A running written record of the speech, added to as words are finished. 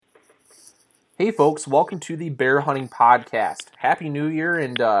Hey folks, welcome to the Bear Hunting Podcast. Happy New Year,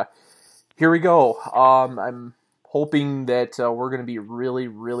 and here we go. I'm hoping that we're going to be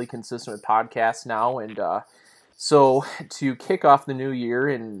really consistent with podcasts now, and so to kick off the new year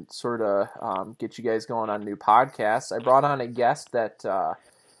and sort of get you guys going on new podcasts, I brought on a guest that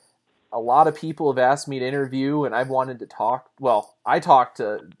a lot of people have asked me to interview, and I've wanted to talk. Well, I talk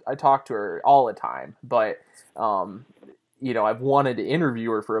to her all the time, but I've wanted to interview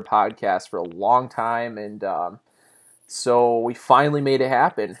her for a podcast for a long time, and so we finally made it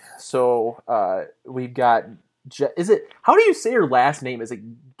happen. So we've got, how do you say her last name? Is it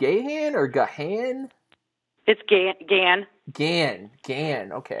Gahan or Gahan? It's Gan.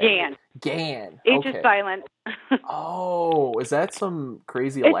 Gan, okay. Gan. H is silent. Oh, is that some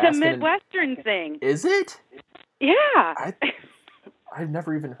crazy It's Alaskan? a Midwestern thing. Is it? Yeah. I've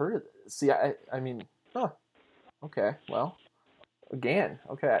never even heard of it. See, I mean, okay, well, again,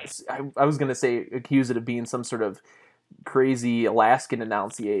 okay. I was going to say accuse it of being some sort of crazy Alaskan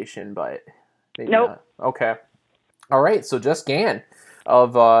enunciation, but maybe nope. Not. Okay. All right, so just Gan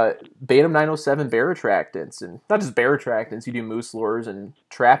of Bantam 907 bear attractants, and not just bear attractants, you do moose lures and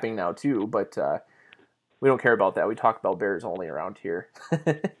trapping now too, but we don't care about that. We talk about bears only around here.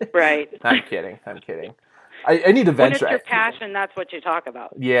 Right. I'm kidding. I need to venture. When it's your passion, that's what you talk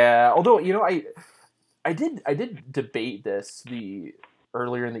about. Yeah, although, I did debate this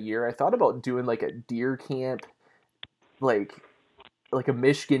earlier in the year. I thought about doing like a deer camp, like a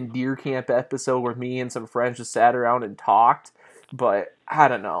Michigan deer camp episode where me and some friends just sat around and talked, but I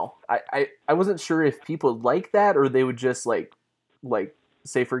don't know. I wasn't sure if people would like that or they would just like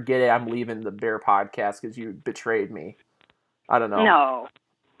say, forget it, I'm leaving the bear podcast because you betrayed me. I don't know.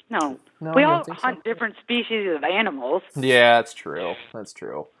 No. We all hunt different species of animals. Yeah, that's true.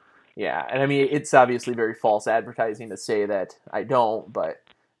 Yeah, and I mean, it's obviously very false advertising to say that I don't, but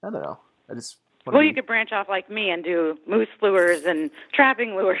I don't know. You could branch off like me and do moose lures and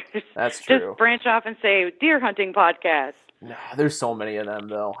trapping lures. That's true. Just branch off and say deer hunting podcast. No, there's so many of them,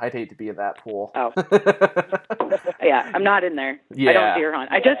 though. I'd hate to be in that pool. Oh. Yeah, I'm not in there. Yeah. I don't deer hunt.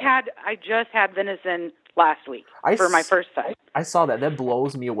 I just had venison last week for my first time. I saw that. That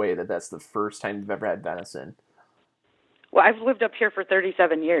blows me away that that's the first time you've ever had venison. Well, I've lived up here for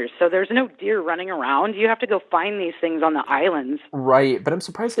 37 years, so there's no deer running around. You have to go find these things on the islands. Right, but I'm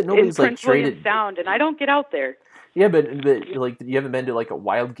surprised that nobody's in Prince traded William Sound, and I don't get out there. Yeah, but like, you haven't been to like a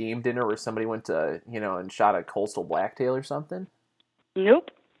wild game dinner where somebody went to, and shot a coastal blacktail or something?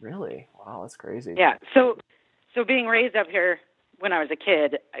 Nope. Really? Wow, that's crazy. Yeah. So being raised up here when I was a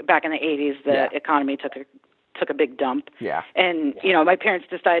kid, back in the 80s, the economy took a big dump. Yeah. And, my parents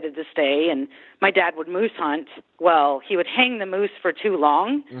decided to stay, and my dad would moose hunt. Well, he would hang the moose for too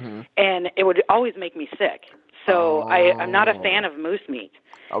long, and it would always make me sick. So I'm not a fan of moose meat.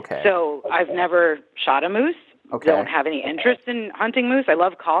 Okay. So I've never shot a moose. Okay. Don't have any interest in hunting moose. I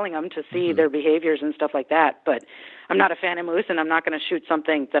love calling them to see their behaviors and stuff like that, but I'm not a fan of moose, and I'm not going to shoot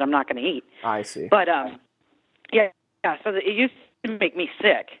something that I'm not going to eat. I see. But, so it used to make me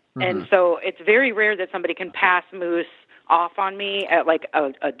sick. And so it's very rare that somebody can pass moose off on me at like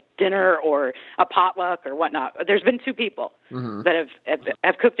a dinner or a potluck or whatnot. There's been two people that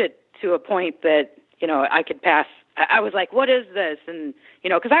have cooked it to a point that, I could pass. I was like, what is this? And,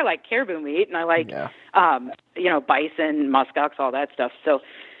 because I like caribou meat and I like, bison, muskox, all that stuff. So,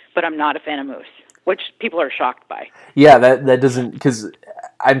 but I'm not a fan of moose, which people are shocked by. Yeah, that doesn't, because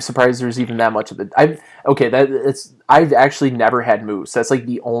I'm surprised there's even that much of it. I've actually never had moose. That's like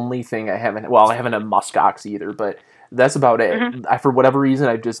the only thing I haven't. Well, I haven't had muskox either, but that's about it. For whatever reason,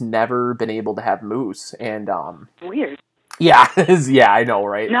 I've just never been able to have moose. And weird. Yeah, yeah, I know,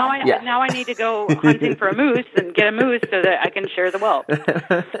 right? Now I need to go hunting for a moose and get a moose so that I can share the wealth.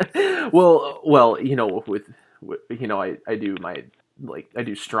 well, I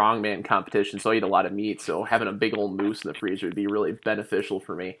do strongman competition, so I eat a lot of meat. So having a big old moose in the freezer would be really beneficial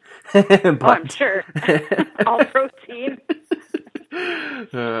for me. But, I'm sure. All protein.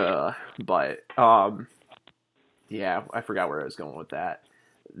 Yeah, I forgot where I was going with that.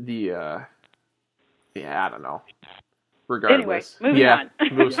 I don't know. Regardless. Anyway, moving on.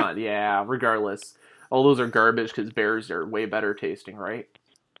 Moose hunt. Yeah, regardless. All those are garbage because bears are way better tasting, right?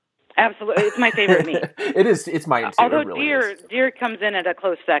 Absolutely, it's my favorite meat. It is. It's mine too. Although really deer comes in at a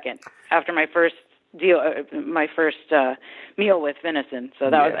close second after my first meal with venison. So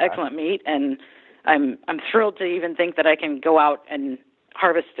that was excellent meat, and I'm thrilled to even think that I can go out and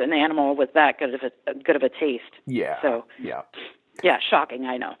harvest an animal with that good of a taste. Yeah. So yeah. Yeah, shocking,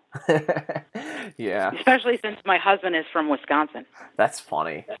 I know. Yeah. Especially since my husband is from Wisconsin. That's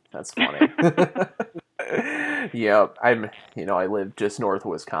funny. Yeah, I live just north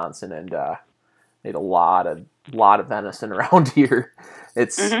of Wisconsin, and ate a lot of venison around here.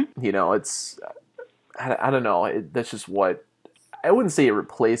 It's Mm-hmm. it's I don't know. That's just what I wouldn't say it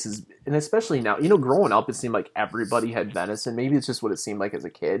replaces, and especially now, growing up, it seemed like everybody had venison. Maybe it's just what it seemed like as a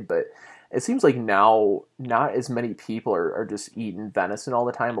kid, but it seems like now not as many people are just eating venison all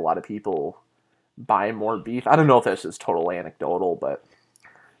the time. A lot of people buy more beef. I don't know if that's just total anecdotal, but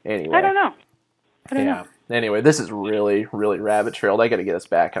anyway. I don't know. Yeah. Anyway, this is really, really rabbit trailed. I got to get us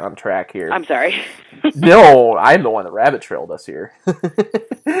back on track here. I'm sorry. No, I'm the one that rabbit trailed us here.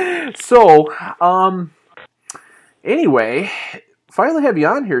 So, anyway, finally have you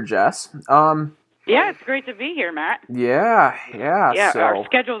on here, Jess. Yeah, it's great to be here, Matt. Yeah. Yeah, So, our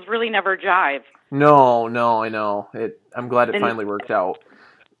schedules really never jive. No, I know. I'm glad it finally worked out.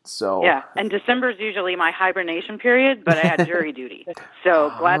 So yeah, and December is usually my hibernation period, but I had jury duty,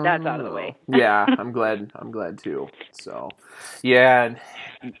 so glad that's out of the way. Yeah, I'm glad too. So, yeah,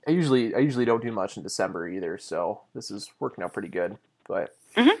 and I usually don't do much in December either, so this is working out pretty good. But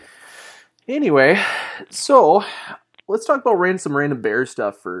anyway, so let's talk about some random bear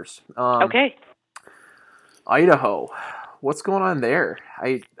stuff first. Okay. Idaho, what's going on there?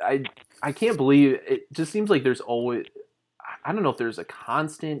 I can't believe it. Just seems like there's always. I don't know if there's a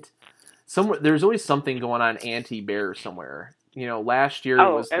constant somewhere. There's always something going on anti-bear somewhere. Last year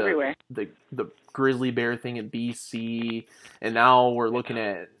it was everywhere. the grizzly bear thing in BC, and now we're looking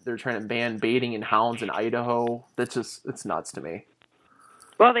at they're trying to ban baiting and hounds in Idaho. It's nuts to me.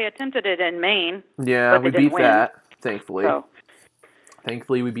 Well, they attempted it in Maine. Yeah, we beat that, thankfully. So.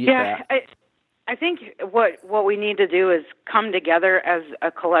 Thankfully, we beat that. I think what we need to do is come together as a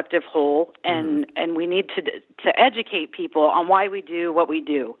collective whole, and we need to educate people on why we do what we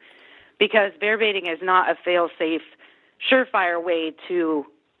do, because bear baiting is not a fail-safe, surefire way to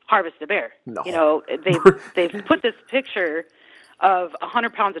harvest a bear. No. They've put this picture of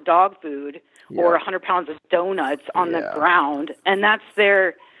 100 pounds of dog food or 100 pounds of donuts on the ground, and that's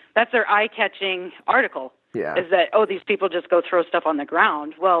their eye-catching article. Yeah. Is that, these people just go throw stuff on the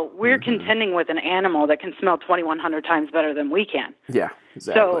ground. Well, we're contending with an animal that can smell 2,100 times better than we can. Yeah,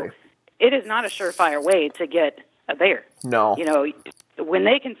 exactly. So it is not a surefire way to get a bear. No. When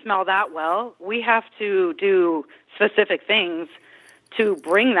they can smell that well, we have to do specific things to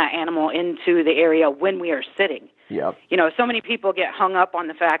bring that animal into the area when we are sitting. Yep. So many people get hung up on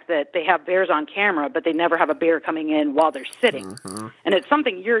the fact that they have bears on camera, but they never have a bear coming in while they're sitting. And it's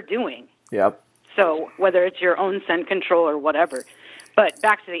something you're doing. Yep. So whether it's your own scent control or whatever. But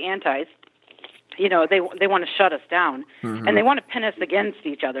back to the antis, they want to shut us down. And they want to pin us against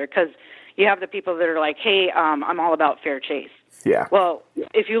each other, because you have the people that are like, hey, I'm all about fair chase. Yeah. Well,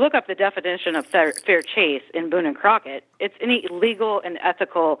 if you look up the definition of fair chase in Boone and Crockett, it's any legal and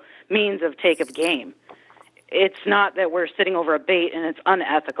ethical means of take of game. It's not that we're sitting over a bait and it's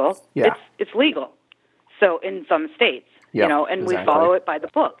unethical. Yeah. It's legal. So in some states, and we follow it by the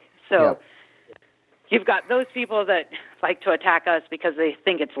book. So you've got those people that like to attack us because they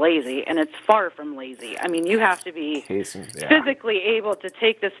think it's lazy, and it's far from lazy. I mean, you have to be physically able to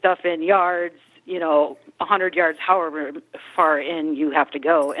take this stuff in yards, 100 yards, however far in you have to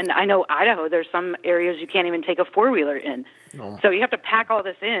go. And I know Idaho, there's some areas you can't even take a four-wheeler in. No. So you have to pack all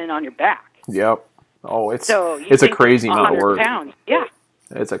this in on your back. Yep. Oh, it's a crazy amount of work. Pounds. Yeah.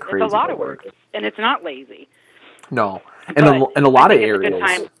 It's a crazy It's a lot of work. And it's not lazy. No. And in a lot of areas.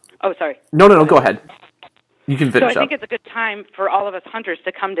 Oh, sorry. No, go ahead. You can finish up. So I think it's a good time for all of us hunters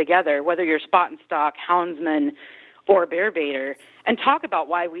to come together, whether you're spot and stock, houndsman, or bear baiter, and talk about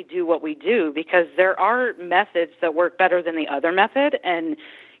why we do what we do, because there are methods that work better than the other method. And,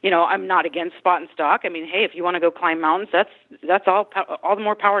 I'm not against spot and stock. I mean, hey, if you want to go climb mountains, that's all the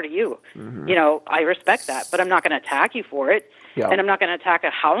more power to you. I respect that, but I'm not going to attack you for it. Yep. And I'm not going to attack a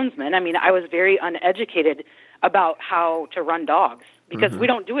houndsman. I mean, I was very uneducated about how to run dogs, because we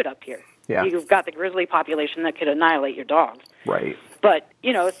don't do it up here. Yeah. You've got the grizzly population that could annihilate your dogs. Right. But,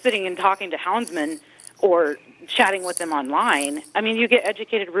 sitting and talking to houndsmen or chatting with them online, I mean, you get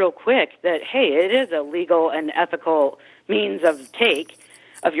educated real quick that, hey, it is a legal and ethical means of take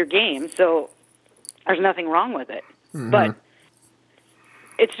of your game, so there's nothing wrong with it. But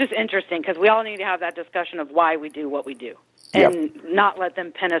it's just interesting, because we all need to have that discussion of why we do what we do. And not let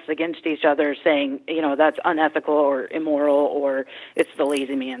them pin us against each other saying, that's unethical or immoral or it's the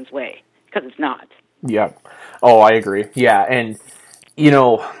lazy man's way, because it's not. Yeah. Oh, I agree. Yeah, and,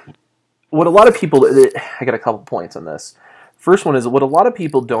 what a lot of people, I got a couple points on this. First one is what a lot of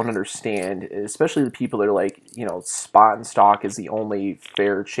people don't understand, especially the people that are like, spot and stock is the only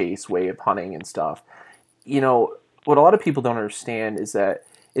fair chase way of hunting and stuff. What a lot of people don't understand is that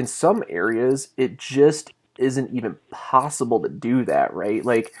in some areas, it just isn't even possible to do that, right?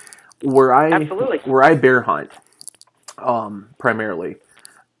 Like, Absolutely. where I bear hunt, primarily,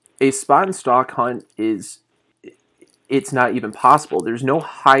 a spot and stalk hunt it's not even possible. There's no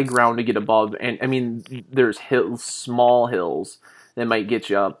high ground to get above, and I mean, there's hills, small hills that might get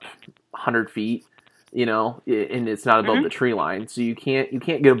you up 100 feet, and it's not above the tree line, so you can't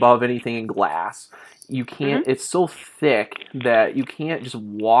get above anything in glass. You can't. It's so thick that you can't just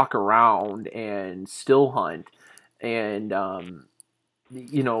walk around and still hunt, and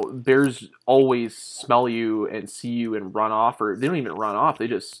bears always smell you and see you and run off, or they don't even run off. They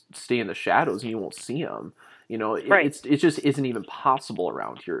just stay in the shadows and you won't see them. Right. It just isn't even possible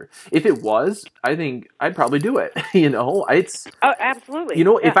around here. If it was, I think I'd probably do it. It's absolutely.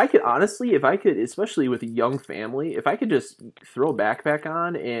 If I could, especially with a young family, if I could just throw a backpack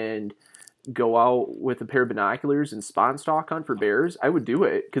on and go out with a pair of binoculars and spot and stalk hunt for bears, I would do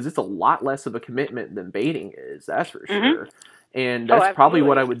it because it's a lot less of a commitment than baiting is. That's for sure. And that's probably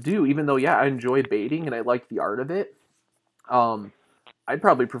what I would do, even though, I enjoy baiting and I like the art of it. I'd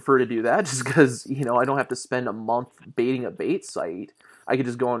probably prefer to do that just because, I don't have to spend a month baiting a bait site. I could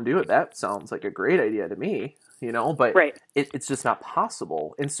just go and do it. That sounds like a great idea to me, but it's just not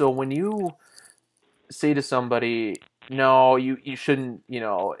possible. And so when you say to somebody, no, you shouldn't,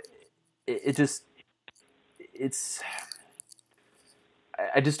 I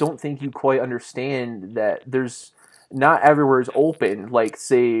just don't think you quite understand that there's not everywhere is open, like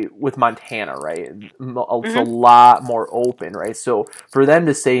say with Montana, right? It's a lot more open, right? So for them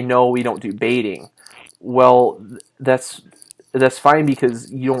to say, no, we don't do baiting, well, that's fine because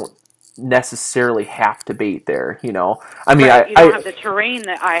you don't necessarily have to bait there, I mean, you don't have the terrain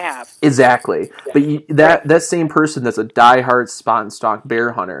that I have. Exactly. But that same person that's a diehard spot and stalk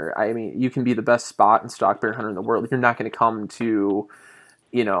bear hunter, I mean, you can be the best spot and stalk bear hunter in the world. You're not going to come to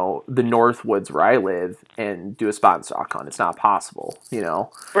the North Woods where I live and do a spot and stalk hunt. It's not possible,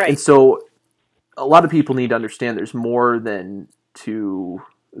 Right. And so a lot of people need to understand there's a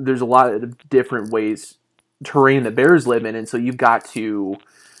lot of different ways, terrain that bears live in. And so you've got to,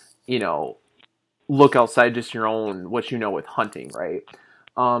 look outside just your own, what with hunting, right?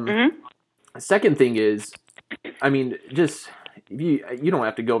 Second thing is, I mean, just, you don't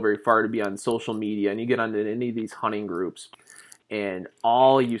have to go very far to be on social media and you get onto any of these hunting groups. And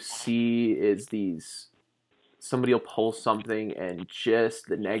all you see is somebody will post something and just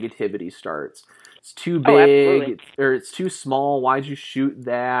the negativity starts. It's too big, or it's too small. Why'd you shoot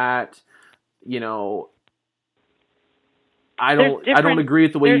that? I don't agree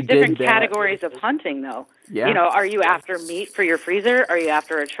with the way you did that. There's different categories of hunting, though. Yeah. Are you after meat for your freezer? Are you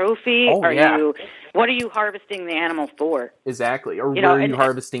after a trophy? What are you harvesting the animal for? Exactly. Or where are you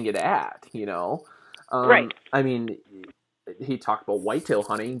harvesting it at? Right. I mean, he talked about whitetail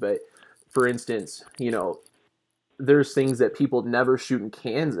hunting, but for instance, there's things that people never shoot in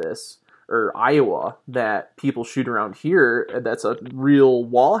Kansas or Iowa that people shoot around here. That's a real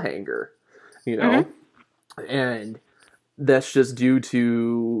wall hanger, and that's just due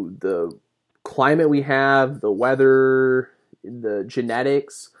to the climate we have, the weather, the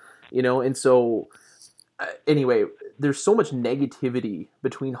genetics, and so anyway, there's so much negativity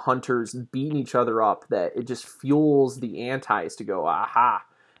between hunters beating each other up that it just fuels the antis to go, aha,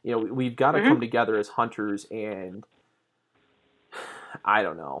 we've got to come together as hunters. And I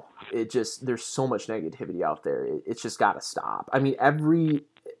don't know, there's so much negativity out there. It's just got to stop. I mean, every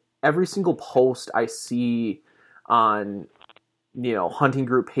single post I see on, hunting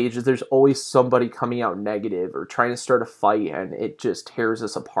group pages, there's always somebody coming out negative or trying to start a fight, and it just tears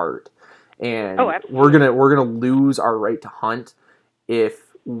us apart. And we're gonna lose our right to hunt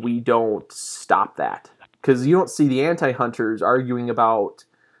if we don't stop that. Because you don't see the anti-hunters arguing about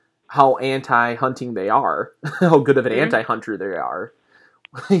how anti-hunting they are, how good of an anti-hunter they are,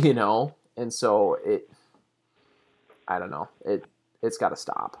 And so I don't know, it's got to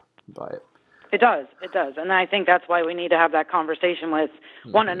stop. But it does, and I think that's why we need to have that conversation with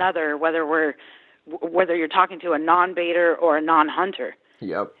one another, whether you're talking to a non-baiter or a non-hunter.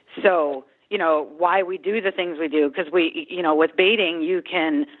 Yep. So, why we do the things we do, because with baiting, you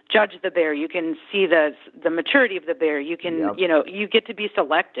can judge the bear, you can see the maturity of the bear, you can, you get to be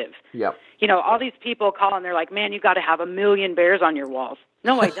selective. Yep. All these people call and they're like, man, you got to have 1 million bears on your walls.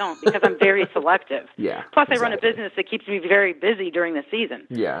 No, I don't, because I'm very selective. Yeah. Plus, I run a business that keeps me very busy during the season.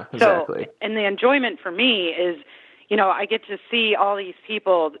 Yeah, exactly. So, and the enjoyment for me is, I get to see all these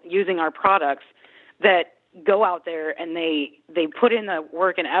people using our products that go out there and they put in the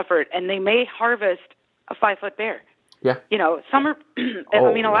work and effort, and they may harvest a 5-foot bear. Yeah. Some are,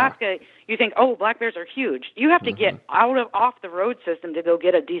 Alaska, you think, black bears are huge. You have to get off the road system to go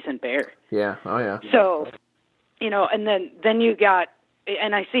get a decent bear. Yeah. Oh, yeah. So, and then you got,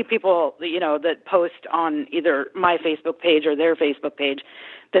 and I see people, that post on either my Facebook page or their Facebook page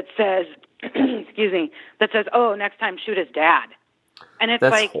that says, excuse me, that says, "Oh, next time shoot his dad." And it's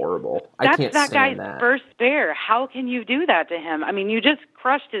That's horrible. I can't that's that stand guy's that. first bear. How can you do that to him? I mean, you just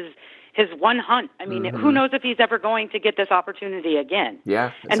crushed his one hunt. I mean, who knows if he's ever going to get this opportunity again?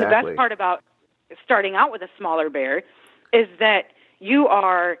 Yeah, exactly. And the best part about starting out with a smaller bear is that you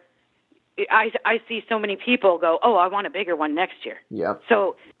are. I see so many people go, "Oh, I want a bigger one next year." Yep.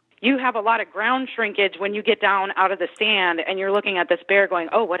 So you have a lot of ground shrinkage when you get down out of the stand and you're looking at this bear going,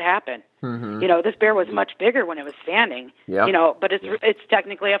 "Oh, what happened?" This bear was much bigger when it was standing. Yep. But it's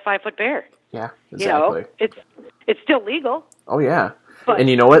technically a 5-foot bear. Yeah, exactly. It's still legal. Oh yeah. But, and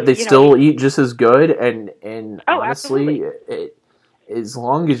you know what? They still eat just as good. And honestly, absolutely. As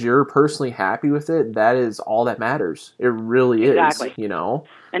long as you're personally happy with it, that is all that matters. It really is. Exactly.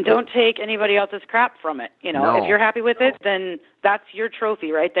 And don't take anybody else's crap from it. No. If you're happy with it, then that's your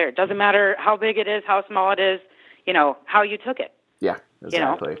trophy right there. It doesn't matter how big it is, how small it is, how you took it. Yeah,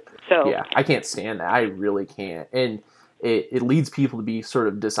 exactly. So yeah, I can't stand that. I really can't. And it leads people to be sort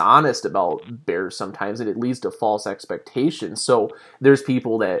of dishonest about bears sometimes, and it leads to false expectations. So there's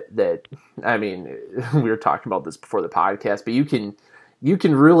people that I mean, we were talking about this before the podcast, but you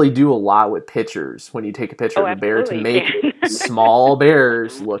can really do a lot with pictures when you take a picture of a bear to make small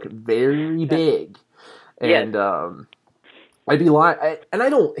bears look very big. And I'd be lying, and I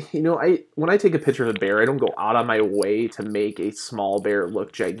don't, when I take a picture of a bear, I don't go out of my way to make a small bear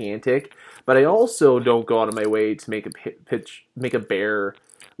look gigantic, but I also don't go out of my way to make a bear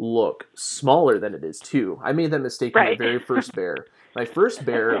look smaller than it is too. I made that mistake with my very first bear. My first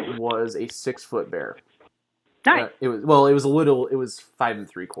bear was a 6-foot bear. Nice. It was 5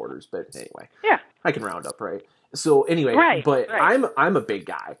 3/4, but anyway. Yeah. I can round up, right? So anyway, right. I'm a big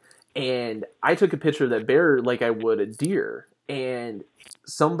guy, and I took a picture of that bear like I would a deer, and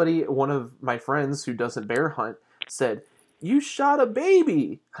one of my friends who doesn't bear hunt, said, "You shot a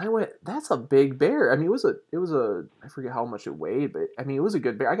baby." I went, "That's a big bear." I mean, it was a I forget how much it weighed, but I mean, it was a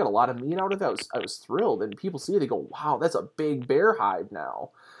good bear. I got a lot of meat out of it. I was thrilled, and people see it, they go, "Wow, that's a big bear hide now,"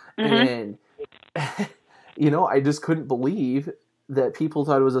 and. I just couldn't believe that people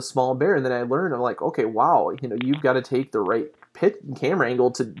thought it was a small bear. And then I learned, I'm like, okay, wow, you've got to take the right camera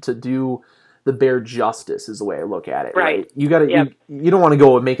angle to do the bear justice is the way I look at it. Right. You got to, you don't want to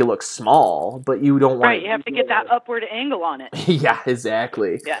go and make it look small, but you don't want Right. You have to get that upward angle on it. Yeah,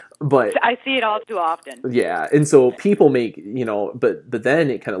 exactly. Yeah. But I see it all too often. Yeah. And so people make, but then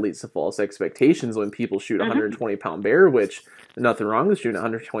it kind of leads to false expectations when people shoot a 120-pound bear, which nothing wrong with shooting a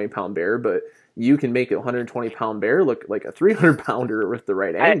 120-pound bear, but you can make a 120-pound bear look like a 300-pounder with the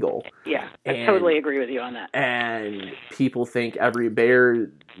right angle. I totally agree with you on that. And people think every bear,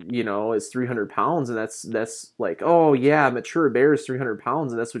 is 300 pounds, and that's like, oh yeah, a mature bear is 300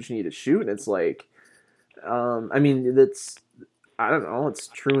 pounds, and that's what you need to shoot. And it's like, I mean, I don't know, it's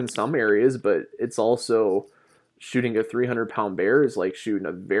true in some areas, but it's also shooting a 300-pound bear is like shooting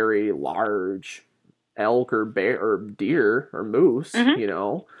a very large elk or bear or deer or moose,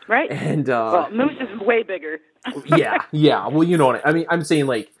 Right. And moose is way bigger. yeah. Well, you know what I mean. I'm saying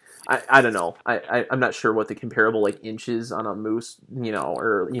like I don't know. I'm not sure what the comparable like inches on a moose,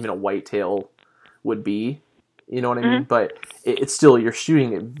 or even a whitetail would be. You know what I mean? But it's still, you're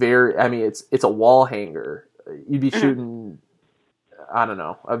shooting it very. I mean, it's a wall hanger. You'd be shooting, I don't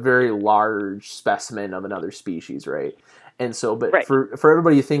know, a very large specimen of another species, right? And so, but for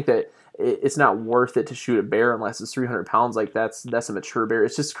everybody to think that it's not worth it to shoot a bear unless it's 300 pounds, like that's a mature bear.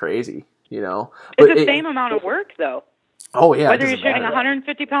 It's just crazy, But it's the same amount of work, though. Oh yeah. Whether you're shooting a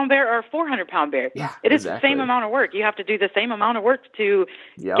 150-pound bear or a 400-pound bear, it is the same amount of work. You have to do the same amount of work to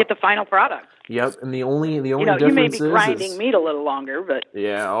get the final product. Yep, and the only difference you may be grinding meat a little longer, but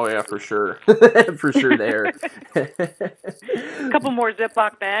for sure, for sure there. A couple more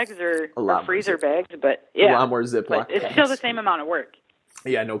Ziploc bags or freezer bags, but a lot more Ziploc. But it's still the same amount of work.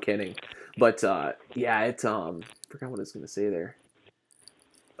 Yeah, no kidding. But it's forgot what I was going to say there.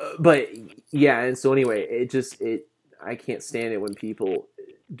 But yeah, and so anyway, I can't stand it when people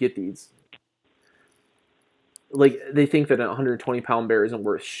get these. Like, they think that a 120-pound bear isn't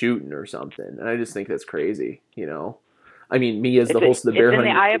worth shooting or something, and I just think that's crazy, I mean, me as the host of the bear hunting...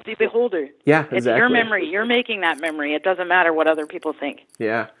 It's in the eye of the beholder. Yeah, exactly. It's your memory. You're making that memory. It doesn't matter what other people think.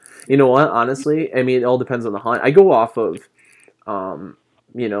 Yeah. You know what, honestly? I mean, it all depends on the hunt. I go off of,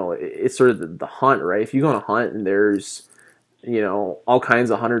 it's sort of the hunt, right? If you go on a hunt and there's, all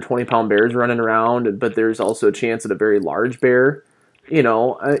kinds of 120-pound bears running around, but there's also a chance at a very large bear...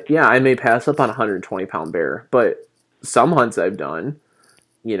 I may pass up on a 120-pound bear, but some hunts I've done,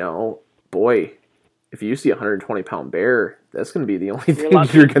 boy, if you see a 120-pound bear, that's going to be the only thing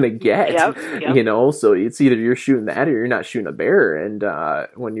lucky. you're going to get. Yep. You know, so it's either you're shooting that or you're not shooting a bear. And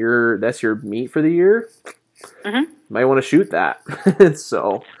when that's your meat for the year, you might want to shoot that.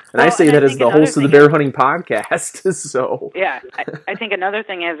 So, and I say that as the host of the Bear Hunting Podcast. So yeah, I think another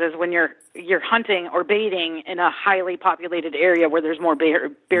thing is when you're hunting or baiting in a highly populated area where there's more bear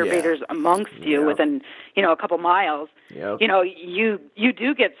baiters amongst you within a couple miles. Yep. You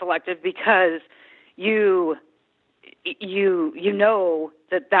do get selective because you know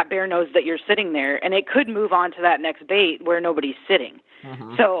that bear knows that you're sitting there, and it could move on to that next bait where nobody's sitting.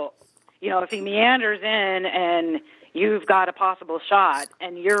 So, if he meanders in and you've got a possible shot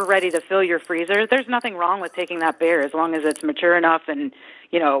and you're ready to fill your freezer, there's nothing wrong with taking that bear as long as it's mature enough and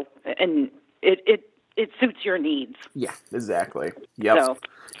and it suits your needs. Yeah, exactly. Yep. So,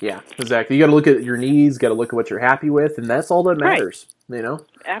 yeah, exactly. You got to look at your needs, got to look at what you're happy with, and that's all that matters. Right.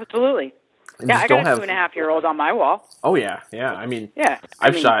 Absolutely. And I got a 2.5-year-old on my wall. Oh yeah. I mean,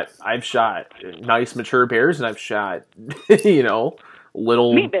 I've shot nice mature bears, and I've shot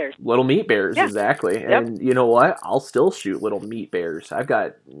little meat bears. Yeah. Exactly. Yep. And you know what? I'll still shoot little meat bears. I've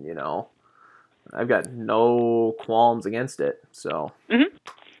got no qualms against it. So,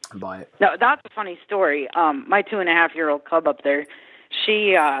 but no, that's a funny story. My 2.5-year-old cub up there,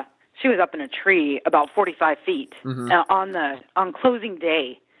 she was up in a tree about 45 feet on closing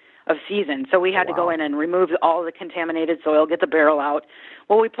day of season. So we had to go in and remove all the contaminated soil, get the barrel out.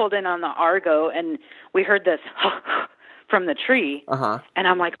 Well, we pulled in on the Argo and we heard this from the tree. And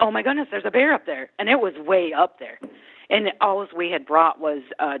I'm like, oh my goodness, there's a bear up there. And it was way up there. And all we had brought was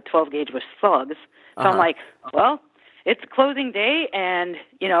 12 gauge with slugs. So I'm like, well, it's closing day and,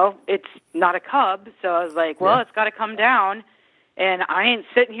 it's not a cub. So I was like, well, it's got to come down. And I ain't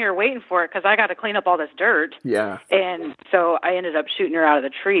sitting here waiting for it because I got to clean up all this dirt. Yeah. And so I ended up shooting her out of the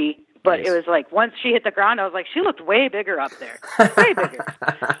tree. But It was like once she hit the ground, I was like, she looked way bigger up there. Way bigger.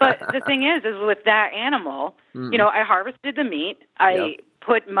 But the thing is with that animal, I harvested the meat. I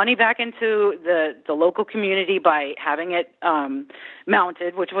put money back into the local community by having it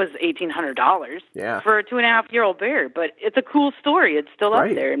mounted, which was $1,800 for a 2.5-year-old bear. But it's a cool story. It's still up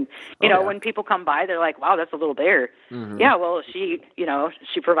there. And, when people come by, they're like, wow, that's a little bear. Yeah, well, she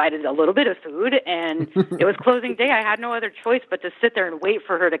provided a little bit of food, and it was closing day. I had no other choice but to sit there and wait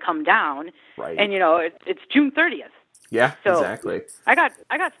for her to come down. Right. And, it's June 30th. Yeah, so exactly. I got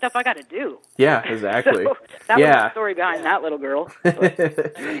stuff I got to do. Yeah, exactly. So that was the story behind that little girl.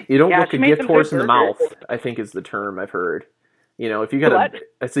 You don't look a gift horse in the mouth, I think is the term I've heard. If you got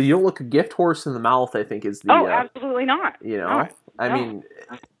I said you don't look a gift horse in the mouth, I think is the absolutely not. I mean,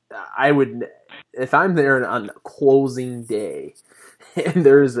 I would, if I'm there on closing day and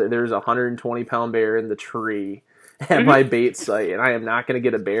there's a 120-pound bear in the tree at my bait site and I am not going to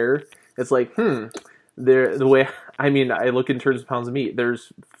get a bear, it's like, the way, I look in terms of pounds of meat.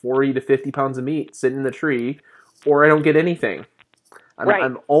 There's 40 to 50 pounds of meat sitting in the tree, or I don't get anything.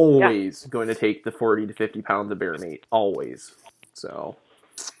 I'm always going to take the 40 to 50 pounds of bear meat, always. So,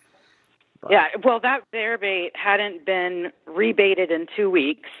 yeah. Well, that bear bait hadn't been rebaited in 2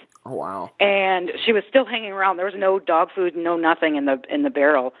 weeks. Oh wow! And she was still hanging around. There was no dog food, no nothing in the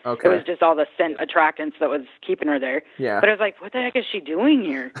barrel. Okay. It was just all the scent attractants that was keeping her there. Yeah. But I was like, what the heck is she doing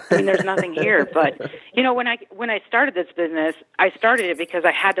here? There's nothing here. But when I started this business, I started it because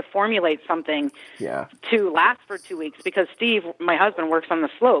I had to formulate something to last for 2 weeks because Steve, my husband, works on the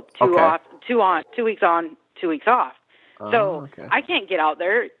slope, 2 weeks on, 2 weeks off. So I can't get out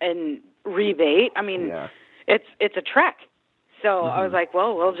there and rebait. It's a trek. So I was like,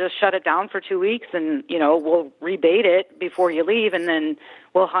 well, we'll just shut it down for 2 weeks and, we'll rebait it before you leave and then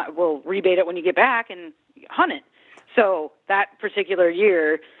we'll rebait it when you get back and hunt it. So that particular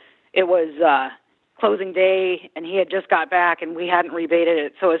year, it was closing day and he had just got back and we hadn't rebaited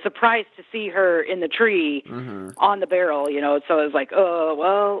it. So I was surprised to see her in the tree on the barrel, So I was like, oh,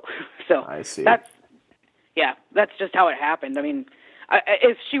 well. So I see. That's just how it happened.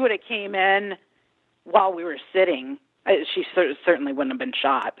 If she would have came in while we were sitting, she certainly wouldn't have been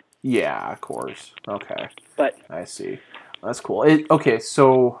shot. Yeah, of course. Okay. But I see. That's cool. Okay,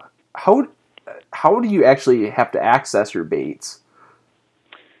 so how do you actually have to access your baits?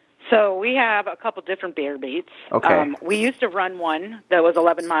 So we have a couple different bear baits. Okay. We used to run one that was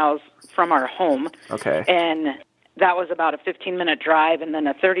 11 miles from our home. Okay. And that was about a 15-minute drive and then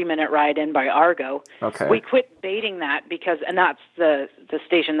a 30-minute ride in by Argo. Okay. We quit baiting that and that's the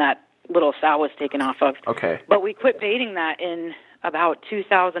station that little sow was taken off of. Okay. But we quit baiting that in about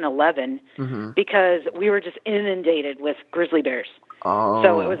 2011 because we were just inundated with grizzly bears. Oh.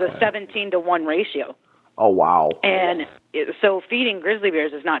 So it was a 17-to-1 ratio. Oh, wow. And so feeding grizzly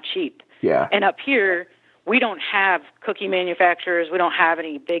bears is not cheap. Yeah. And up here, we don't have cookie manufacturers. We don't have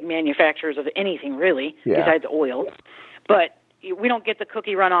any big manufacturers of anything really, besides oil. But we don't get the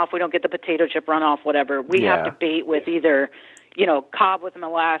cookie runoff. We don't get the potato chip runoff, whatever. We have to bait with either, cob with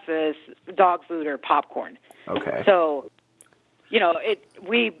molasses, dog food, or popcorn. Okay. So,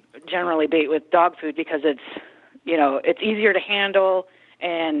 we generally bait with dog food because it's easier to handle,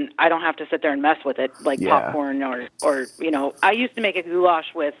 and I don't have to sit there and mess with it like popcorn or I used to make a goulash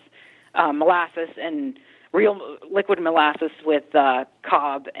with molasses and real liquid molasses with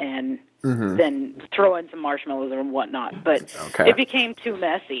cob and then throw in some marshmallows and whatnot. But it became too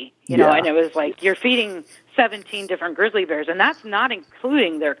messy, and it was like you're feeding 17 different grizzly bears, and that's not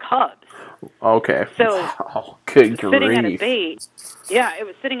including their cubs. Okay. So good sitting grief. at a bait. Yeah, it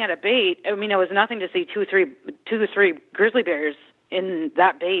was sitting at a bait. I mean, it was nothing to see two to three grizzly bears in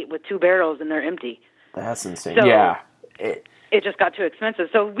that bait with 2 barrels and they're empty. That's insane. So yeah. It just got too expensive.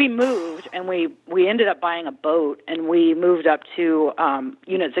 So we moved, and we ended up buying a boat, and we moved up to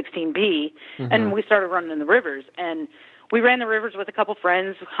Unit 16B, and we started running in the rivers. And we ran the rivers with a couple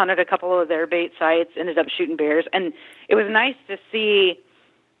friends, hunted a couple of their bait sites, ended up shooting bears. And it was nice to see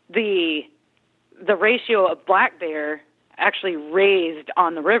the ratio of black bear actually raised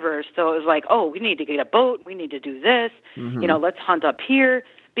on the rivers. So it was like, oh, we need to get a boat. We need to do this. Let's hunt up here,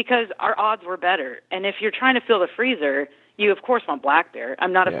 because our odds were better. And if you're trying to fill the freezer, you, of course, want black bear.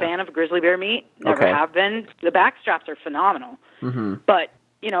 I'm not a fan of grizzly bear meat. Never have been. The back straps are phenomenal. But,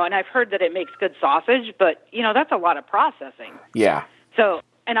 and I've heard that it makes good sausage, but, that's a lot of processing. Yeah. So,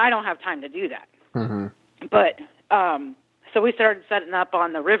 and I don't have time to do that. But, so we started setting up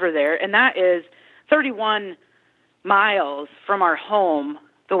on the river there, and that is 31 miles from our home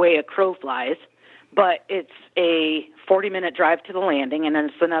the way a crow flies. But it's a 40-minute drive to the landing, and then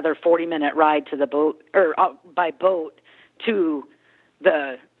it's another 40-minute ride to the boat, or by boat to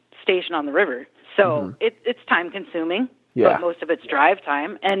the station on the river. So it's time-consuming, but most of it's drive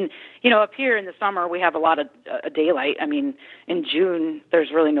time. And, up here in the summer, we have a lot of daylight. I mean, in June, there's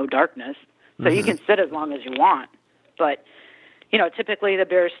really no darkness, so you can sit as long as you want. But, typically the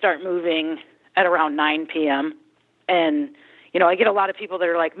bears start moving at around 9 p.m., and I get a lot of people that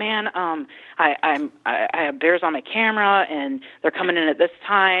are like, man, I have bears on my camera, and they're coming in at this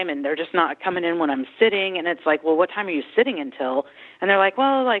time, and they're just not coming in when I'm sitting. And it's like, well, what time are you sitting until? And they're like,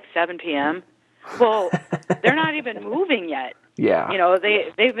 well, like 7 p.m. Well, they're not even moving yet. Yeah.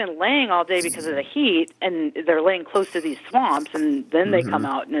 They've been laying all day because of the heat, and they're laying close to these swamps, and then they come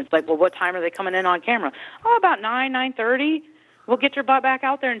out, and it's like, well, what time are they coming in on camera? Oh, about 9:30. Well, get your butt back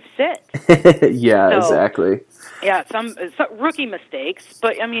out there and sit. Yeah, exactly. Yeah, some rookie mistakes,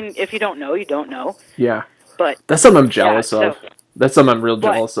 but I mean, if you don't know, you don't know. Yeah. But that's something I'm jealous of. That's something I'm real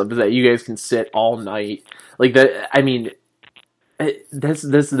jealous of, is that you guys can sit all night. Like that. I mean, that's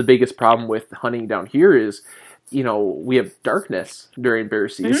the biggest problem with hunting down here is, we have darkness during bear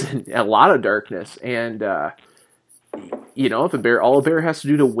season, a lot of darkness, and if all a bear has to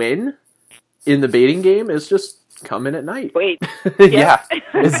do to win in the baiting game is just come in at night. Wait. Yeah,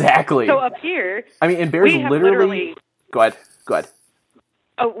 exactly. So up here, I mean, and bears literally. Go ahead.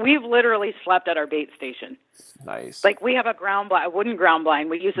 Oh, we've literally slept at our bait station. Nice. Like, we have a wooden ground blind.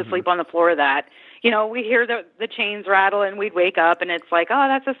 We used to sleep on the floor of that. We hear the chains rattle, and we'd wake up, and it's like, oh,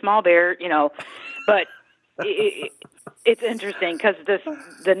 that's a small bear. But it's interesting because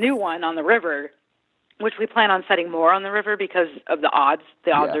the new one on the river, which we plan on setting more on the river because of the odds.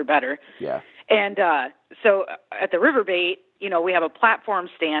 The odds are better. Yeah. And so at the river bait, we have a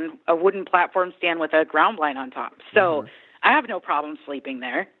wooden platform stand with a ground blind on top. So I have no problem sleeping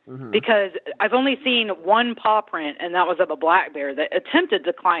there because I've only seen one paw print, and that was of a black bear that attempted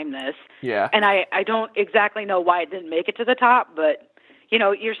to climb this. Yeah. And I don't exactly know why it didn't make it to the top, but,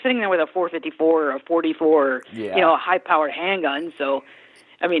 you're sitting there with a .454 or a .44, a high-powered handgun. So,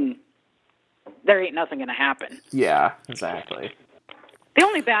 I mean, there ain't nothing going to happen. Yeah, exactly. The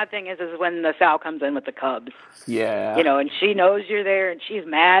only bad thing is when the sow comes in with the cubs. Yeah. And she knows you're there, and she's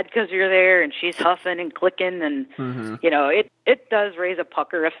mad because you're there, and she's huffing and clicking, and, it does raise a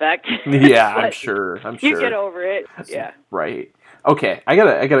pucker effect. Yeah, I'm sure. You get over it. Yeah. Right. Okay, I'm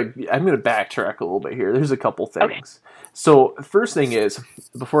going to backtrack a little bit here. There's a couple things. Okay. So, first thing is,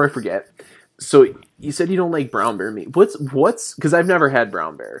 before I forget, so you said you don't like brown bear meat. What's, because I've never had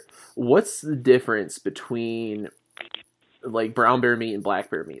brown bear. What's the difference between, like, brown bear meat and black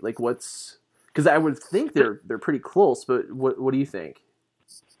bear meat? Like, because I would think they're pretty close, but what do you think?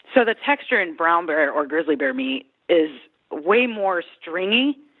 So the texture in brown bear or grizzly bear meat is way more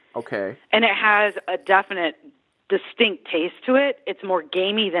stringy. Okay. And it has a definite distinct taste to it. It's more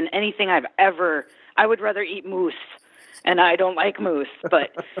gamey than anything I would rather eat moose and I don't like moose,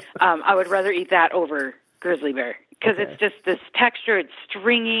 but I would rather eat that over grizzly bear because it's just this texture. It's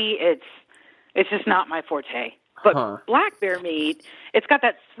stringy. It's just not my forte. But black bear meat, it's got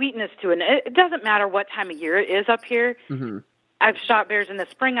that sweetness to it. And it doesn't matter what time of year it is up here. Mm-hmm. I've shot bears in the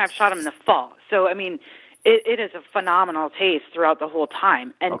spring. I've shot them in the fall. So, I mean, it is a phenomenal taste throughout the whole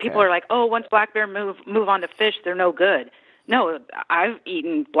time. And people are like, oh, once black bear move on to fish, they're no good. No, I've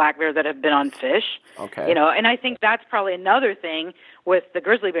eaten black bear that have been on fish. Okay. You know, and I think that's probably another thing with the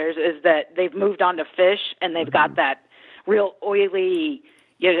grizzly bears is that they've moved on to fish and they've got that real oily,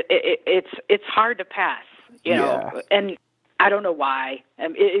 it's hard to pass, you know, and I don't know why.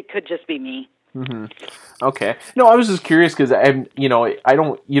 It could just be me. Mm-hmm. Okay. No, I was just curious because you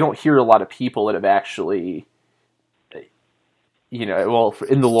don't hear a lot of people that have actually, well,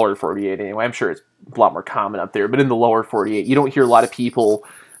 in the lower 48 anyway. I'm sure it's a lot more common up there, but in the lower 48, you don't hear a lot of people,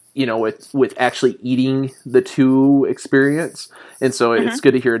 with actually eating the two experience. And so it's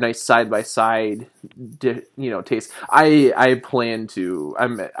good to hear a nice side by side, taste. I plan to.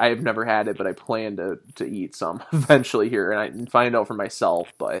 I have never had it, but I plan to eat some eventually here and find out for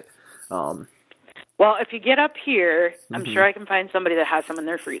myself. But. Well, if you get up here, I'm sure I can find somebody that has some in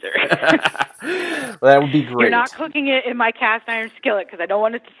their freezer. Well, that would be great. You're not cooking it in my cast iron skillet because I don't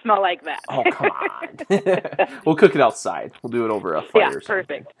want it to smell like that. Oh, come on. We'll cook it outside. We'll do it over a fire or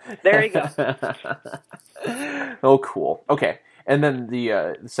something. Perfect. There you go. Oh, cool. Okay. And then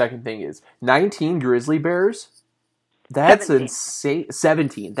the second thing is 19 grizzly bears. That's 17. Insane.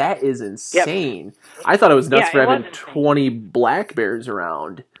 17. That is insane. Yep. I thought it was nuts for having insane. 20 black bears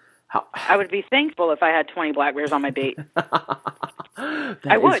around. I would be thankful if I had 20 black bears on my bait.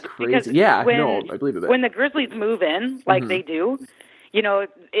 I would. Crazy. Yeah, I believe it. When the grizzlies move in, like they do,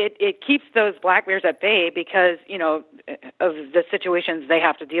 it keeps those black bears at bay because, of the situations they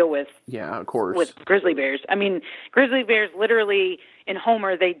have to deal with. Yeah, of course. With grizzly bears. I mean, grizzly bears literally, in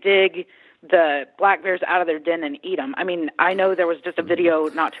Homer, they dig the black bears out of their den and eat them. I mean, I know there was just a video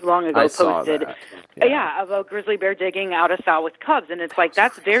not too long ago posted, of a grizzly bear digging out a sow with cubs, and it's like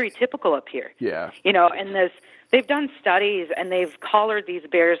that's very typical up here. Yeah, and they've done studies and they've collared these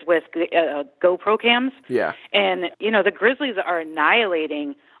bears with GoPro cams. Yeah, and the grizzlies are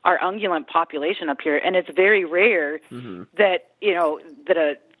annihilating our ungulate population up here, and it's very rare that that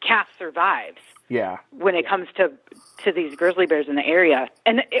a calf survives. Yeah. When it comes to these grizzly bears in the area.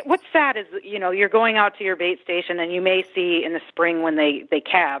 And what's sad is, you're going out to your bait station and you may see in the spring when they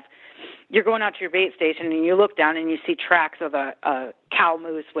calve, you're going out to your bait station and you look down and you see tracks of a cow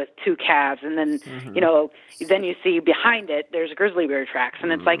moose with two calves. And then, then you see behind it, there's grizzly bear tracks.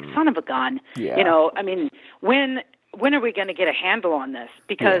 And it's like, son of a gun. Yeah. I mean, when are we going to get a handle on this?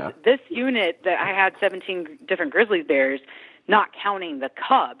 Because this unit that I had 17 different grizzly bears, not counting the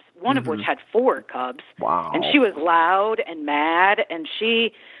cubs, one of which had 4 cubs. Wow. And she was loud and mad, and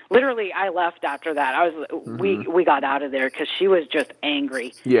she literally, I left after that. We got out of there because she was just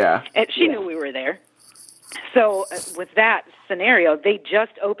angry. Yeah. And she knew we were there. So with that scenario, they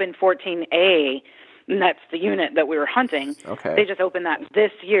just opened 14A, and that's the unit that we were hunting. Okay. They just opened that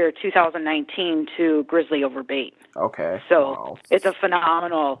this year, 2019, to grizzly over bait. Okay. So it's a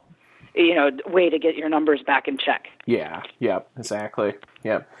phenomenal way to get your numbers back in check. Yeah. Yep. Exactly.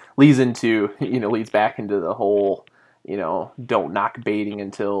 Yep. Leads back into the whole, don't knock baiting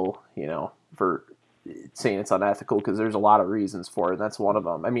until, for saying it's unethical, because there's a lot of reasons for it. And that's one of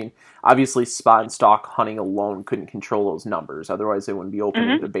them. I mean, obviously spot and stalk hunting alone couldn't control those numbers. Otherwise they wouldn't be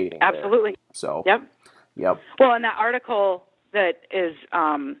open to baiting. Absolutely. There. So, Yep. Well, in that article that is,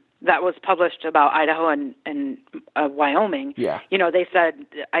 that was published about Idaho and Wyoming. Yeah. They said,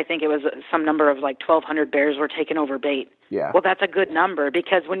 I think it was some number of like 1,200 bears were taken over bait. Yeah. Well, that's a good number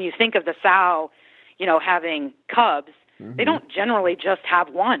because when you think of the sow, having cubs, they don't generally just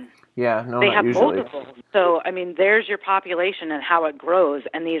have one. Yeah, no, they not have usually. Multiple. So, I mean, there's your population and how it grows.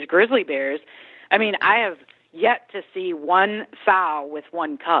 And these grizzly bears, I mean, I have yet to see one sow with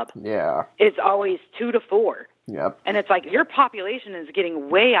one cub. Yeah. It's always 2 to 4. Yep. And it's like your population is getting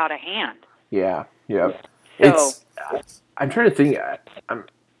way out of hand. Yeah. Yep. So, I'm trying to think.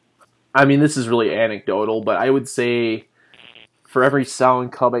 I mean, this is really anecdotal, but I would say for every sow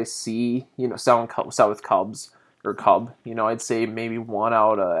and cub I see, sow with cubs or cub, I'd say maybe 1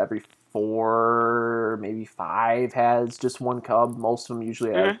 out of every 4, maybe 5 has just one cub. Most of them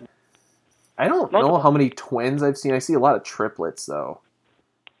usually have. I don't know how many twins I've seen. I see a lot of triplets though.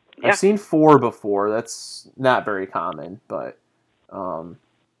 Yeah. I've seen 4 before. That's not very common, but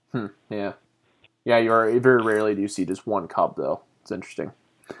yeah. Yeah, you very rarely do you see just one cub though. It's interesting.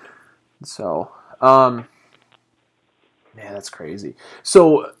 So, man, that's crazy.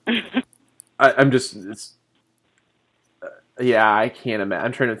 So, I'm just Yeah, I can't imagine.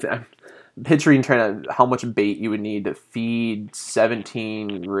 I'm trying to. I'm picturing how much bait you would need to feed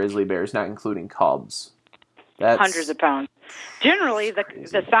 17 grizzly bears, not including cubs. That's hundreds of pounds. Generally,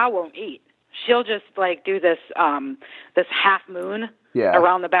 the sow won't eat. She'll just like do this this half moon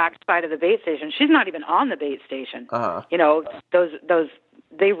around the back side of the bait station. She's not even on the bait station. You know, those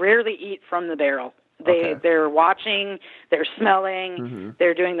they rarely eat from the barrel. They're watching, they're smelling,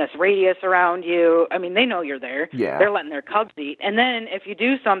 they're doing this radius around you. I mean, they know you're there. Yeah. They're letting their cubs eat. And then if you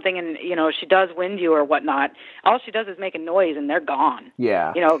do something and, you know, she does wind you or whatnot, all she does is make a noise and they're gone.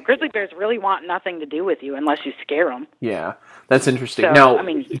 Yeah. You know, grizzly bears really want nothing to do with you unless you scare them. Yeah. That's interesting. So, now, I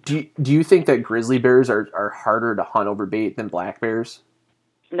mean, do you think that grizzly bears are harder to hunt over bait than black bears?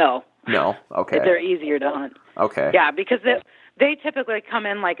 No. No? Okay. They're easier to hunt. Okay. Yeah, because they typically come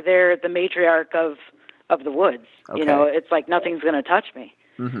in like they're the matriarch of the woods. Okay. You know, it's like nothing's going to touch me.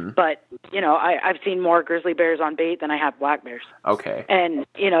 But, you know, I've seen more grizzly bears on bait than I have black bears. Okay. And,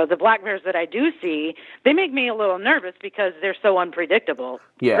 you know, the black bears that I do see, they make me a little nervous because they're so unpredictable.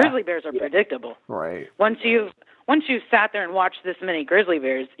 Yeah. Grizzly bears are predictable. Right. Once you've sat there and watched this many grizzly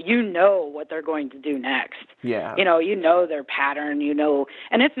bears, you know what they're going to do next. Yeah. You know their pattern, you know,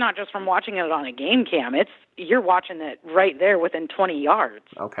 and it's not just from watching it on a game cam. You're watching it right there within 20 yards.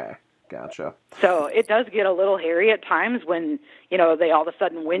 Okay. Gotcha. So it does get a little hairy at times when, you know, they all of a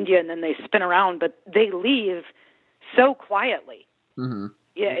sudden wind you and then they spin around, but they leave so quietly.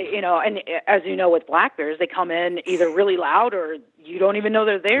 Yeah, you know, and as you know with black bears, they come in either really loud or you don't even know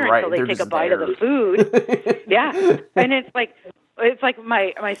they're there until they take a bite of the food. Yeah. And it's like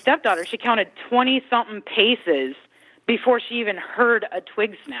my stepdaughter, she counted 20-something paces before she even heard a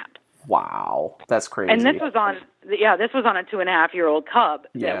twig snap. Wow, that's crazy. And this was on a 2.5-year-old cub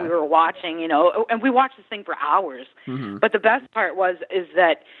that we were watching, you know, and we watched this thing for hours. But the best part is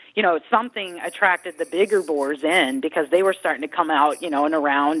that, you know, something attracted the bigger boars in because they were starting to come out, you know, and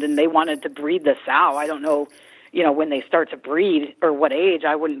around, and they wanted to breed the sow. I don't know, you know, when they start to breed or what age.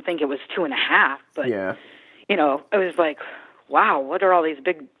 I wouldn't think it was 2.5, but, you know, it was like, wow, what are all these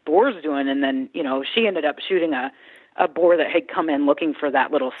big boars doing? And then, you know, she ended up shooting a boar that had come in looking for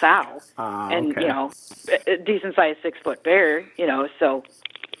that little sow. And, you know, a decent-sized 6-foot bear, you know, so.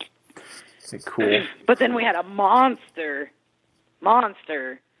 Cool. But then we had a monster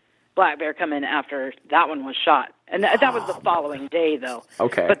black bear come in after that one was shot. And that was the following day, though.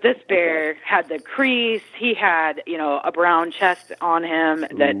 Okay. But this bear had the crease. He had, you know, a brown chest on him,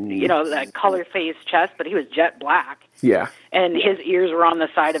 that, you know, that color-phased chest, but he was jet black. Yeah. And his ears were on the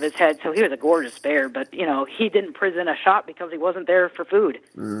side of his head, so he was a gorgeous bear. But, you know, he didn't present a shot because he wasn't there for food.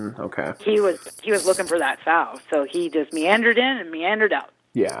 Okay. He was looking for that sow, so he just meandered in and meandered out.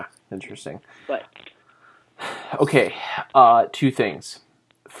 Yeah, interesting. But okay, two things.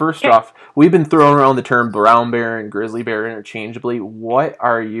 First off, we've been throwing around the term brown bear and grizzly bear interchangeably. What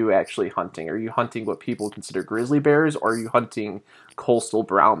are you actually hunting? Are you hunting what people consider grizzly bears, or are you hunting coastal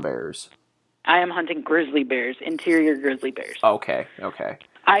brown bears? I am hunting grizzly bears, interior grizzly bears. Okay.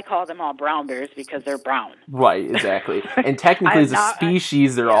 I call them all brown bears because they're brown. Right, exactly. And technically, as a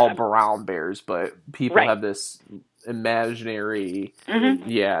species, they're all brown bears, but people have this imaginary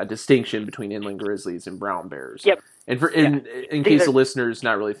distinction between inland grizzlies and brown bears. Yep. And in case the listener's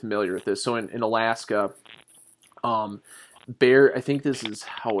not really familiar with this, so in Alaska, bear, I think this is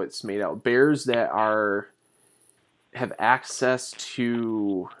how it's made out. Bears that have access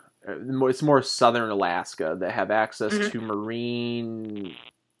to, it's more southern Alaska, that have access to marine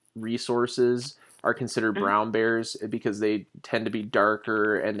resources are considered brown bears because they tend to be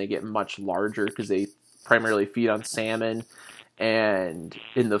darker and they get much larger because they primarily feed on salmon and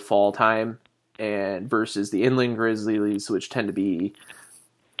in the fall time, and versus the inland grizzlies, which tend to be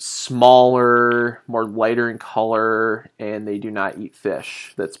smaller, more lighter in color, and they do not eat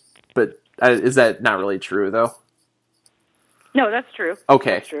fish. Is that not really true though? No, that's true.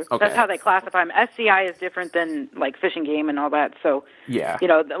 Okay. That's true. Okay. That's how they classify them. SCI is different than like Fish and Game and all that. So, yeah, you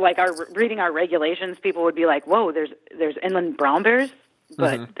know, like reading our regulations, people would be like, "Whoa, there's inland brown bears,"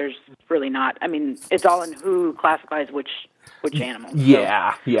 but there's really not. I mean, it's all in who classifies which animal.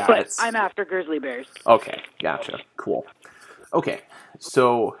 Yeah, so, yeah. But I'm after grizzly bears. Okay, gotcha. Cool. Okay,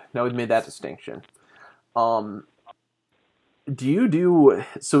 so now we've made that distinction. Do you do,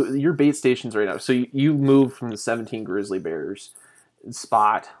 so your bait stations right now, so you moved from the 17 grizzly bears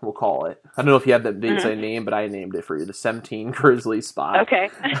spot, we'll call it. I don't know if you have that bait site name, but I named it for you, the 17 grizzly spot.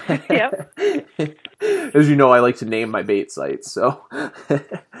 Okay. Yep. As you know, I like to name my bait sites, so.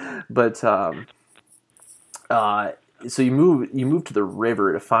 But, so you move to the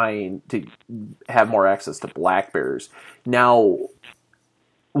river to have more access to black bears. Now,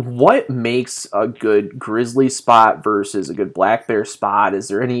 what makes a good grizzly spot versus a good black bear spot? Is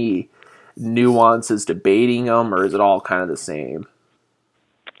there any nuances to baiting them, or is it all kind of the same?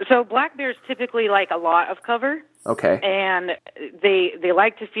 So black bears typically like a lot of cover. Okay. And they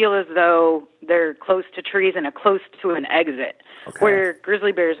like to feel as though they're close to trees and close to an exit, where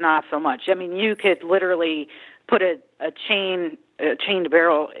grizzly bears not so much. I mean, you could literally put a chained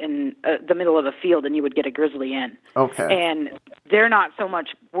barrel in the middle of a field and you would get a grizzly in. Okay. And they're not so much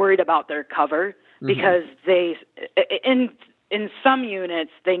worried about their cover because they in some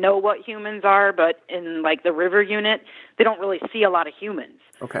units they know what humans are, but in like the river unit they don't really see a lot of humans.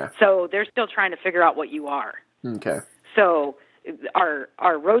 Okay. So they're still trying to figure out what you are. Okay. So our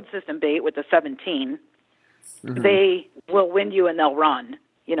road system bait with the 17, they will wind you and they'll run.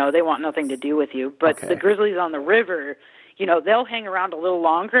 You know, they want nothing to do with you. But the grizzlies on the river, you know, they'll hang around a little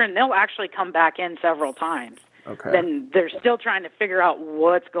longer and they'll actually come back in several times. Okay. Then they're still trying to figure out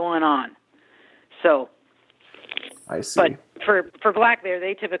what's going on. So I see. But for black bear,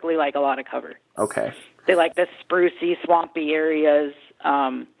 they typically like a lot of cover. Okay. They like the sprucey, swampy areas.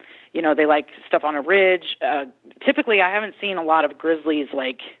 You know, they like stuff on a ridge. Typically, I haven't seen a lot of grizzlies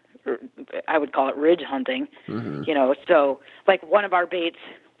like, I would call it ridge hunting. You know, so like one of our baits,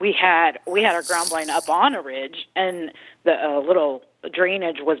 we had our ground blind up on a ridge, and the little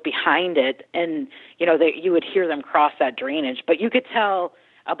drainage was behind it, and you know, you would hear them cross that drainage, but you could tell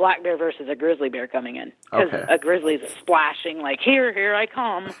a black bear versus a grizzly bear coming in, because a grizzly's splashing like here I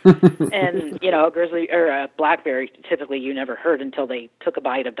come, and you know, a grizzly or a black bear typically you never heard until they took a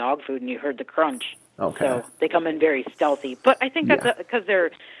bite of dog food and you heard the crunch. So they come in very stealthy, but I think that's because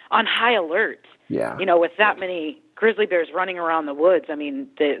they're on high alert. You know, with that many grizzly bears running around the woods, I mean,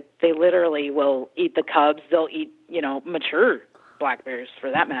 they literally will eat the cubs. They'll eat, you know, mature black bears for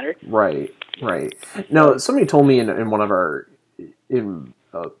that matter. Right. No, somebody told me in one of our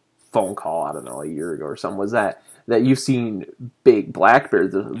a phone call, I don't know, a year ago or something, was that you've seen big black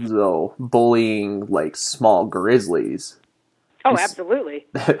bears though bullying like small grizzlies. Oh, absolutely.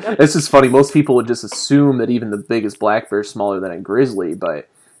 This is funny. Most people would just assume that even the biggest black bear is smaller than a grizzly, but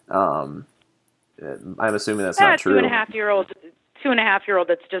I'm assuming that's not true. 2.5-year-old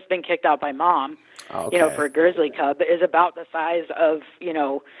that's just been kicked out by mom, you know, for a grizzly cub is about the size of, you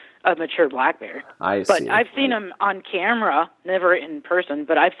know, a mature black bear. But I've seen them on camera, never in person,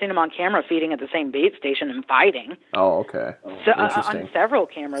 but I've seen them on camera feeding at the same bait station and fighting. Oh, okay. So on several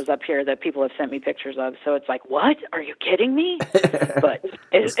cameras up here that people have sent me pictures of. So it's like, what? Are you kidding me? But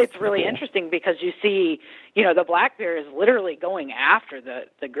it's really interesting because you see, you know, the black bear is literally going after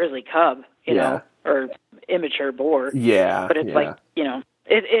the grizzly cub, you know, or immature boar. But it's like, you know,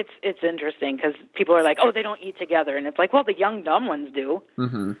 it's interesting because people are like, oh, they don't eat together, and it's like, well, the young dumb ones do.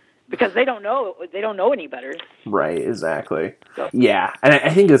 Because they don't know any better. Right, exactly. So. Yeah, and I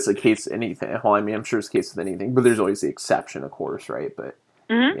think it's the case with anything. Well, I mean, I'm sure it's the case with anything, but there's always the exception, of course, right? But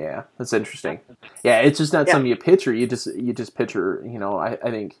yeah, that's interesting. Yeah, it's just not something you picture. You just picture, you know, I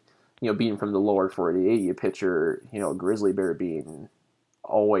think, you know, being from the lower 48, you picture, you know, a grizzly bear being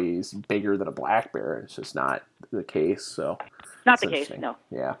always bigger than a black bear. It's just not the case. So not the case. No.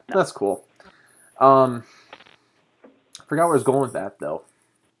 Yeah, that's cool. Forgot where I was going with that though.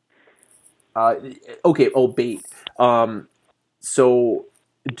 Okay. Oh, bait. So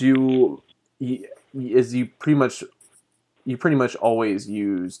you pretty much always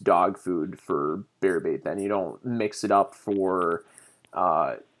use dog food for bear bait. Then you don't mix it up for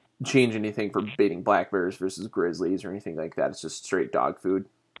change anything for baiting black bears versus grizzlies or anything like that. It's just straight dog food.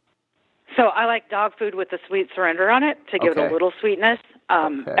 So I like dog food with the sweet surrender on it to give it a little sweetness.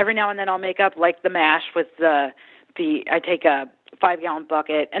 Every now and then I'll make up like the mash with I take a 5-gallon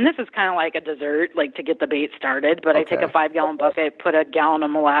bucket, and this is kind of like a dessert, like to get the bait started, but I take a 5-gallon bucket, put a gallon of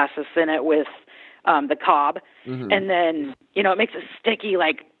molasses in it with the cob, and then, you know, it makes a sticky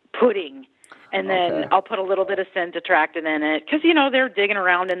like pudding, and then I'll put a little bit of scent attractant in it, because, you know, they're digging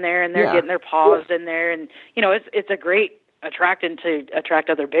around in there, and they're getting their paws in there, and, you know, it's a great attractant to attract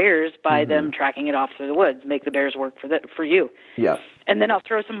other bears by them tracking it off through the woods, make the bears work for you. Yeah. And then I'll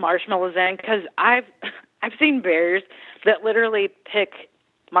throw some marshmallows in, because I've seen bears that literally pick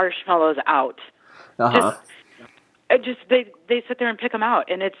marshmallows out. Just they sit there and pick them out,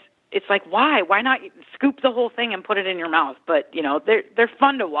 and it's like, why not scoop the whole thing and put it in your mouth? But you know, they're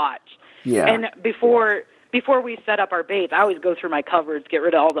fun to watch. Yeah. And before we set up our baits, I always go through my cupboards, get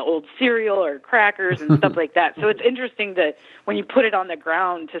rid of all the old cereal or crackers and stuff like that. So it's interesting when you put it on the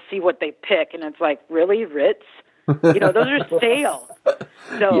ground to see what they pick, and it's like, really, Ritz? You know, those are stale.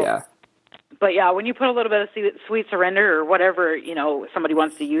 So yeah. But yeah, when you put a little bit of sweet surrender or whatever, you know, somebody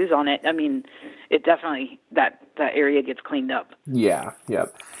wants to use on it, I mean, it definitely, that that area gets cleaned up. Yeah, yeah.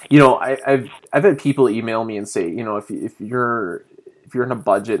 You know, I've had people email me and say, you know, if you're in a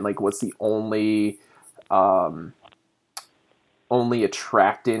budget, like what's the only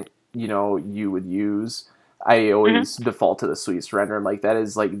attractant, you know, you would use, I always default to the Sweet Surrender. I'm like, that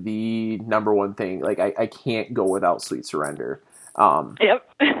is like the number one thing. Like I can't go without Sweet Surrender. Yep.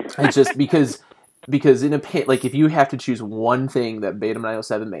 It's just because in a pit, like if you have to choose one thing that Beta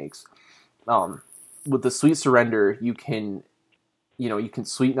 907 makes, with the Sweet Surrender, you can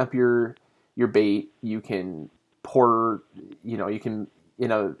sweeten up your bait. You can pour, you can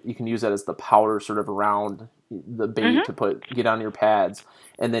use that as the powder sort of around the bait to get on your pads,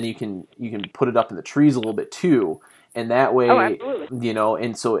 and then you can put it up in the trees a little bit too, and that way,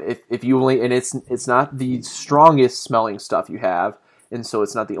 and so if you only, and it's not the strongest smelling stuff you have, and so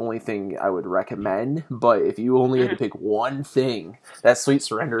it's not the only thing I would recommend, but if you only had to pick one thing, that Sweet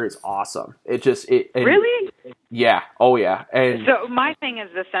Surrender is awesome. Really? Yeah. Oh yeah. And so my thing is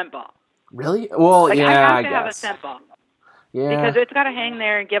the scent ball. Really? Well, like, yeah, I guess. have a scent ball. Yeah. Because it's got to hang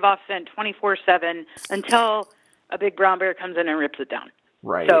there and give off scent 24/7 until a big brown bear comes in and rips it down.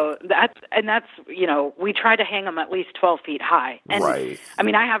 Right. So that's we try to hang them at least 12 feet high. And right. I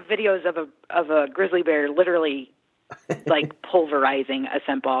mean, I have videos of a grizzly bear literally like pulverizing a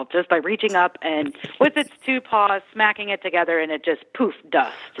scent ball just by reaching up and with its two paws smacking it together, and it just poof,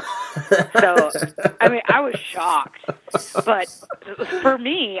 dust. So I mean, I was shocked. But for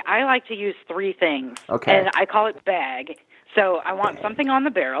me, I like to use three things. Okay. And I call it bag. So I want something on the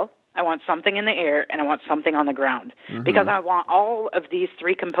barrel, I want something in the air, and I want something on the ground, because I want all of these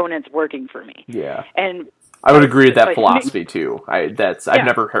three components working for me. Yeah. And I would agree with that philosophy too. I've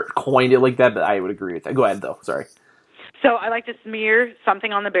never coined it like that, but I would agree with that. Go ahead though. Sorry. So I like to smear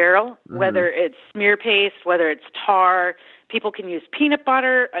something on the barrel, whether it's smear paste, whether it's tar. People can use peanut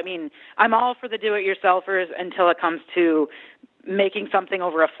butter. I mean, I'm all for the do-it-yourselfers until it comes to making something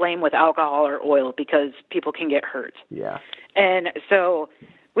over a flame with alcohol or oil, because people can get hurt. Yeah. And so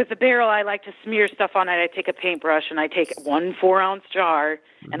with the barrel, I like to smear stuff on it. I take a paintbrush and I take 1 4-ounce jar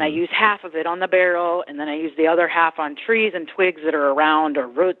and I use half of it on the barrel, and then I use the other half on trees and twigs that are around or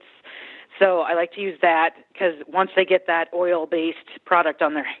roots. So I like to use that because once they get that oil-based product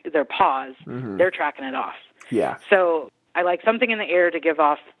on their paws, they're tracking it off. Yeah. So I like something in the air to give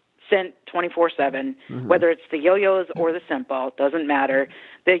off scent 24/7, whether it's the yo-yos or the scent ball, doesn't matter.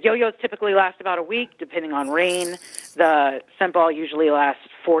 The yo-yos typically last about a week, depending on rain. The scent ball usually lasts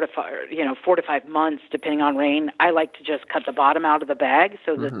 4 to 5 months, depending on rain. I like to just cut the bottom out of the bag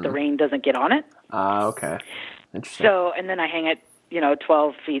so that the rain doesn't get on it. Okay. Interesting. So, and then I hang it,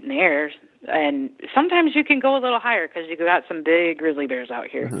 12 feet in the air. And sometimes you can go a little higher because you got some big grizzly bears out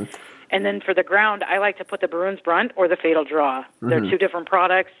here. And then for the ground, I like to put the Bruins Brunt or the Fatal Draw. They're two different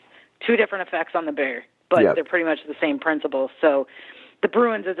products, two different effects on the bear, but they're pretty much the same principle. So the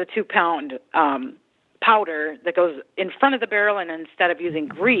Bruins is a 2-pound powder that goes in front of the barrel, and instead of using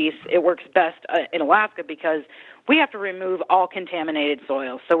grease, it works best in Alaska because we have to remove all contaminated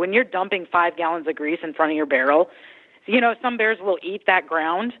soil. So when you're dumping 5 gallons of grease in front of your barrel, some bears will eat that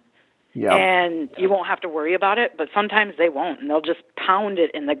ground. Yep. And you won't have to worry about it, but sometimes they won't, and they'll just pound it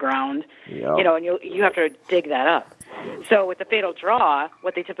in the ground, and you have to dig that up. So with the Fatal Draw,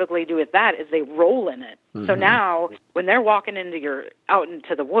 what they typically do with that is they roll in it. So now when they're walking out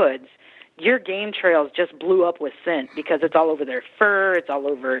into the woods, your game trails just blew up with scent because it's all over their fur, it's all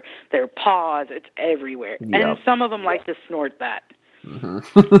over their paws, it's everywhere. Yep. And some of them like to snort that.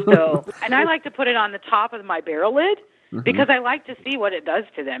 So, and I like to put it on the top of my barrel lid, because I like to see what it does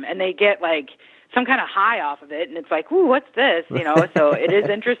to them, and they get like some kind of high off of it, and it's like, ooh, what's this? So it is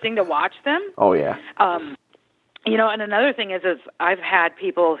interesting to watch them. Oh yeah. And another thing is I've had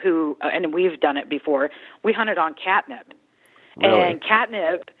people who, and we've done it before, we hunted on catnip. Really? And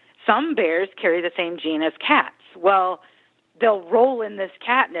catnip, some bears carry the same gene as cats. Well, they'll roll in this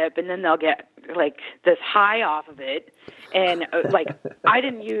catnip, and then they'll get like this high off of it. And I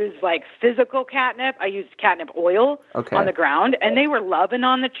didn't use like physical catnip. I used catnip oil on the ground, and they were loving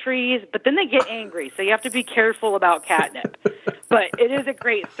on the trees, but then they get angry. So you have to be careful about catnip. But it is a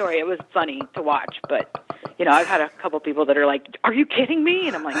great story. It was funny to watch. But, I've had a couple people that are like, are you kidding me?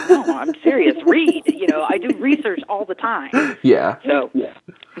 And I'm like, no, I'm serious. Read. I do research all the time. Yeah. So,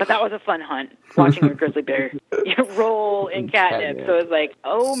 but that was a fun hunt, watching a grizzly bear roll in catnip. So it was like,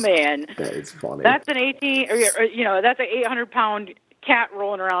 oh, man. That is funny. That's an that's an 800-pound cat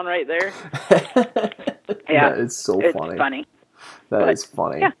rolling around right there. Yeah. That is so it's funny. funny. That is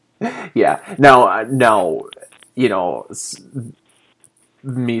funny. Yeah. Now,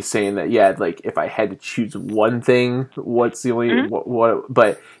 me saying that, yeah, like if I had to choose one thing, what's the only Mhm. what?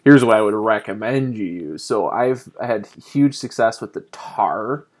 But here's what I would recommend you use. So I've had huge success with the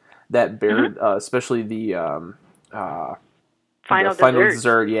tar that Bear, especially the Final final dessert.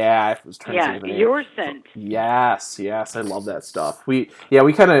 dessert. Yeah, I was trying to Yeah, think of the name. your scent. Yes, I love that stuff. We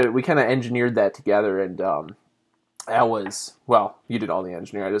kind of engineered that together, and that was, well, you did all the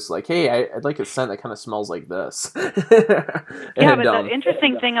engineering. I just like, hey, I'd like a scent that kind of smells like this. Yeah, And but the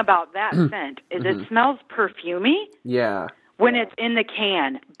interesting thing about that scent is it smells perfumey yeah, when it's in the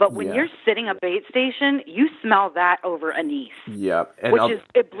can, but when Yeah. you're sitting a bait station, you smell that over anise. yep, and Which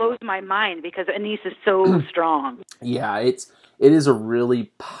it blows my mind because anise is so strong. yeah, it is a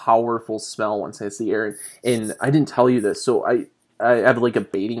really powerful smell once it hits the air. And I didn't tell you this, so I have like a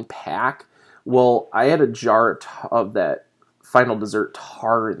baiting pack. Well, I had a jar of that final dessert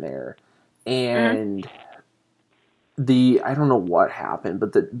tar in there, and I don't know what happened,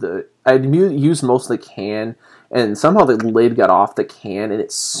 but I used most of the can, and somehow the lid got off the can, and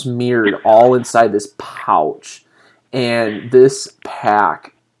it smeared all inside this pouch. And this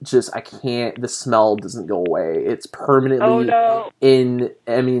pack, just, I can't, the smell doesn't go away. It's permanently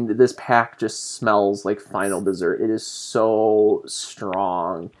I mean, this pack just smells like final dessert. It is so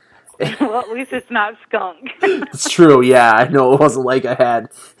strong. Well, at least it's not skunk. It's true, yeah. I know it wasn't like I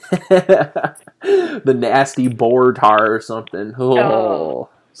had the nasty boar tar or something. Oh,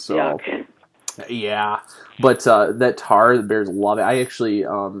 so yuck. yeah. But that tar, the bears love it. I actually,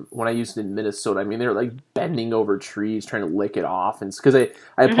 when I used it in Minnesota, I mean, they were like bending over trees trying to lick it off, and it's because I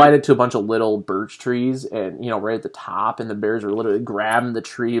applied it to a bunch of little birch trees, and right at the top, and the bears were literally grabbing the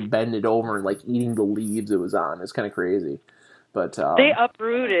tree, bending it over, and like eating the leaves it was on. It's kind of crazy. But They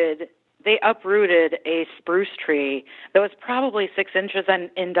uprooted a spruce tree that was probably 6 inches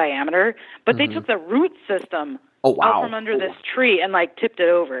in diameter, but they took the root system out from under this tree and like tipped it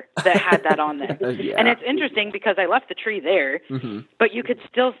over that had that on there. Yeah. And it's interesting because I left the tree there, but you could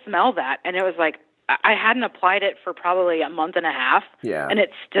still smell that, and it was like I hadn't applied it for probably a month and a half, and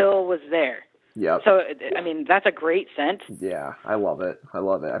it still was there. Yep. So, I mean, that's a great scent. Yeah, I love it. I'm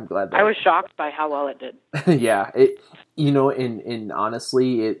glad that I was shocked by how well it did. yeah, and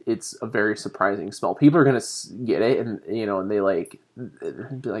honestly, it's a very surprising smell. People are gonna get it, and and they like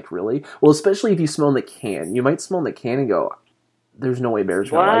be like, really? Well, especially if you smell in the can. You might smell in the can and go, "There's no way bears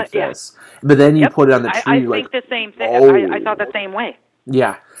gonna like this." But then you put it on the tree. I like, think the same thing. Oh. I thought the same way.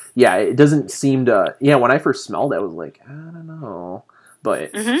 Yeah, it doesn't seem to. Yeah, when I first smelled it, I was like, I don't know,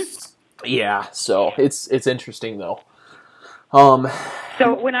 but. Yeah, so it's interesting though.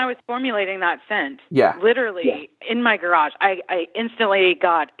 So when I was formulating that scent, literally in my garage, I instantly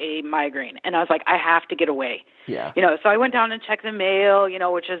got a migraine, and I was like, I have to get away. Yeah. So I went down and checked the mail,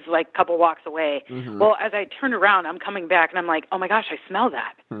 which is like a couple walks away. Well, as I turned around, I'm coming back, and I'm like, oh my gosh, I smell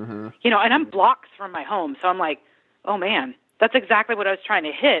that. And I'm blocks from my home, so I'm like, oh man, that's exactly what I was trying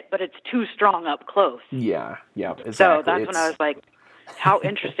to hit, but it's too strong up close. Yeah, exactly. So that's when I was like, how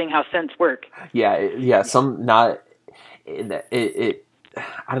interesting how scents work. Yeah. Some not it.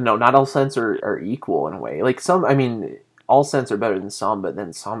 I don't know. Not all scents are equal in a way. Like some, I mean, all scents are better than some, but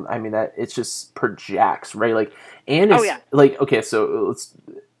then some. I mean, that it just projects, right? Like anise. Oh, yeah. Like okay, so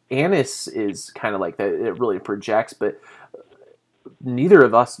anise is kind of like that. It really projects, but neither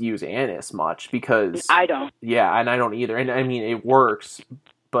of us use anise much because I don't. Yeah, and I don't either. And I mean, it works,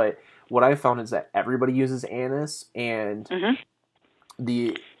 but what I found is that everybody uses anise, and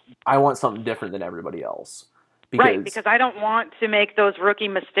I want something different than everybody else. Because I don't want to make those rookie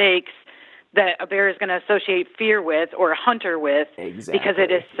mistakes that a bear is going to associate fear with or a hunter with because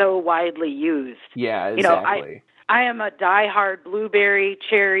it is so widely used. Yeah, exactly. I am a diehard blueberry,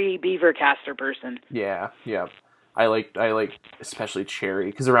 cherry, beaver caster person. Yeah. I like especially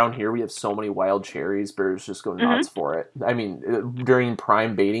cherry because around here we have so many wild cherries. Bears just go nuts for it. I mean, during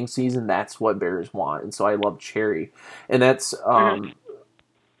prime baiting season, that's what bears want, and so I love cherry, and that's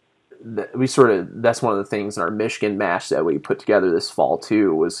that's one of the things in our Michigan mash that we put together this fall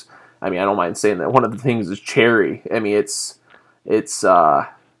too. Was, I mean, I don't mind saying that one of the things is cherry. I mean, it's that's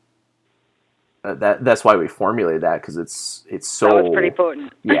why we formulated that because it's so. That was pretty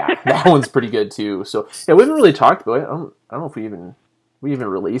potent. Yeah, that one's pretty good too. So yeah, we haven't really talked about it. I don't know if we even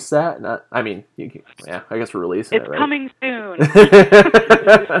released that. I mean, I guess we're releasing it. It's right? coming soon.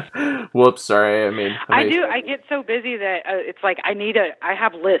 Whoops, sorry. I mean, I get so busy that it's like I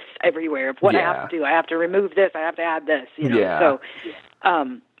have lists everywhere of what I have to do. I have to remove this. I have to add this. Yeah. So,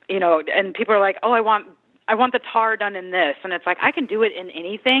 and people are like, oh, I want I want the tar done in this, and it's like I can do it in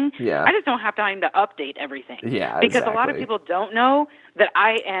anything. Yeah. I just don't have time to update everything. Yeah, because a lot of people don't know that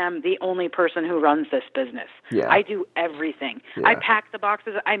I am the only person who runs this business. Yeah. I do everything. Yeah. I pack the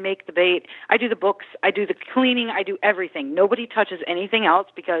boxes, I make the bait, I do the books, I do the cleaning, I do everything. Nobody touches anything else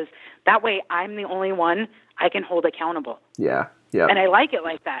because that way I'm the only one I can hold accountable. Yeah. Yeah. And I like it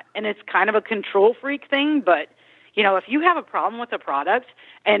like that. And it's kind of a control freak thing, but you know, if you have a problem with a product,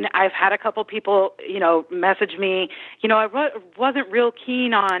 and I've had a couple people, you know, message me, you know, I wasn't real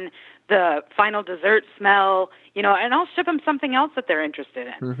keen on the final dessert smell, you know, and I'll ship them something else that they're interested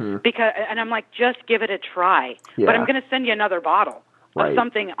in. Mm-hmm. And I'm like, just give it a try. Yeah. But I'm going to send you another bottle of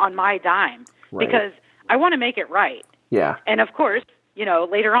something on my dime because I want to make it right. Yeah. And of course, you know,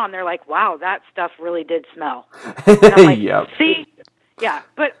 later on they're like, wow, that stuff really did smell. And I'm like, yep. See? Yeah.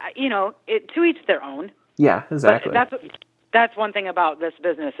 But, you know, to each their own. Yeah, exactly. But that's one thing about this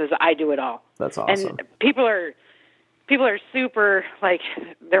business is I do it all. That's awesome. And people are super, like,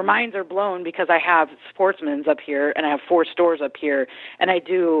 their minds are blown because I have Sportsman's up here and I have 4 stores up here and I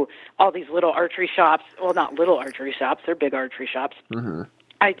do all these little archery shops. Well, not little archery shops. They're big archery shops. Mm-hmm.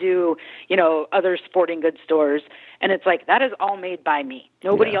 I do, you know, other sporting goods stores. And it's like, that is all made by me.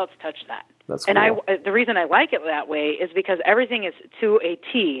 Nobody else touched that. That's and cool. The reason I like it that way is because everything is to a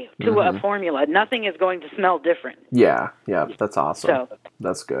T, to a formula. Nothing is going to smell different. Yeah, yeah, that's awesome. So,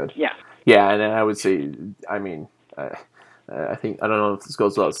 that's good. Yeah. Yeah, and I would say, I mean, I think, I don't know if this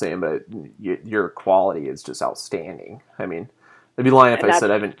goes without saying, but your quality is just outstanding. I mean, I'd be lying if I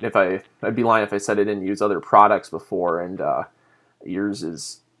said I'd be lying if I said I didn't use other products before, and yours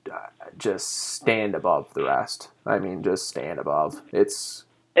is just stand above the rest. I mean, just stand above. It's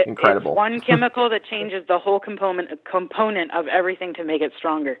incredible. It's one chemical that changes the whole component of everything to make it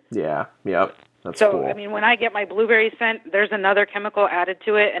stronger. Yeah, yep. That's so, cool. I mean, when I get my blueberry scent, there's another chemical added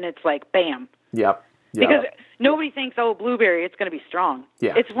to it, and it's like, bam. Yep. Because nobody thinks, oh, blueberry, it's going to be strong.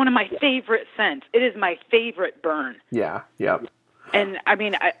 Yeah. It's one of my favorite scents. It is my favorite burn. Yeah, yep. And, I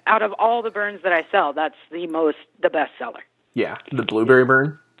mean, out of all the burns that I sell, that's the best seller. Yeah, the blueberry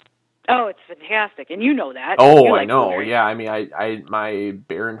burn? Oh, it's fantastic, and you know that. Oh, like I know. blueberry. Yeah, I mean, I my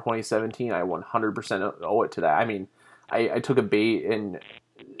bear in 2017, I 100% owe it to that. I mean, I took a bait, and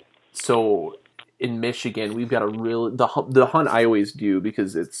so in Michigan, we've got the hunt I always do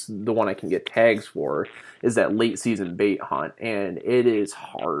because it's the one I can get tags for is that late season bait hunt, and it is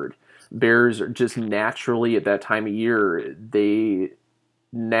hard. Bears are just naturally at that time of year, they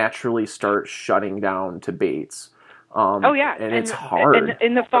naturally start shutting down to baits. Oh yeah, and it's hard. And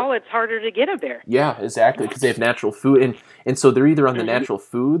in the fall, it's harder to get a bear. Yeah, exactly, because they have natural food, and so they're either on the natural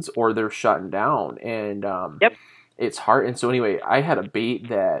foods or they're shutting down, and it's hard. And so anyway, I had a bait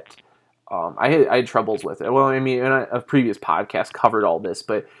that I had troubles with it. Well, I mean, a previous podcast covered all this,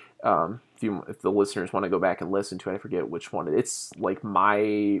 but if the listeners want to go back and listen to it, I forget which one. It's like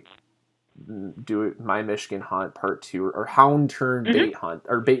my Michigan hunt part 2 or hound turned bait hunt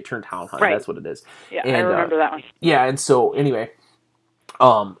or bait turned hound hunt. Right. That's what it is. Yeah, and, I remember that one. Yeah, and so anyway,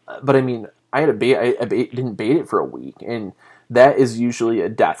 but I mean, I had a bait. I didn't bait it for a week, and that is usually a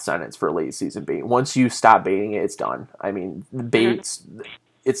death sentence for a late season bait. Once you stop baiting it, it's done. I mean, baits,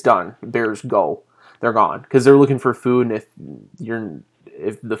 it's done. Bears go, they're gone because they're looking for food, and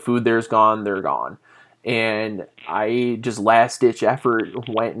if the food there's gone, they're gone. And I just last-ditch effort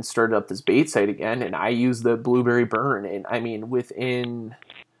went and started up this bait site again, and I used the blueberry burn. And I mean,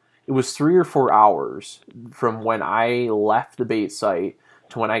 it was 3 or 4 hours from when I left the bait site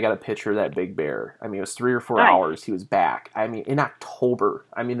to when I got a picture of that big bear. I mean, it was 3 or 4 hours. He was back. I mean, in October.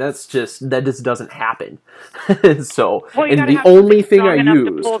 I mean, that just doesn't happen. So, and the only thing I used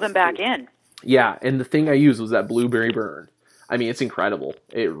to pull them back in. Yeah, and the thing I used was that blueberry burn. I mean, it's incredible.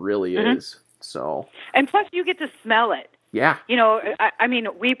 It really is. So, and plus you get to smell it. Yeah. You know, I mean,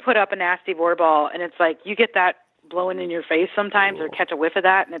 we put up a nasty boar ball, and it's like you get that blowing in your face sometimes, or catch a whiff of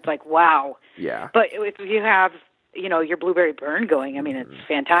that, and it's like, wow. Yeah. But if you have, you know, your blueberry burn going, I mean, it's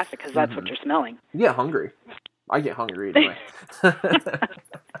fantastic because that's what you're smelling. You get hungry. I get hungry anyway.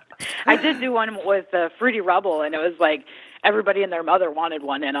 I did do one with Fruity Rubble, and it was like everybody and their mother wanted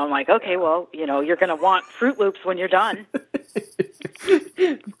one, and I'm like, okay, well, you know, you're going to want Fruit Loops when you're done.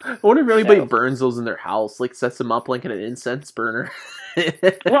 I wonder if anybody burns those in their house, like sets them up like in an incense burner.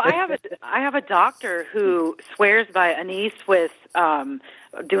 Well, I have a doctor who swears by anise with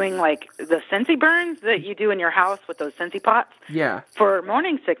doing like the Scentsy burns that you do in your house with those Scentsy pots. Yeah. For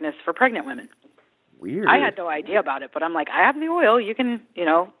morning sickness for pregnant women. Weird. I had no idea about it, but I'm like, I have the oil. You can,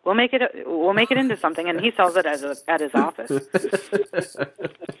 we'll make it into something, and he sells it at his office.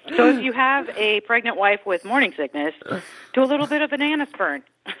 So if you have a pregnant wife with morning sickness, do a little bit of an anise burn.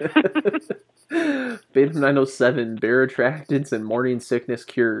 Beta 907, bear attractants and morning sickness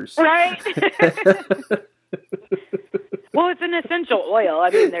cures. Right. Well, it's an essential oil.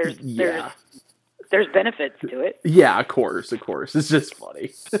 I mean, there's benefits to it. Yeah, of course. It's just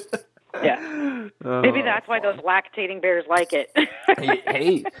funny. Yeah. Maybe that's why those lactating bears like it.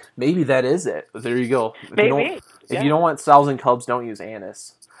 hey, maybe that is it. There you go. If Maybe. you don't want sows and cubs, don't use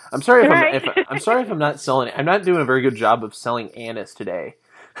anise. I'm sorry if I'm not selling it. I'm not doing a very good job of selling anise today.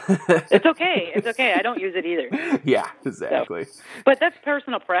 It's okay. I don't use it either. Yeah, exactly. So, but that's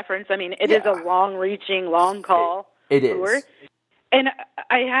personal preference. I mean, it is a long-reaching, long call. It lure. is. And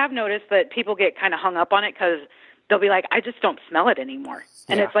I have noticed that people get kind of hung up on it because they'll be like, I just don't smell it anymore.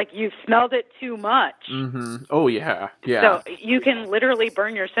 And it's like, you've smelled it too much. Mm-hmm. Oh, yeah. So you can literally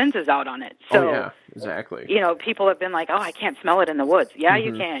burn your senses out on it. So, oh, yeah, exactly. People have been like, oh, I can't smell it in the woods. Yeah,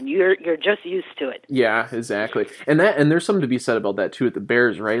 you can. You're just used to it. Yeah, exactly. And there's something to be said about that, too, with the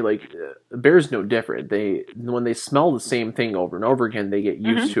bears, right? Like, bears no different. When they smell the same thing over and over again, they get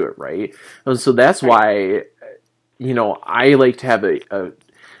used to it, right? And so that's why, I like to have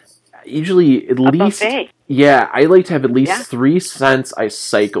usually at least... buffet. Yeah, I like to have at least 3 scents I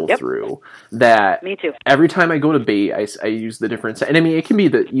cycle through. That me too. Every time I go to bait, I use the different scent. And I mean, it can be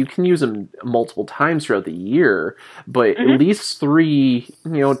that you can use them multiple times throughout the year, but at least 3,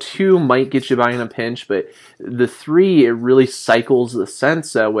 2 might get you by in a pinch, but the 3, it really cycles the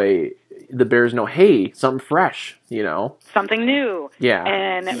scents that way. The bears know, hey, something fresh, Something new. Yeah.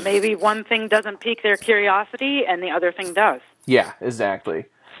 And maybe one thing doesn't pique their curiosity and the other thing does. Yeah, exactly.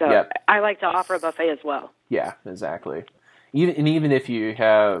 So I like to offer a buffet as well. Yeah, exactly. Even if you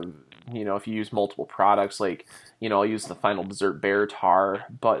have, if you use multiple products, like, I'll use the Final Dessert Bear Tar,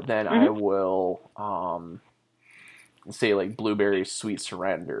 but then I will, say like Blueberry Sweet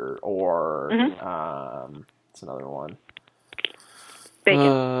Surrender, or, it's another one.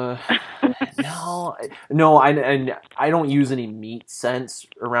 Bacon. No, I don't use any meat scents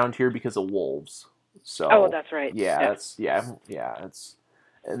around here because of wolves. So. That's right. Yeah,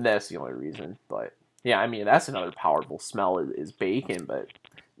 and that's the only reason. But yeah, I mean, that's another powerful smell is bacon. But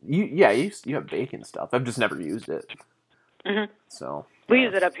you have bacon stuff. I've just never used it. Mm-hmm. So we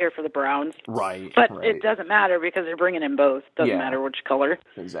use it up here for the browns, right? But it doesn't matter because they're bringing in both. Doesn't matter which color.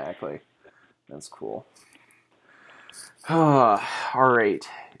 Exactly. That's cool. All right,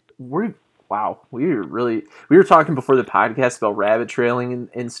 we were talking before the podcast about rabbit trailing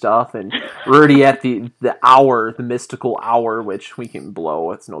and stuff, and we're already at the mystical hour, which we can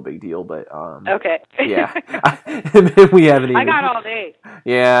blow. It's no big deal, but okay. Yeah. We haven't even. I got all day.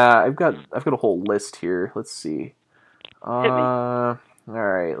 Yeah, I've got a whole list here. Let's see. All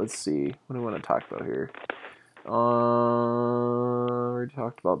right, let's see. What do we want to talk about here? We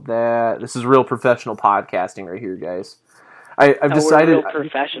talked about that. This is real professional podcasting right here, guys. I've decided we're real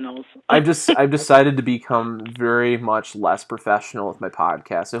professionals. I've decided to become very much less professional with my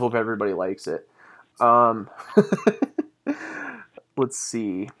podcast. I hope everybody likes it. Let's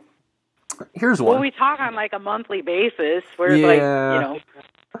see. Here's one. Well, we talk on like a monthly basis. Where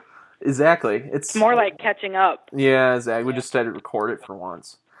exactly. It's more like catching up. Yeah, exactly. We just decided to record it for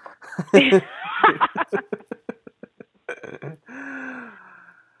once.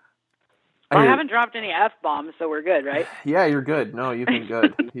 I haven't dropped any F-bombs, so we're good, right? Yeah, you're good. No, you've been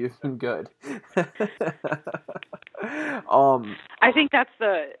good. You've been good. I think that's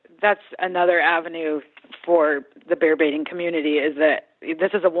another avenue for the bear baiting community, is that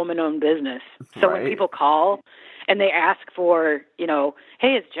this is a woman-owned business. So when people call and they ask for,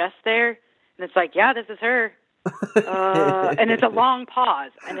 hey, is Jess there? And it's like, yeah, this is her. And it's a long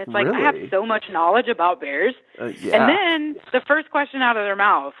pause, and it's like, really? I have so much knowledge about bears. And then the first question out of their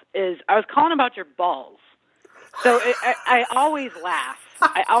mouth is, I was calling about your balls. So I always laugh.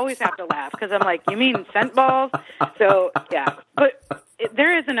 I always have to laugh because I'm like, you mean scent balls? So yeah, but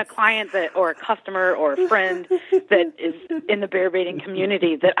there isn't a client or a customer or a friend that is in the bear baiting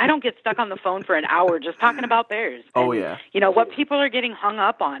community that I don't get stuck on the phone for an hour just talking about bears. Oh, and, yeah. What people are getting hung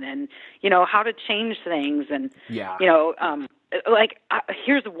up on, and how to change things, and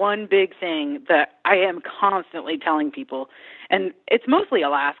here's one big thing that I am constantly telling people, and it's mostly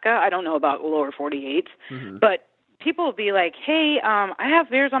Alaska. I don't know about lower 48, but people will be like, hey, I have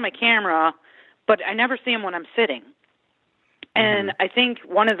bears on my camera, but I never see them when I'm sitting. And I think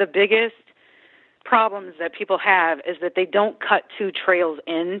one of the biggest problems that people have is that they don't cut two trails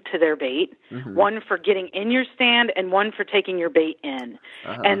into their bait, one for getting in your stand and one for taking your bait in.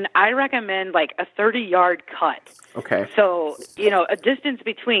 And I recommend like a 30-yard cut. Okay. So, a distance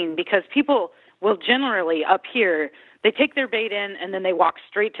between, because people will generally up here, they take their bait in and then they walk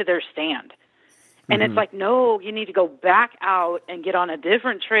straight to their stand. And it's like, no, you need to go back out and get on a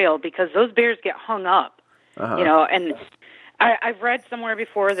different trail because those bears get hung up, and I've read somewhere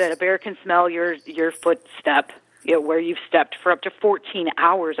before that a bear can smell your footstep, where you've stepped for up to 14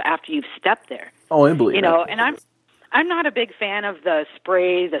 hours after you've stepped there. Oh, I believe that. And I'm not a big fan of the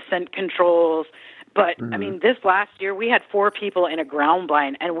spray, the scent controls, but I mean, this last year we had 4 people in a ground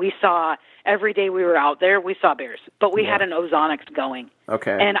blind, and we saw every day we were out there, we saw bears, but we had an ozonics going.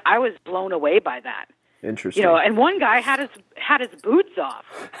 Okay. And I was blown away by that. Interesting. And one guy had his boots off.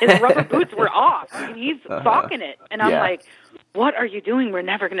 His rubber boots were off. I mean, he's stalking it. And I'm like, what are you doing? We're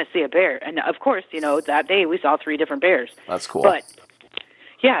never going to see a bear. And of course, that day we saw 3 different bears. That's cool. But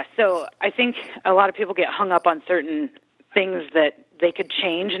yeah, so I think a lot of people get hung up on certain things that they could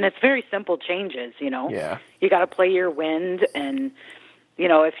change, and it's very simple changes, Yeah. You got to play your wind, and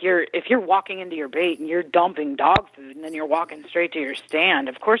if you're walking into your bait and you're dumping dog food and then you're walking straight to your stand,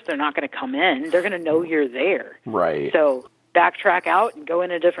 of course they're not going to come in. They're going to know you're there. Right. So backtrack out and go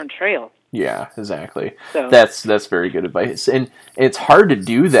in a different trail. Yeah, exactly. So that's very good advice. And it's hard to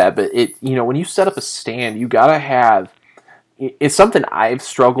do that, but when you set up a stand, you got to have, it's something I've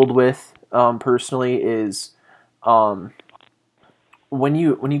struggled with personally is when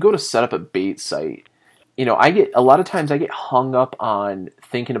you go to set up a bait site, I get hung up on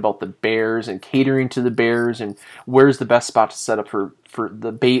thinking about the bears and catering to the bears and where's the best spot to set up for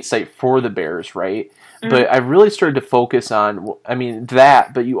the bait site for the bears, right? But I've really started to focus on,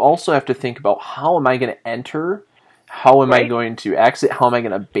 that, but you also have to think about how am I going to enter? How am I going to exit? How am I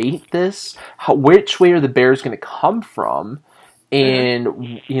going to bait this? Which way are the bears going to come from?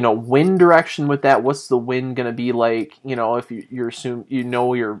 And, wind direction with that, what's the wind going to be like? If you're assume,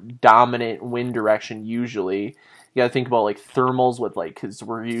 your dominant wind direction usually. You got to think about, thermals with, because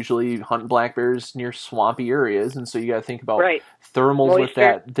we're usually hunting black bears near swampy areas. And so you got to think about thermals Moisture. With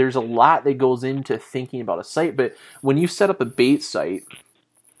that. There's a lot that goes into thinking about a site. But when you set up a bait site,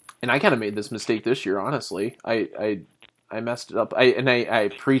 and I kind of made this mistake this year, honestly. I messed it up. I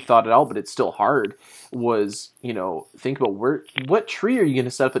pre-thought it out, but it's still hard. Was, think about what tree are you going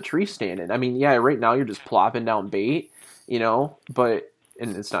to set up a tree stand in? Right now you're just plopping down bait, but,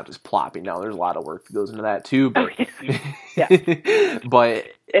 and it's not just plopping down. There's a lot of work that goes into that too, but, but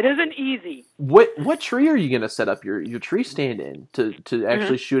it isn't easy. What tree are you going to set up your tree stand in to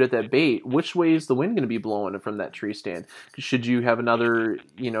actually shoot at that bait? Which way is the wind going to be blowing from that tree stand? Should you have another,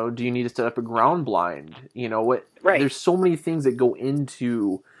 do you need to set up a ground blind? There's so many things that go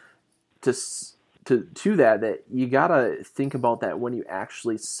into to that you got to think about that when you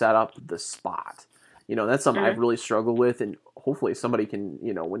actually set up the spot. That's something I've really struggled with, and hopefully somebody can,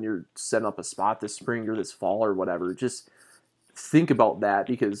 when you're setting up a spot this spring or this fall or whatever, just think about that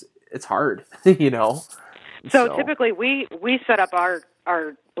because it's hard, So typically we set up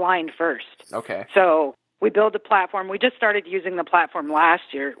our blind first. Okay. So we build a platform. We just started using the platform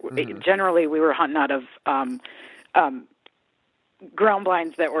last year. Generally, we were hunting out of ground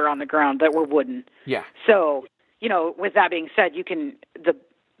blinds that were on the ground that were wooden. Yeah. So, with that being said,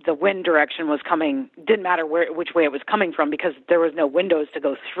 the wind direction was coming, didn't matter which way it was coming from because there was no windows to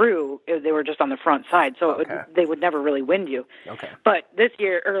go through. They were just on the front side, so they would never really wind you. Okay. But this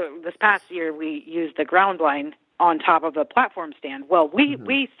past year, we used the ground blind on top of a platform stand. Well,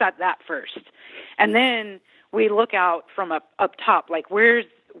 we set that first, and then we look out from up top, like where's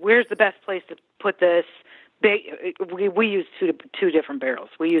the best place to put this. We use two different barrels.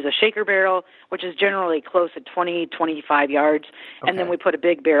 We use a shaker barrel, which is generally close at 20, 25 yards, and then we put a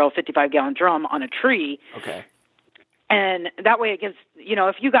big barrel, 55-gallon drum on a tree. Okay. And that way it gives,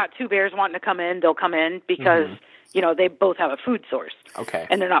 if you got 2 bears wanting to come in, they'll come in because, they both have a food source. Okay.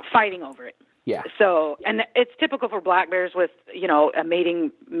 And they're not fighting over it. Yeah. So, and it's typical for black bears with, a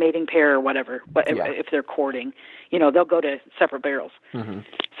mating pair or whatever, but if they're courting, they'll go to separate barrels.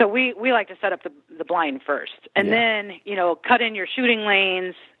 So we like to set up the blind first and then, cut in your shooting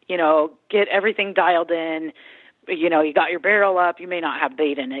lanes, get everything dialed in. You got your barrel up. You may not have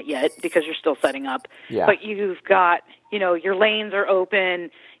bait in it yet because you're still setting up, but you've got, your lanes are open.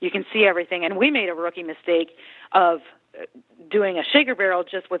 You can see everything. And we made a rookie mistake of doing a shaker barrel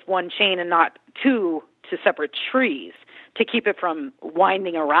just with one chain and not 2 to separate trees to keep it from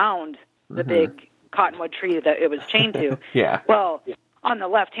winding around the big cottonwood tree that it was chained to. Well, on the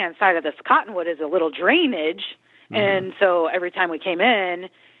left-hand side of this cottonwood is a little drainage, and so every time we came in,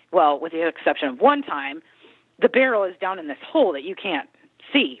 Well, with the exception of one time, the barrel is down in this hole that you can't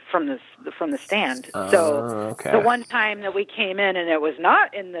see from the stand. So okay. the one time that we came in and it was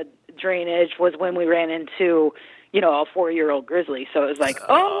not in the drainage was when we ran into, a 4-year-old grizzly. So it was like,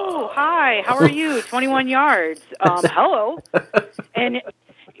 oh, hi, how are you? 21 yards. Hello. And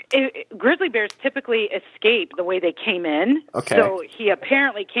grizzly bears typically escape the way they came in. Okay. So he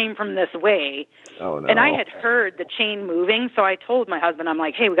apparently came from this way. Oh, no. And I had heard the chain moving, so I told my husband, I'm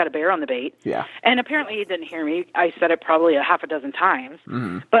like, hey, we got a bear on the bait. Yeah. And apparently he didn't hear me. I said it probably a half a dozen times.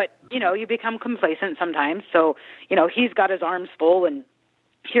 Mm-hmm. But, you become complacent sometimes. So, he's got his arms full, and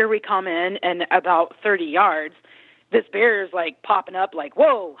here we come in, and about 30 yards, this bear is like popping up like,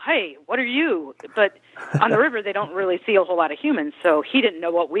 whoa, hey, what are you? But on the river, they don't really see a whole lot of humans. So he didn't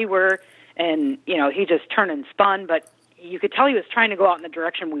know what we were. And, he just turned and spun. But you could tell he was trying to go out in the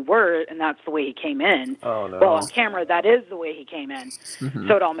direction we were. And that's the way he came in. Oh, no. Well, on camera, that is the way he came in. Mm-hmm.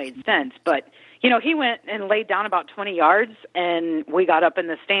 So it all made sense. But, he went and laid down about 20 yards and we got up in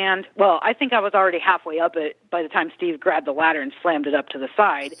the stand. Well, I think I was already halfway up it by the time Steve grabbed the ladder and slammed it up to the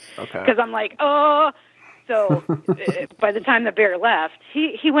side. Okay. Because I'm like, oh. So by the time the bear left,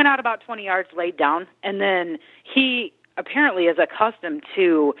 he went out about 20 yards, laid down, and then he apparently is accustomed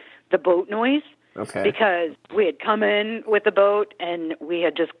to the boat noise. Okay. Because we had come in with the boat and we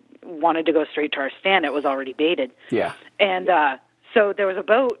had just wanted to go straight to our stand. It was already baited. Yeah. And so there was a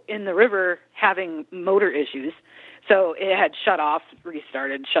boat in the river having motor issues. So it had shut off,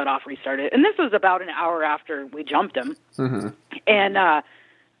 restarted, shut off, restarted. And this was about an hour after we jumped him. Mm-hmm. And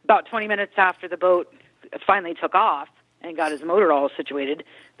about 20 minutes after the boat finally took off and got his motor all situated,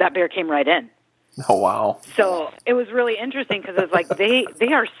 that bear came right in. Oh, wow. So it was really interesting because it was like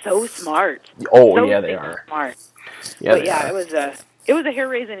they are so smart. Oh, so yeah, they are. Smart. Yeah, but yeah, it was a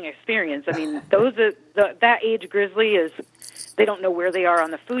hair-raising experience. I mean, that age grizzly is, they don't know where they are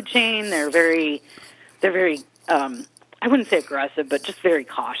on the food chain. They're very I wouldn't say aggressive, but just very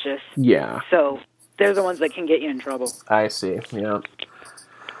cautious. Yeah. So they're the ones that can get you in trouble. I see. Yeah.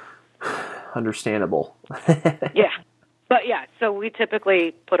 Understandable. Yeah. But yeah, so we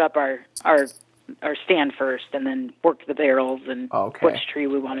typically put up our stand first and then work the barrels and which tree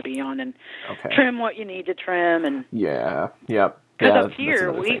we want to be on and trim what you need to trim. And yeah. Yep. Because up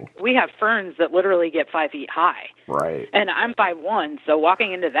here, we have ferns that literally get 5 feet high. Right. And I'm 5'1", so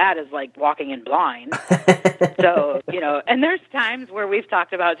walking into that is like walking in blind. So, and there's times where we've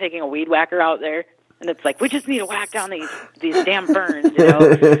talked about taking a weed whacker out there, and it's like, we just need to whack down these damn ferns,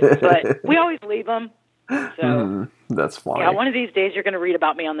 But we always leave them. So that's funny. Yeah, one of these days you're going to read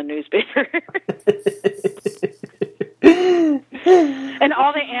about me on the newspaper. And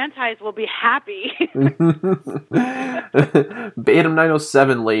all the antis will be happy. Batum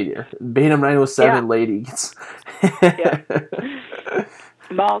 907 lady. Batum 907 lady gets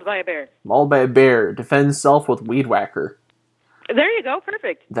mauled by a bear. Mauled by a bear. Defends self with weed whacker. There you go.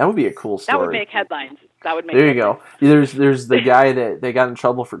 Perfect. That would be a cool story. That would make headlines. There you go. There's the guy that they got in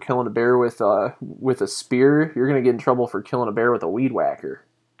trouble for killing a bear with a spear. You're gonna get in trouble for killing a bear with a weed whacker.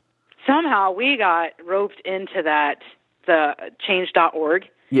 Somehow we got roped into the change.org.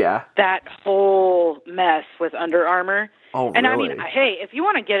 Yeah. That whole mess with Under Armour. Oh, really? And I mean, hey, if you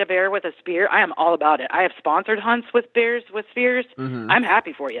want to get a bear with a spear, I am all about it. I have sponsored hunts with bears with spears. Mm-hmm. I'm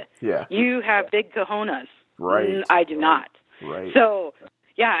happy for you. Yeah. You have big cojones. Right. I do not. Right. So,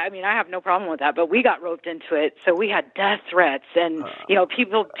 yeah, I mean, I have no problem with that, but we got roped into it. So we had death threats and,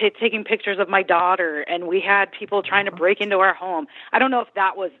 people taking pictures of my daughter, and we had people trying to break into our home. I don't know if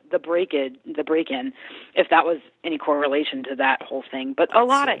that was the break-in, if that was any correlation to that whole thing, but a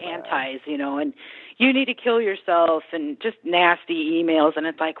lot of antis, and you need to kill yourself and just nasty emails. And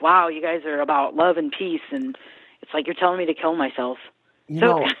it's like, wow, you guys are about love and peace. And it's like, you're telling me to kill myself.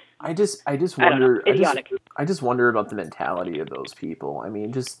 I just wonder. Idiotic. I just wonder about the mentality of those people. I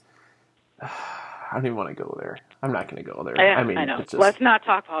mean, I don't even want to go there. I'm not going to go there. I know. Just, let's not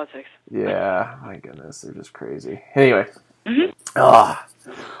talk politics. Yeah, my goodness, they're just crazy. Anyway.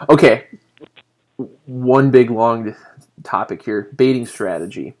 Mm-hmm. Okay. One big long topic here: baiting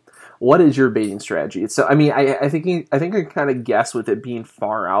strategy. What is your baiting strategy? So, I mean, I think I can kind of guess with it being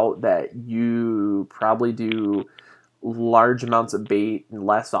far out that you probably do large amounts of bait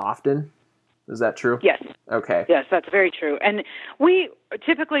less often. Is that true? Yes. Okay. Yes, that's very true. And we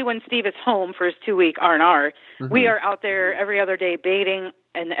typically, when Steve is home for his 2-week R&R, we are out there every other day baiting,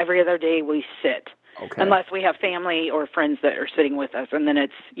 and every other day we sit. Okay. Unless we have family or friends that are sitting with us, and then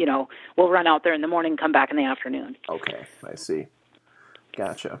it's, we'll run out there in the morning, come back in the afternoon. Okay, I see.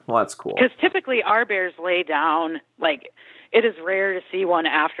 Gotcha. Well, that's cool. Because typically our bears lay down, like, it is rare to see one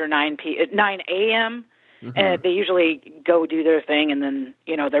after 9 a.m., And they usually go do their thing, and then,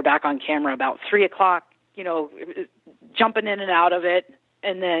 they're back on camera about 3 o'clock, jumping in and out of it.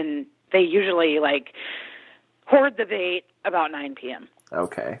 And then they usually, hoard the bait about 9 p.m.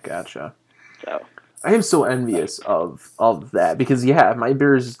 Okay, gotcha. So I am so envious of that because, my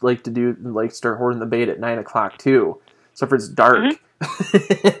bears like to start hoarding the bait at 9 o'clock too, except for it's dark.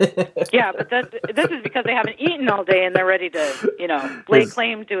 Yeah, but this is because they haven't eaten all day and they're ready to, lay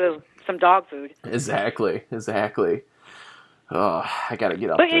claim to some dog food. Exactly. Oh, I gotta get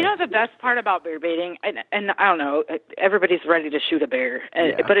up But there. the best part about bear baiting, and I don't know, everybody's ready to shoot a bear,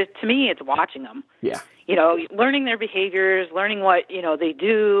 but to me, it's watching them. Yeah. Learning their behaviors, learning what, they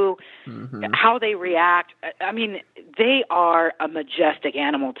do, how they react. I mean, they are a majestic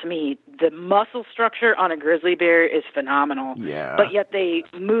animal to me. The muscle structure on a grizzly bear is phenomenal. Yeah. But yet they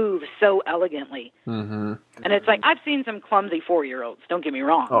move so elegantly. Mm-hmm. And it's like, I've seen some clumsy 4-year-olds, don't get me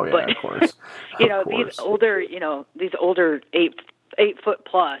wrong. Oh, yeah, but, of course. these older 8 foot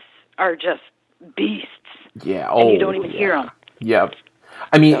plus are just beasts. Yeah. And you don't even hear them. Yep.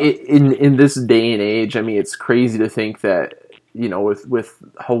 I mean, in this day and age, I mean, it's crazy to think that, with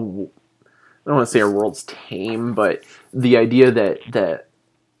how, I don't want to say our world's tame, but the idea that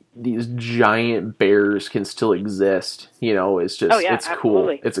these giant bears can still exist, is just, it's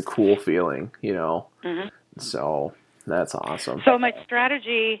absolutely. cool. It's a cool feeling, So that's awesome. So my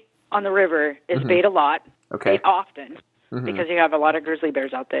strategy on the river is bait a lot, bait often, because you have a lot of grizzly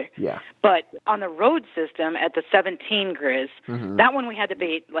bears out there. Yeah. But on the road system at the 17 Grizz, that one we had to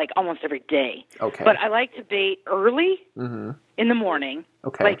bait almost every day. Okay. But I like to bait early in the morning,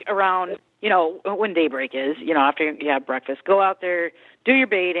 around, when daybreak is, after you have breakfast. Go out there, do your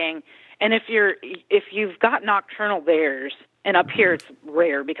baiting, and if you've got nocturnal bears, and up here it's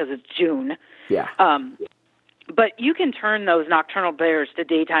rare because it's June. Yeah. But you can turn those nocturnal bears to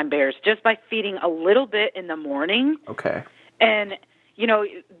daytime bears just by feeding a little bit in the morning. Okay. And,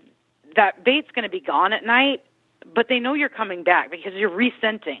 that bait's going to be gone at night, but they know you're coming back because you're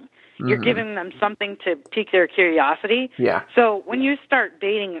rescenting. You're giving them something to pique their curiosity. Yeah. So when you start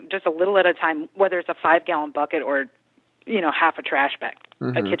baiting just a little at a time, whether it's a 5-gallon bucket or, half a trash bag,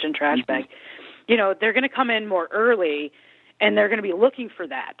 a kitchen trash bag, they're going to come in more early and they're going to be looking for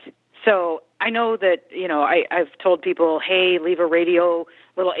that. So I know that, I've told people, hey, leave a radio,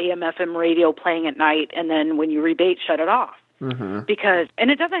 little AM/FM radio playing at night, and then when you rebait, shut it off. Because,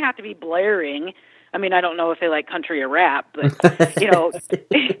 and it doesn't have to be blaring. I mean, I don't know if they like country or rap, but, but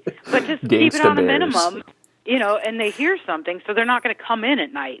just keep it on a minimum, and they hear something, so they're not going to come in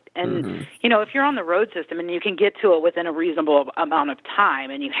at night. And, if you're on the road system and you can get to it within a reasonable amount of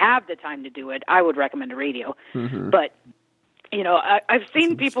time and you have the time to do it, I would recommend a radio. But, I've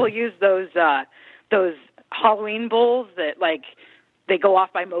seen people use those Halloween bowls that they go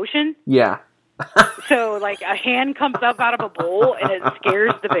off by motion. Yeah. So a hand comes up out of a bowl and it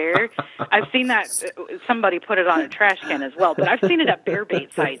scares the bear. I've seen that somebody put it on a trash can as well, but I've seen it at bear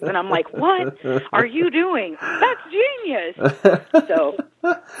bait sites and I'm like, what are you doing? That's genius. So,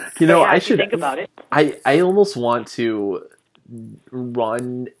 I should think about it. I almost want to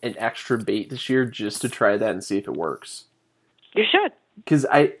run an extra bait this year just to try that and see if it works. You should. Because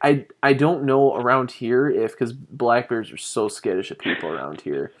I don't know around here because black bears are so skittish at people around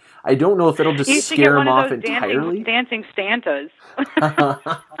here. I don't know if it'll just scare them off entirely. Dancing Santas.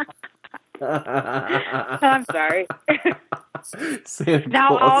 I'm sorry.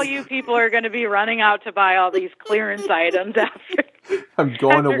 Now all you people are going to be running out to buy all these clearance items after. I'm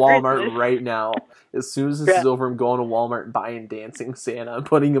going to after Walmart Christmas. right now. As soon as this is over, I'm going to Walmart and buying Dancing Santa and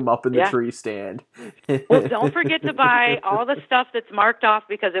putting him up in the tree stand. Well, don't forget to buy all the stuff that's marked off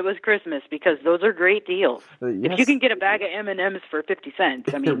because it was Christmas, because those are great deals. Yes. If you can get a bag of M&Ms for 50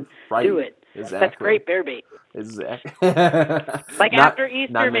 cents, I mean, Right. do it. Exactly. That's great bear bait. Exactly. After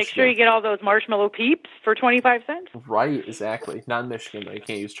Easter, make sure you get all those marshmallow peeps for 25 cents. Right, exactly. Not in Michigan, though. You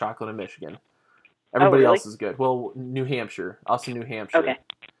can't use chocolate in Michigan. Everybody else is good. Well, New Hampshire. Us in New Hampshire. Okay.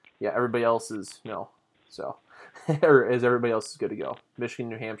 Yeah, everybody else is, no. So, or is everybody else is good to go? Michigan,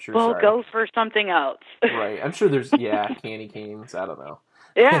 New Hampshire, Well, sorry. go for something else. Right. I'm sure there's, candy canes. I don't know.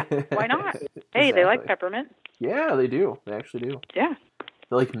 Yeah, why not? Hey, they like Exactly. peppermint. Yeah, they do. They actually do. Yeah.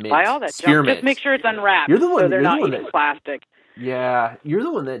 They like mint. Buy all that junk. Spearmint. Just make sure it's unwrapped You're the one- so they're you're the not one eating that- plastic. Yeah, you're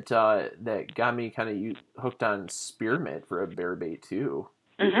the one that that got me kind of hooked on spearmint for a bear bait too.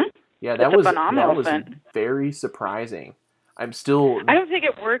 Mm-hmm. Yeah, It's that a was phenomenal scent. very surprising. I'm still. I don't think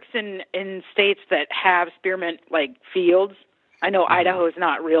it works in states that have spearmint fields. I know Idaho's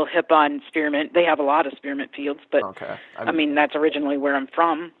not real hip on spearmint. They have a lot of spearmint fields, but Okay. I mean that's originally where I'm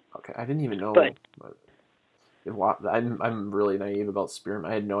from. Okay, I didn't even know. But- I'm really naive about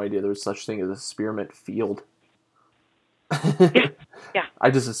spearmint. I had no idea there was such thing as a spearmint field. Yeah, yeah. I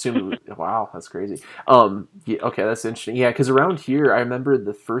just assumed. Wow, that's crazy. Yeah, okay, that's interesting. Yeah, because around here, I remember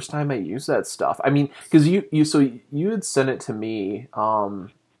the first time I used that stuff. I mean, because you had sent it to me. And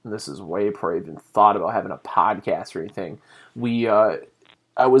this is way before I even thought about having a podcast or anything.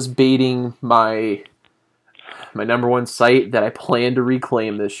 I was baiting my number one site that I plan to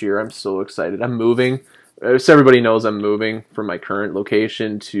reclaim this year. I'm so excited. I'm moving. So everybody knows I'm moving from my current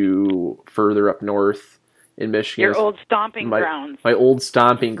location to further up north in Michigan. Your old stomping grounds. My old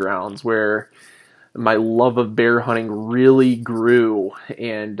stomping grounds where my love of bear hunting really grew.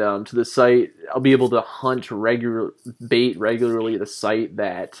 And to the site, I'll be able to bait regularly at a site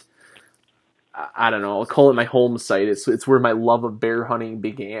that, I don't know, I'll call it my home site. It's where my love of bear hunting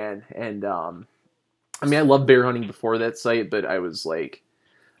began. And I mean, I loved bear hunting before that site, but I was like,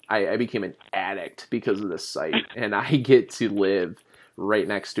 I became an addict because of this site, and I get to live right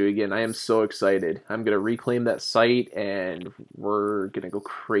next to it again. I am so excited. I'm going to reclaim that site, and we're going to go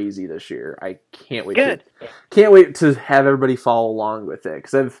crazy this year. I can't wait. Good. Can't wait to have everybody follow along with it,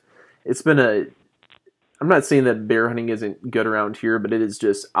 because I'm not saying that bear hunting isn't good around here, but it is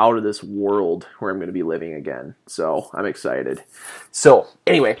just out of this world where I'm going to be living again. So I'm excited. So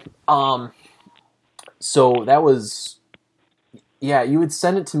anyway, so that was, yeah, you would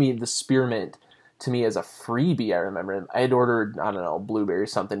send it to me, the spearmint, to me as a freebie, I remember. I had ordered, I don't know, blueberry or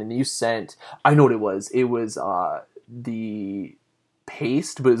something, and you sent, I know what it was. It was the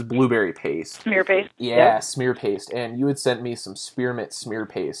paste, but it was blueberry paste. Smear paste? Yeah, yep. Smear paste. And you had sent me some spearmint smear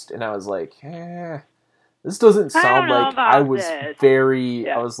paste, and I was like, this doesn't sound like, I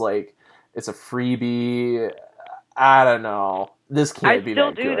was like, it's a freebie. I don't know. This can't be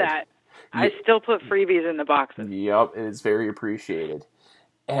that good. I still do that. I still put freebies in the boxes. Yep, it is very appreciated.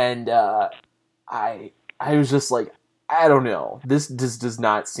 And I was just like, I don't know. This does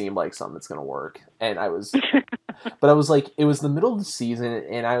not seem like something that's going to work. And I was, but I was like, it was the middle of the season,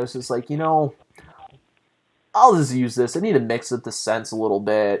 and I was just like, I'll just use this. I need to mix up the scents a little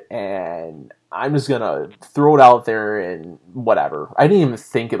bit, and I'm just going to throw it out there and whatever. I didn't even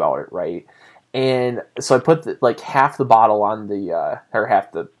think about it, right? And so I put half the bottle on or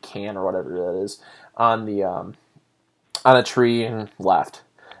half the can or whatever that is on a tree and left.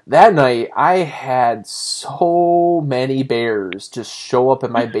 That night, I had so many bears just show up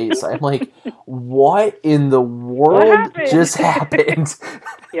at my base. I'm like, what in the world just happened?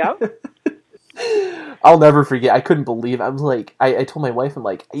 Yep. I'll never forget. I couldn't believe it. I was like, I told my wife, I'm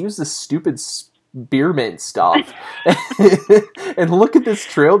like, I used this stupid spearmint stuff. And look at these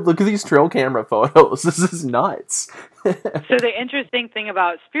trail camera photos. This is nuts. So the interesting thing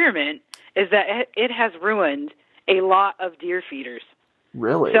about spearmint is that it has ruined a lot of deer feeders.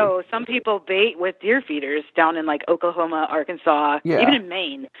 Really? So some people bait with deer feeders down in Oklahoma, Arkansas, even in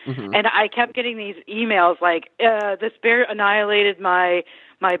Maine. Mm-hmm. And I kept getting these emails like, this bear annihilated my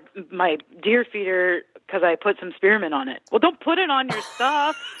deer feeder because I put some spearmint on it. Well, don't put it on your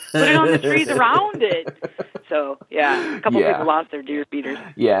stuff. Put it on the trees around it. So, yeah, a couple people lost their deer feeders.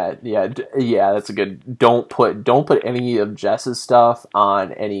 Yeah, that's a good. Don't put any of Jess's stuff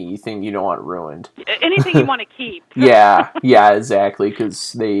on anything you don't want ruined. Anything you want to keep. yeah, exactly,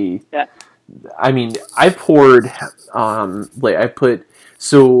 because they. Yeah. I mean, I poured.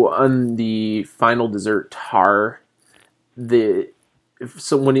 So on the final dessert tar,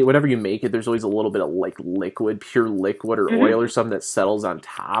 whenever you make it, there's always a little bit of pure liquid or oil or something that settles on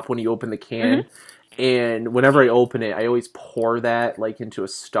top when you open the can. Mm-hmm. And whenever I open it, I always pour that into a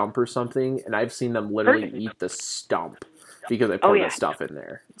stump or something, and I've seen them literally eat the stump because I put that stuff in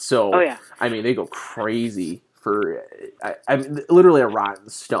there. So, I mean, they go crazy for, I mean, literally a rotten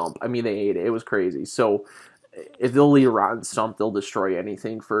stump. I mean, they ate it. It was crazy. So if they'll eat a rotten stump, they'll destroy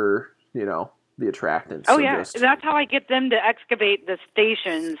anything for, the attractants. Oh, yeah. That's how I get them to excavate the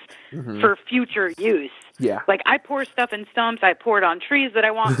stations for future use. Yeah. I pour stuff in stumps, I pour it on trees that I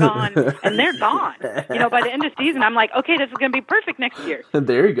want gone, and they're gone. By the end of season, I'm like, okay, this is going to be perfect next year.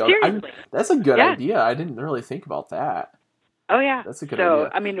 There you go. Seriously. That's a good idea. I didn't really think about that. Oh, yeah. That's a good idea. So,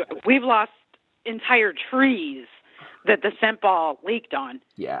 I mean, we've lost entire trees that the scent ball leaked on,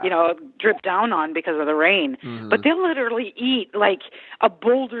 dripped down on because of the rain. Mm-hmm. But they'll literally eat a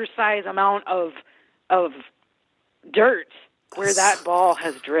boulder-size amount of dirt where that ball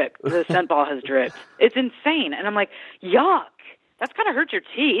has dripped, the scent ball has dripped. It's insane. And I'm like, yuck. That's going to hurt your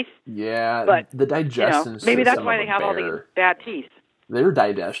teeth. Yeah, but the digestion system. Maybe that's why they have all these bad teeth. Their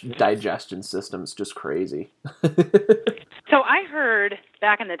digestion system's just crazy. So I heard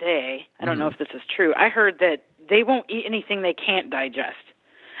back in the day, I don't know if this is true, I heard that they won't eat anything they can't digest.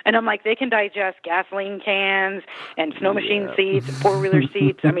 And I'm like, they can digest gasoline cans and snow machine seats and four-wheeler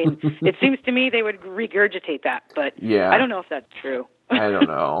seats. I mean, it seems to me they would regurgitate that, but I don't know if that's true. I don't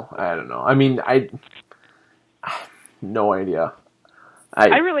know. I mean, no idea.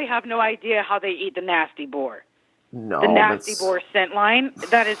 I really have no idea how they eat the nasty boar. No, the nasty boar scent line,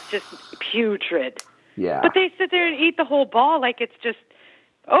 that is just putrid. Yeah. But they sit there and eat the whole ball like it's just,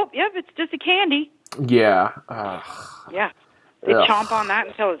 it's just a candy. Yeah. Yeah. They chomp on that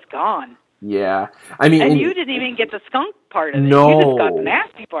until it's gone. Yeah. I mean... And you didn't even get the skunk part of it. No. You just got the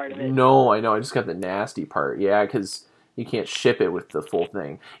nasty part of it. No, I know. I just got the nasty part. Yeah, because you can't ship it with the full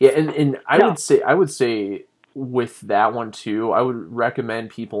thing. Yeah, and I would say with that one too, I would recommend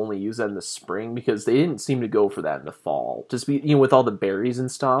people only use that in the spring because they didn't seem to go for that in the fall. Just with all the berries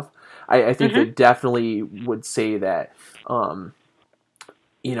and stuff. I think they definitely would say that,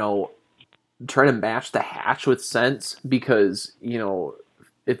 try to match the hatch with scents because,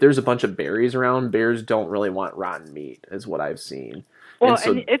 if there's a bunch of berries around, bears don't really want rotten meat, is what I've seen. Well,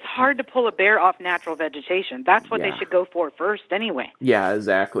 and it's hard to pull a bear off natural vegetation. That's what they should go for first anyway. Yeah,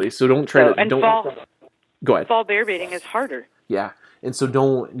 exactly. So don't try go ahead. Fall bear baiting is harder. Yeah. And so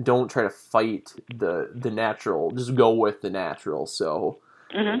don't try to fight the natural. Just go with the natural. So,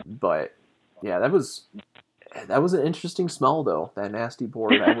 but yeah, that was an interesting smell though. That nasty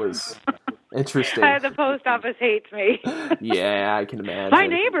boar. That was interesting. The post office hates me. Yeah, I can imagine. My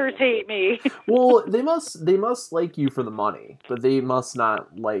neighbors hate me. Well, they must like you for the money, but they must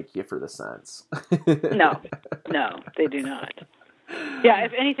not like you for the scents. No, they do not. Yeah,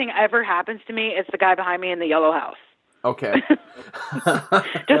 if anything ever happens to me, it's the guy behind me in the yellow house. Okay.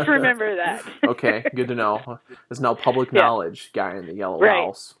 Just remember that. Okay, good to know. It's now public knowledge, guy in the yellow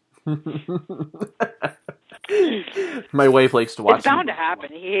house. My wife likes to watch. It's bound to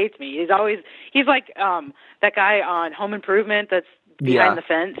happen. He hates me. He's like that guy on Home Improvement that's behind the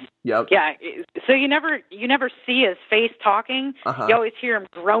fence. Yep. Yeah. So you never see his face talking. You always hear him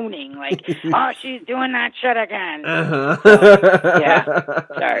groaning like, "Oh, she's doing that shit again." So, yeah.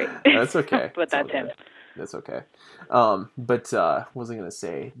 Sorry. That's okay. But that's him. That's okay. But what was I gonna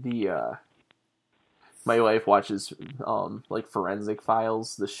say? My wife watches like Forensic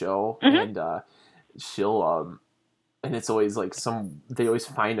Files, the show, and she'll and it's always like they always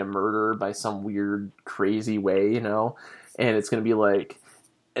find a murder by some weird crazy way, and it's gonna be like,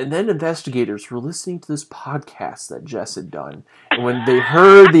 and then investigators were listening to this podcast that Jess had done, and when they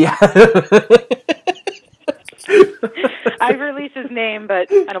heard I've released his name,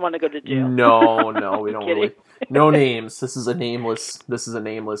 but I don't want to go to jail. No, we don't really. No names. This is a nameless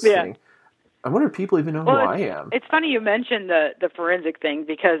thing. I wonder if people even know who I am. It's funny you mentioned the forensic thing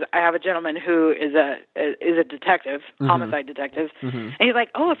because I have a gentleman who is a detective, homicide detective, and he's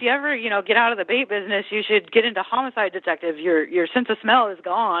like, "Oh, if you ever get out of the bait business, you should get into homicide detective. Your sense of smell is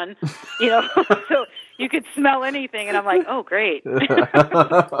gone, so you could smell anything." And I'm like, "Oh, great!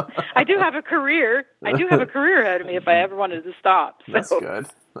 I do have a career. I do have a career ahead of me if I ever wanted to stop." So.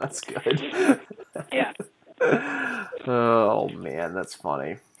 That's good. Yeah. Oh man, that's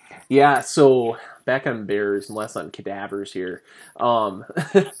funny. Yeah, so back on bears and less on cadavers here. Sorry.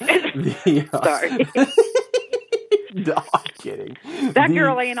 No, I'm kidding. That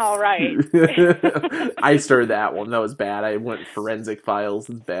girl ain't all right. I started that one. That was bad. I went Forensic Files.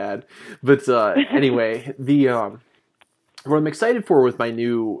 It's bad. But anyway, what I'm excited for with my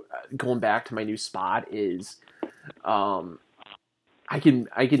going back to my new spot is I can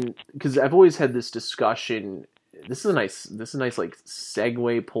because I've always had this discussion. This is a nice like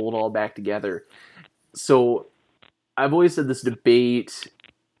segue, pull it all back together. So I've always had this debate,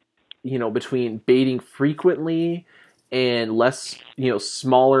 between baiting frequently and less,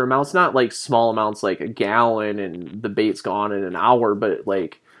 smaller amounts, not like small amounts like a gallon and the bait's gone in an hour, but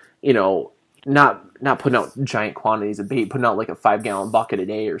like, not putting out giant quantities of bait, putting out like a 5-gallon bucket a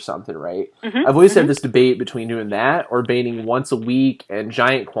day or something, right? I've always had this debate between doing that or baiting once a week and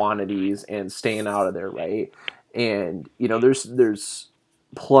giant quantities and staying out of there, right? And, there's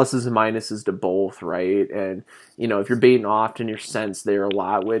pluses and minuses to both, right? And, if you're baiting often, your scent's there a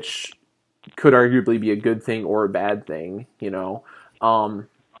lot, which could arguably be a good thing or a bad thing,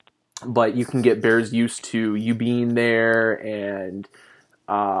 but you can get bears used to you being there and,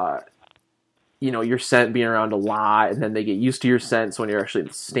 your scent being around a lot, and then they get used to your scent, so when you're actually in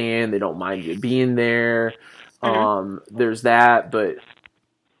the stand, they don't mind you being there. There's that, but,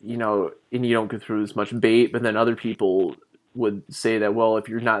 and you don't go through as much bait, but then other people would say that, well, if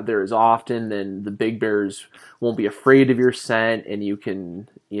you're not there as often, then the big bears won't be afraid of your scent, and you can,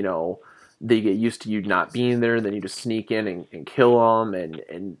 they get used to you not being there, and then you just sneak in and kill them,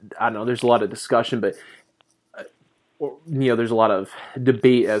 and I don't know, there's a lot of discussion, but there's a lot of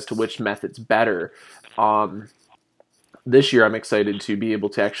debate as to which method's better. This year I'm excited to be able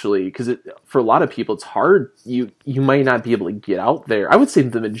to actually, because for a lot of people it's hard. You might not be able to get out there. I would say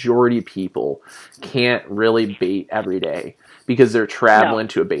the majority of people can't really bait every day because they're traveling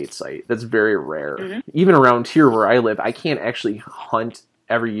to a bait site. That's very rare. Mm-hmm. Even around here where I live, I can't actually hunt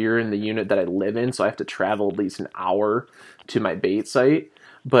every year in the unit that I live in, so I have to travel at least an hour to my bait site.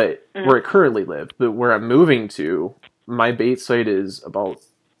 But where I currently live, but where I'm moving to, my bait site is about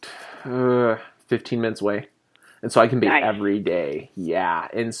 15 minutes away. And so I can bait every day. Yeah.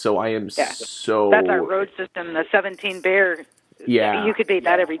 And so I am so... That's our road system, the 17 Bear. Yeah. You could bait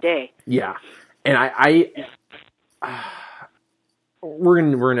that every day. Yeah. And we're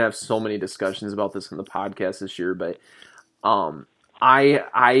gonna have so many discussions about this in the podcast this year, but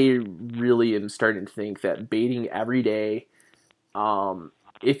I really am starting to think that baiting every day,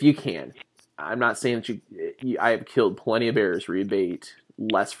 if you can, I'm not saying that I have killed plenty of bears where you bait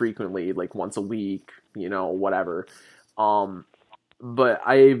less frequently, like once a week, whatever. But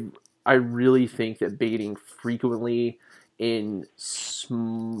I really think that baiting frequently in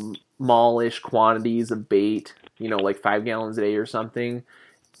smallish quantities of bait, like 5 gallons a day or something,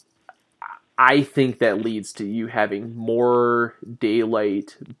 I think that leads to you having more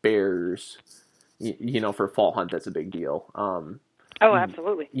daylight bears, for fall hunt. That's a big deal. Oh,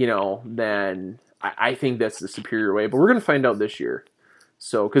 absolutely. Then I think that's the superior way, but we're going to find out this year.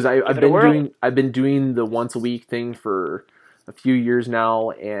 So, because I've been doing the once a week thing for a few years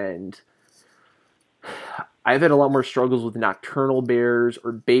now, and I've had a lot more struggles with nocturnal bears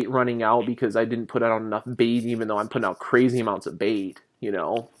or bait running out because I didn't put out enough bait, even though I'm putting out crazy amounts of bait.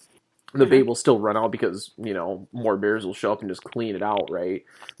 The bait will still run out because more bears will show up and just clean it out, right?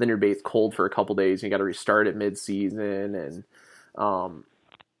 Then your bait's cold for a couple days, and you got to restart it mid-season, and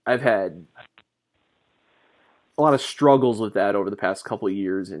I've had a lot of struggles with that over the past couple of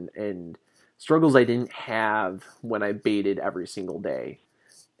years, and struggles I didn't have when I baited every single day.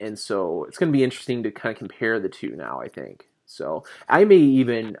 And so it's going to be interesting to kind of compare the two now, I think. So I may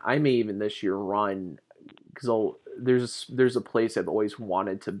even this year run, because there's a place I've always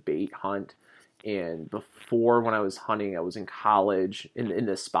wanted to bait hunt. And before, when I was hunting, I was in college, in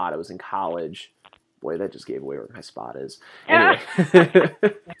this spot, I was in college. Boy, that just gave away where my spot is. Anyway.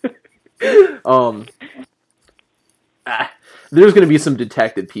 There's going to be some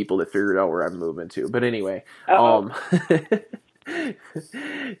detected people that figured out where I'm moving to. But anyway.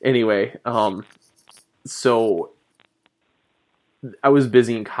 So I was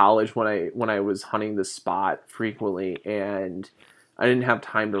busy in college when I was hunting this spot frequently, and I didn't have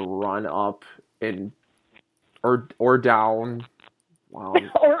time to run up or down. Wow.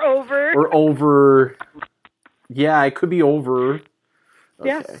 Or over. Yeah, I could be over.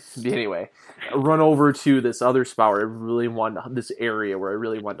 Okay. Yeah. Anyway, run over to this other spot where I really wanted this area where I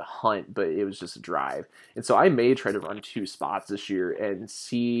really wanted to hunt, but it was just a drive. And so I may try to run 2 spots this year and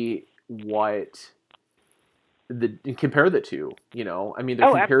see what compare the two. They're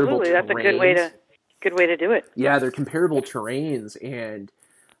comparable absolutely. terrains. That's a good way to do it. Yeah, they're comparable terrains, and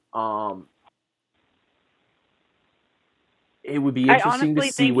it would be interesting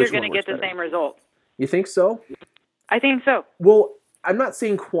to see which one. I honestly think you're going to get the same result. You think so? I think so. Well, I'm not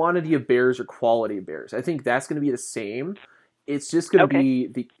saying quantity of bears or quality of bears. I think that's going to be the same. It's just going to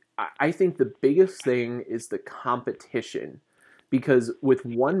be I think the biggest thing is the competition, because with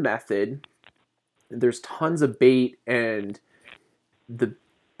one method, there's tons of bait, and the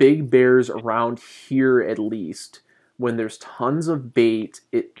big bears around here, at least, when there's tons of bait,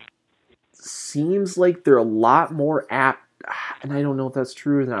 it seems like they're a lot more apt. And I don't know if that's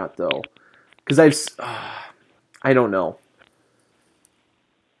true or not, though, because I don't know.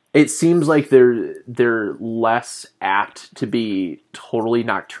 It seems like they're less apt to be totally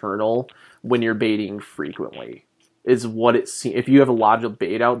nocturnal when you're baiting frequently, is what it seems. If you have a lot of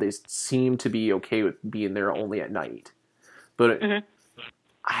bait out, they seem to be okay with being there only at night. But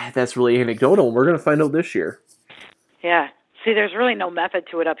that's really anecdotal, and we're going to find out this year. Yeah. See, there's really no method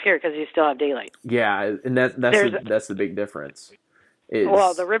to it up here because you still have daylight. Yeah, and that's the big difference.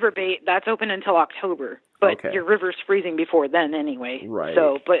 Well, the river bait, that's open until October, but your river's freezing before then anyway. Right.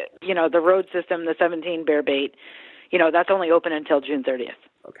 So, but, the road system, the 17 Bear bait, that's only open until June 30th.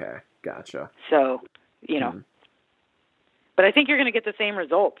 Okay, gotcha. So, but I think you're going to get the same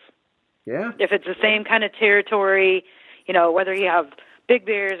results. Yeah. If it's the same kind of territory, whether you have big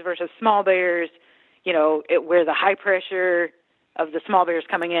bears versus small bears, where the high pressure of the small bears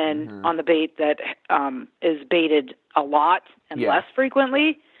coming in on the bait that is baited a lot and less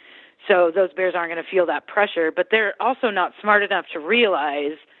frequently. So those bears aren't going to feel that pressure, but they're also not smart enough to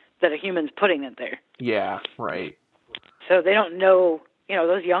realize that a human's putting it there. Yeah, right. so they don't know,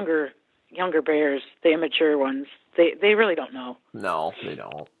 those younger bears, the immature ones, they really don't know. No, they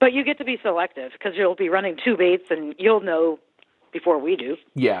don't. But you get to be selective because you'll be running 2 baits and you'll know before we do.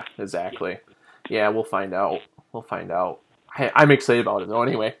 Yeah, exactly. Yeah, we'll find out. I'm excited about it though.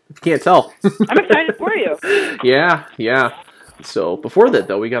 Anyway, if you can't tell, I'm excited for you. Yeah. So before that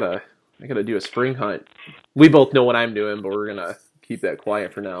though, I gotta do a spring hunt. We both know what I'm doing, but we're gonna keep that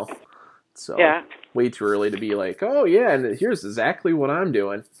quiet for now. So yeah. Way too early to be like, oh yeah, and here's exactly what I'm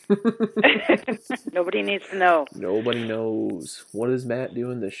doing. Nobody needs to know. Nobody knows. What is Matt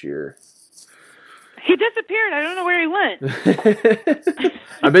doing this year? He disappeared. I don't know where he went.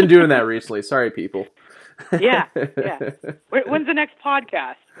 I've been doing that recently. Sorry, people. Yeah. When's the next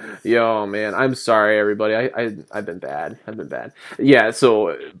podcast? Yo, man, I'm sorry, everybody. I've been bad. Yeah,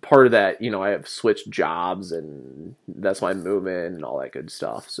 so part of that, I have switched jobs, and that's why I'm moving and all that good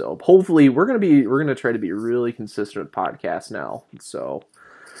stuff. So hopefully, we're gonna try to be really consistent with podcasts now. So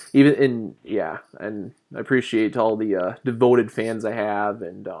and I appreciate all the devoted fans I have,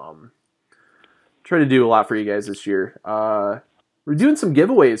 and try to do a lot for you guys this year. We're doing some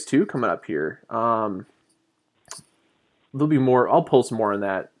giveaways too coming up here. There'll be more. I'll post more on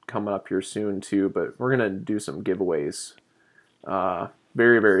that coming up here soon too. But we're gonna do some giveaways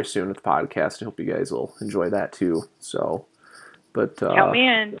very, very soon with the podcast. I hope you guys will enjoy that too. So, but count me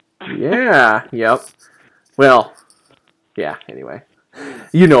in. Yeah. Yep. Well. Yeah. Anyway.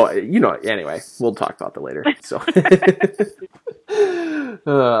 Anyway, we'll talk about that later. So.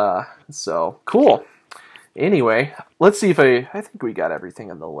 So cool. Anyway, let's see if I think we got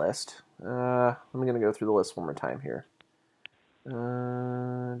everything on the list. I'm gonna go through the list one more time here.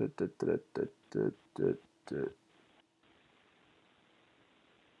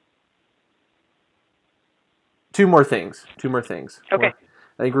 Two more things. Okay.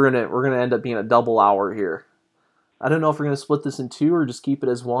 I think we're gonna end up being a double hour here. I don't know if we're gonna split this in 2 or just keep it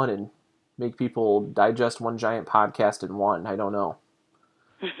as one and make people digest one giant podcast in one. I don't know.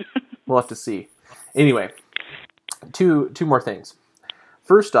 We'll have to see. Anyway, two more things.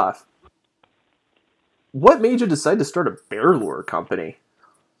 First off, what made you decide to start a bear lure company?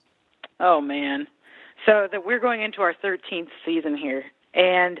 Oh, man. So we're going into our 13th season here.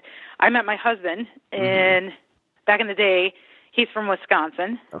 And I met my husband back in the day. He's from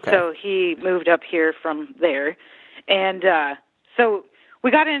Wisconsin. Okay. So he moved up here from there. And so we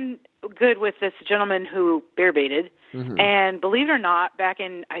got in good with this gentleman who bear baited. Mm-hmm. And believe it or not, back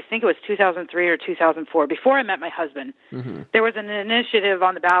in, I think it was 2003 or 2004, before I met my husband, there was an initiative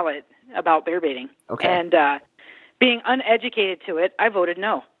on the ballot about bear baiting. Okay. And being uneducated to it, I voted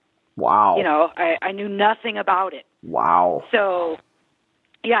no. Wow. I knew nothing about it. Wow. So,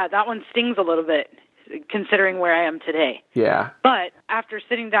 yeah, that one stings a little bit, considering where I am today. Yeah. But after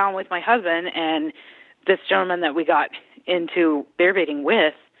sitting down with my husband and this gentleman that we got into bear baiting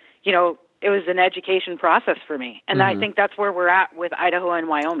with, it was an education process for me. And I think that's where we're at with Idaho and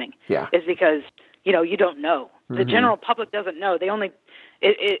Wyoming. Yeah. Is because, you don't know. The general public doesn't know. They only,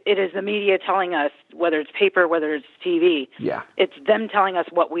 it is the media telling us, whether it's paper, whether it's TV. Yeah. It's them telling us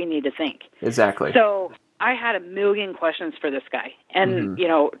what we need to think. Exactly. So I had a million questions for this guy. And,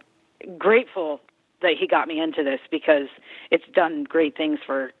 grateful that he got me into this because it's done great things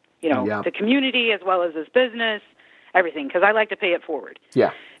for, the community as well as his business, everything, because I like to pay it forward.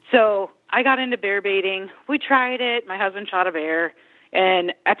 Yeah. So I got into bear baiting. We tried it. My husband shot a bear.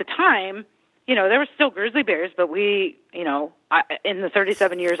 And at the time, there were still grizzly bears, but we, in the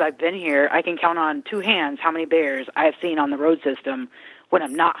 37 years I've been here, I can count on 2 hands how many bears I have seen on the road system when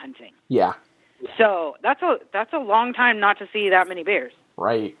I'm not hunting. Yeah. So that's a long time not to see that many bears.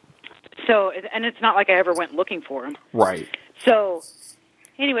 Right. So, and it's not like I ever went looking for them. Right. So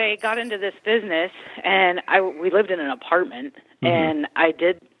anyway, got into this business, and we lived in an apartment, and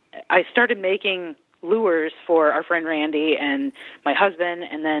I started making lures for our friend Randy and my husband,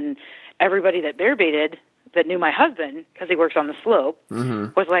 and then everybody that bear baited that knew my husband, because he works on the slope,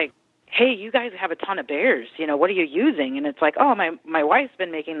 was like, hey, you guys have a ton of bears. What are you using? And it's like, oh, my wife's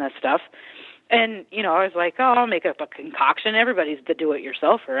been making this stuff. And, I was like, oh, I'll make up a concoction. Everybody's the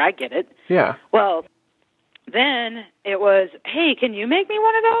do-it-yourselfer. I get it. Yeah. Well, then it was, hey, can you make me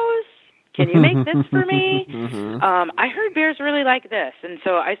one of those? Can you make this for me? I heard bears really like this. And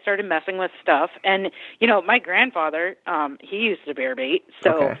so I started messing with stuff. And, my grandfather, he used to bear bait.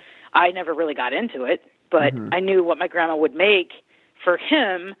 So I never really got into it. But I knew what my grandma would make for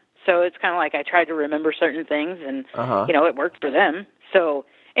him. So it's kind of like I tried to remember certain things. And, it worked for them. So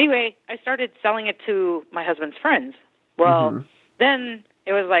anyway, I started selling it to my husband's friends. Well, then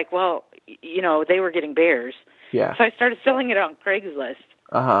it was like, well, they were getting bears. Yeah. So I started selling it on Craigslist.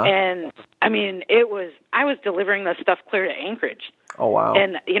 And I mean, I was delivering the stuff clear to Anchorage. Oh, wow.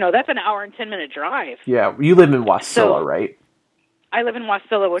 And, that's an hour and 10-minute drive. Yeah, you live in Wasilla, right? I live in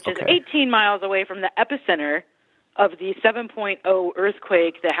Wasilla, which is 18 miles away from the epicenter of the 7.0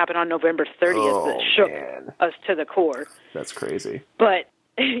 earthquake that happened on November 30th that shook us to the core. That's crazy. But,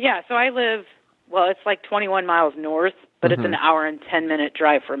 yeah, so I live, it's like 21 miles north, but it's an hour and 10-minute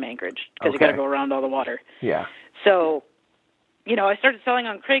drive from Anchorage because you got to go around all the water. Yeah. So, I started selling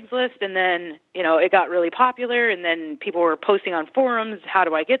on Craigslist, and then, it got really popular, and then people were posting on forums, how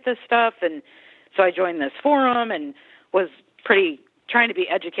do I get this stuff? And so I joined this forum and was trying to be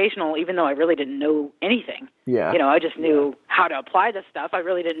educational, even though I really didn't know anything. Yeah. I just knew how to apply this stuff. I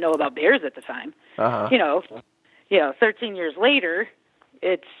really didn't know about bears at the time. 13 years later,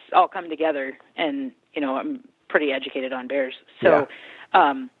 it's all come together, and, I'm pretty educated on bears. So,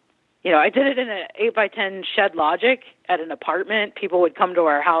 I did it in an 8x10 shed logic at an apartment. People would come to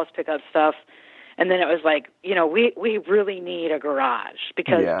our house, pick up stuff. And then it was like, we really need a garage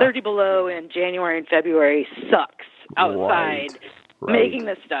because 30 below in January and February sucks outside making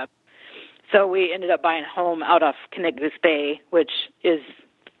this stuff. So we ended up buying a home out off Canigdis Bay, which is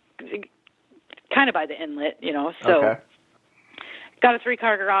kind of by the inlet, So got a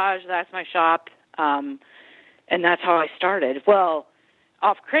 3-car garage. That's my shop. And that's how I started. Well,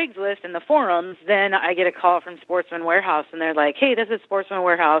 off Craigslist in the forums, then I get a call from Sportsman Warehouse, and they're like, hey, this is Sportsman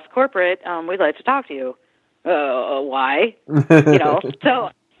Warehouse Corporate. We'd like to talk to you. Why? So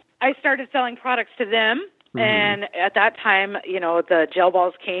I started selling products to them, and at that time, the gel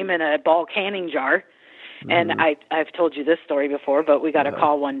balls came in a ball canning jar, and I've told you this story before, but we got a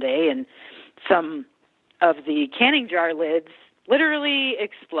call one day, and some of the canning jar lids literally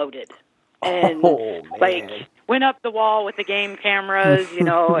exploded. And went up the wall with the game cameras, and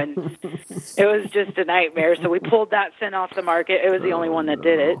it was just a nightmare. So we pulled that scent off the market. It was the only one that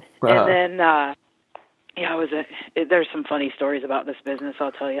did it. And then, there's some funny stories about this business,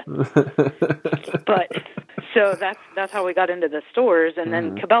 I'll tell you. But so that's how we got into the stores. And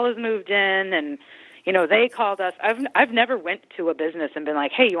then Cabela's moved in, and they called us. I've never went to a business and been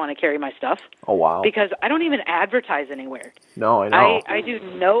like, hey, you want to carry my stuff? Oh, wow. Because I don't even advertise anywhere. No, I know. I do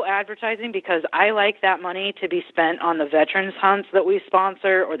no advertising because I like that money to be spent on the veterans hunts that we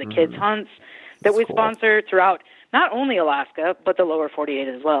sponsor or the kids hunts that we sponsor throughout not only Alaska, but the lower 48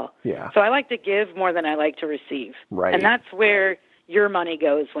 as well. Yeah. So I like to give more than I like to receive. Right. And that's where your money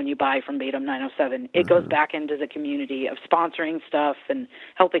goes when you buy from Batum 907. It goes back into the community of sponsoring stuff and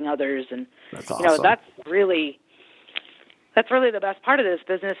helping others. And, that's awesome. That's really the best part of this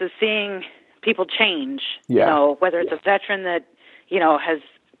business is seeing people change. Yeah. Whether it's a veteran that, has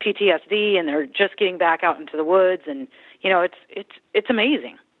PTSD and they're just getting back out into the woods, and, it's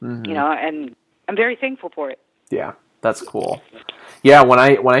amazing, and I'm very thankful for it. Yeah. That's cool. Yeah. When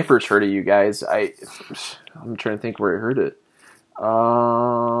I first heard of you guys, I'm trying to think where I heard it.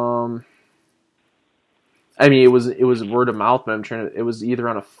 I mean, it was word of mouth, but it was either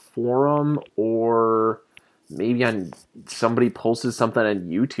on a forum or maybe on somebody posted something on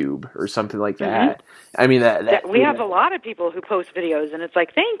YouTube or something like that. I mean, that we have a lot of people who post videos, and it's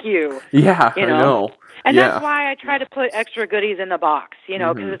like, thank you. Yeah, I know. And that's why I try to put extra goodies in the box,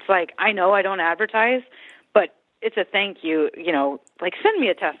 because it's like, I know I don't advertise, but it's a thank you, like send me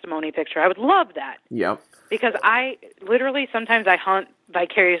a testimony picture. I would love that. Yep. Because I literally, sometimes I hunt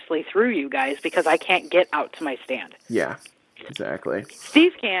vicariously through you guys because I can't get out to my stand. Yeah, exactly.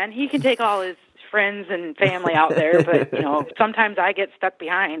 Steve can. He can take all his friends and family out there, but, sometimes I get stuck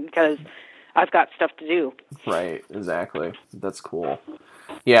behind because I've got stuff to do. Right, exactly. That's cool.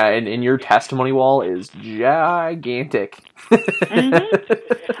 Yeah, and your testimony wall is gigantic. I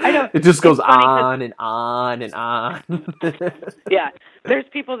know. It just goes on and on and on. Yeah. There's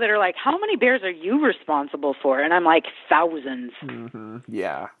people that are like, how many bears are you responsible for? And I'm like, thousands.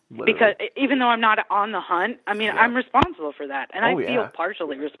 Yeah. Literally. Because even though I'm not on the hunt, I mean, I'm responsible for that. And I feel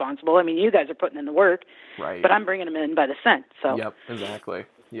partially responsible. I mean, you guys are putting in the work. Right. But I'm bringing them in by the scent. So. Yep, exactly.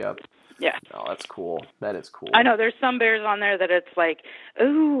 Yep. Yeah. Oh, that's cool. That is cool. I know there's some bears on there that it's like,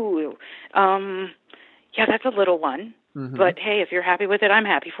 ooh, yeah, that's a little one. But hey, if you're happy with it, I'm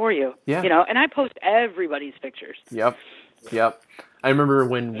happy for you. Yeah. And I post everybody's pictures. Yep. I remember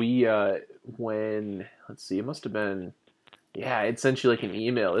when let's see, it must have been, it sent you like an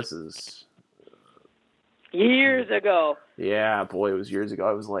email. This is years ago. Yeah, boy, it was years ago.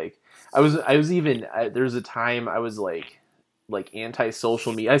 I was even, there was a time I was like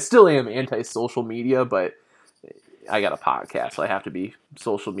anti-social media. I still am anti-social media, but I got a podcast, so I have to be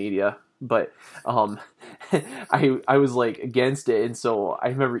social media but I was like against it, and so I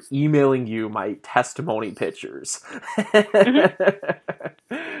remember emailing you my testimony pictures. And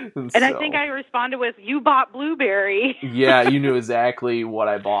I think I responded with, "You bought Blueberry." Yeah, you knew exactly what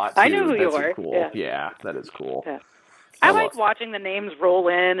I bought, too. I knew who That's you were. Cool. Yeah, that is cool. Yeah. I like watching the names roll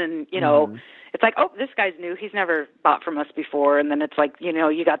in, and, you know, it's like, oh, this guy's new. He's never bought from us before. And then it's like, you know,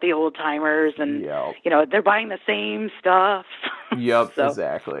 you got the old timers, and, you know, they're buying the same stuff. Yep, so,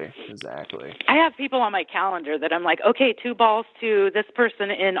 exactly. I have people on my calendar that I'm like, okay, 2 balls to this person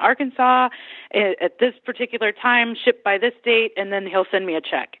in Arkansas at this particular time, shipped by this date, and then he'll send me a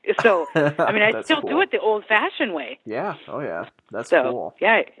check. So, I mean, I still do it the old-fashioned way. Yeah, oh yeah, that's so, cool.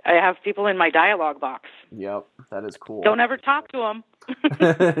 Yeah, I have people in my dialogue box. Yep, that is cool. Don't ever talk to them.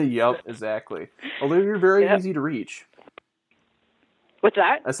 Yep, exactly. Although you're very easy to reach. What's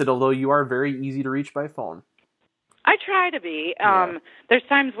that? I said, although you are very easy to reach by phone. I try to be. There's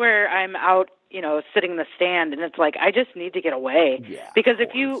times where I'm out, you know, sitting in the stand, and it's like, I just need to get away. Yeah, because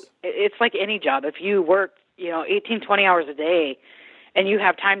it's like any job. If you work, you know, 18, 20 hours a day, and you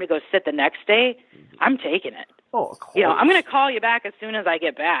have time to go sit the next day, I'm taking it. Oh, of course. You know, I'm going to call you back as soon as I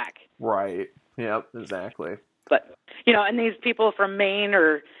get back. Right. Yep, exactly. But, you know, and these people from Maine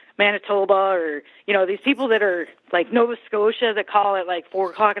or Manitoba, or, you know, these people that are like Nova Scotia that call at like 4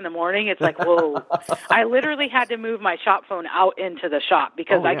 o'clock in the morning, it's like, whoa. I literally had to move my shop phone out into the shop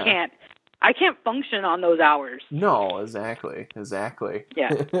because I can't function on those hours. No, exactly.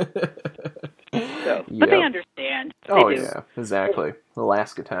 Yeah. But they understand. They do. Yeah, exactly.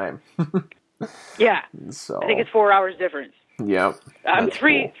 Alaska time. Yeah. So I think it's 4 hours difference. Yep. I'm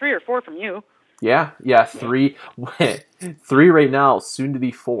three or 4 from you. Yeah, 3 right now, soon to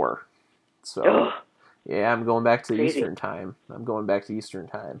be 4. So yeah, I'm going back to Eastern time.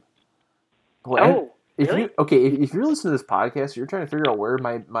 Boy, really? If you're listening to this podcast, you're trying to figure out where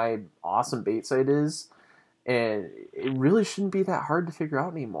my awesome bait site is, and it really shouldn't be that hard to figure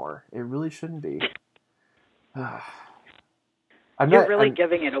out anymore. It really shouldn't be. You're really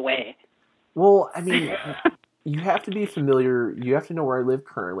giving it away. Well, I mean, you have to be familiar. You have to know where I live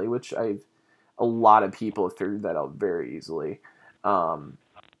currently, which a lot of people have figured that out very easily. I'll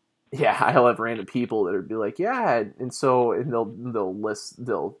have random people that would be like, yeah, and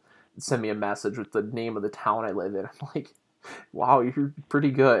they'll send me a message with the name of the town I live in. I'm like, wow, you're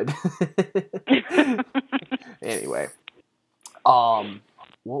pretty good. Anyway, what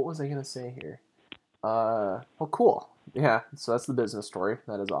was I gonna say here? Well, cool. Yeah, so that's the business story.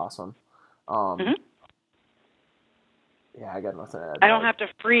 That is awesome. Yeah, I got nothing to add. I don't have to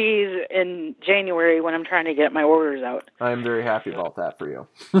freeze in January when I'm trying to get my orders out. I'm very happy about that for you.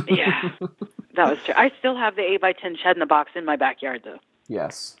 Yeah, that was true. I still have the 8x10 shed in the box in my backyard, though.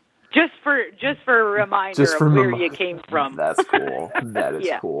 Yes. Just for a reminder of where you came from. That's cool. That is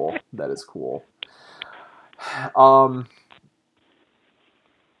cool. That is cool. Are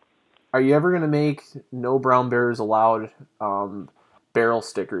you ever going to make No Brown Bears Allowed barrel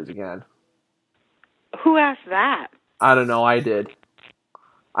stickers again? Who asked that? I don't know. I did.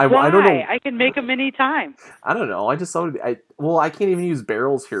 Why? I don't know. I can make them anytime. I don't know. I just thought it'd be... I can't even use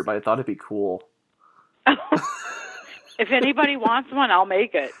barrels here, but I thought it'd be cool. If anybody wants one, I'll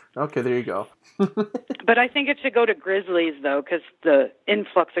make it. Okay, there you go. But I think it should go to grizzlies, though, because the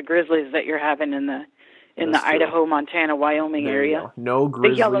influx of grizzlies that you're having in the Idaho, Montana, Wyoming area. No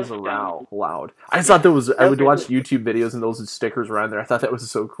grizzlies allowed. I thought that was... I would watch YouTube videos and those stickers were on there. I thought that was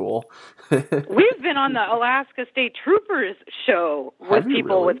so cool. We've been on the Alaska State Troopers show with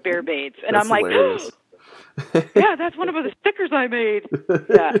people with bear baits. And I'm like, yeah, that's one of the stickers I made.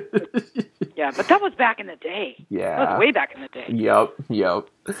 Yeah. Yeah, but that was back in the day. Yeah. That was way back in the day. Yep. Yeah.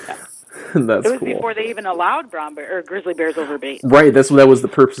 That's it was cool. Before they even allowed brown bear or grizzly bears over bait. Right, that was the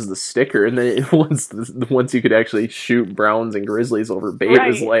purpose of the sticker, and then once you could actually shoot browns and grizzlies over bait, it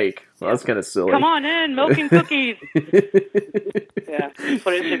was like, well, that's kind of silly. Come on in, milk and cookies. Yeah, that's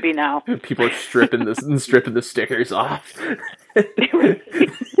what it should be now. People are stripping the stickers off.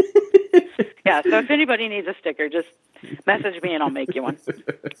 Yeah, so if anybody needs a sticker, just message me and I'll make you one.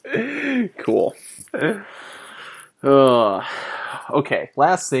 Cool. Okay,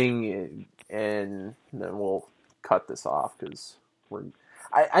 last thing, and then we'll cut this off because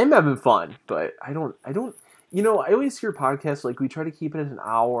I'm having fun, but I don't. I always hear podcasts like we try to keep it at an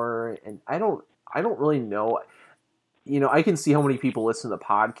hour, and I don't really know. I can see how many people listen to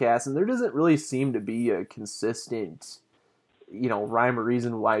podcasts, and there doesn't really seem to be a consistent, rhyme or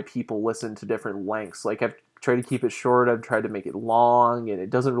reason why people listen to different lengths. Like I've tried to keep it short, I've tried to make it long, and it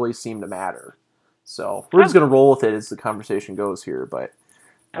doesn't really seem to matter. So we're just going to roll with it as the conversation goes here, but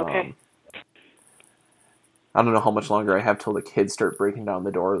okay. I don't know how much longer I have till the kids start breaking down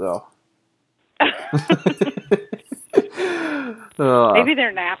the door, though. Maybe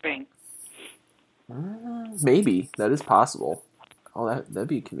they're napping. Maybe. That is possible. Oh, that'd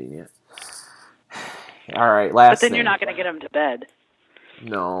be convenient. All right, last But then thing. you're not going to get them to bed.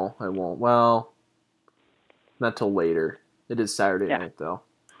 No, I won't. Well, not till later. It is Saturday night, though.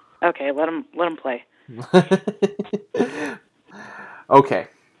 Okay, let them play. Okay.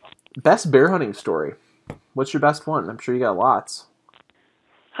 Best bear hunting story. What's your best one? I'm sure you got lots.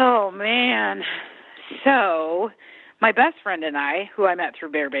 Oh, man. So, my best friend and I, who I met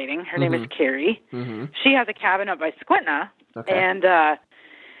through bear baiting, her name is Carrie. Mm-hmm. She has a cabin up by Squintna. Okay. And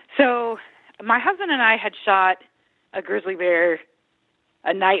so my husband and I had shot a grizzly bear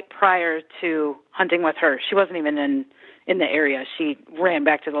a night prior to hunting with her. She wasn't even in the area. She ran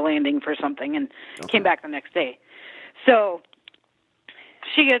back to the landing for something and came back the next day. So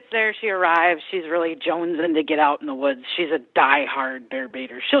she gets there, she arrives, she's really jonesing to get out in the woods. She's a die-hard bear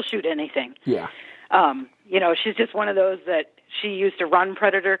baiter. She'll shoot anything. Yeah. She's just one of those that she used to run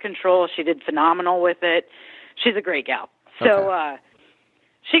predator control. She did phenomenal with it. She's a great gal. So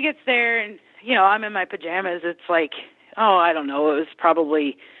she gets there, and, I'm in my pajamas. It's like, I don't know, it was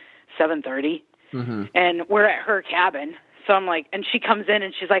probably 7:30, and we're at her cabin. So I'm like, and she comes in,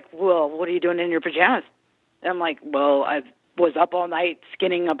 and she's like, well, what are you doing in your pajamas? And I'm like, well, I was up all night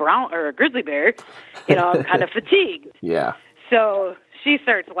skinning a brown or a grizzly bear. I'm kind of fatigued. Yeah. So she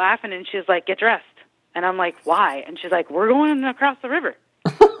starts laughing, and she's like, get dressed. And I'm like, why? And she's like, we're going across the river.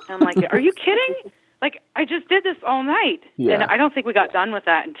 And I'm like, are you kidding? Like, I just did this all night. Yeah. And I don't think we got done with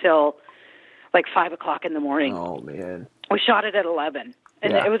that until like 5 o'clock in the morning. Oh, man. We shot it at 11.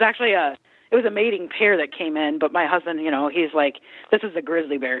 And Yeah. it was actually a mating pair that came in, but my husband, he's like, this is a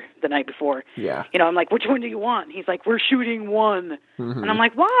grizzly bear the night before. Yeah. I'm like, which one do you want? He's like, we're shooting one. And I'm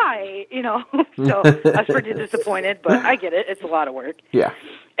like, why? So I was pretty disappointed, but I get it. It's a lot of work. Yeah.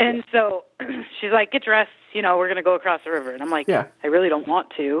 And so she's like, get dressed, we're going to go across the river. And I'm like, I really don't want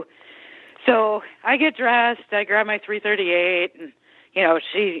to. So I get dressed, I grab my .338, and,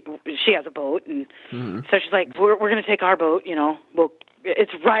 she has a boat. And so she's like, we're going to take our boat,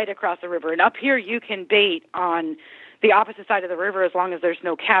 it's right across the river. And up here you can bait on the opposite side of the river as long as there's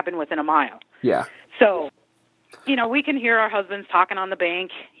no cabin within a mile. Yeah. So, we can hear our husbands talking on the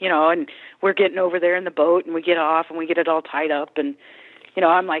bank, and we're getting over there in the boat, and we get off, and we get it all tied up. And,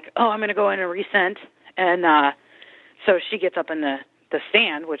 I'm like, I'm going to go in and rescent. And so she gets up in the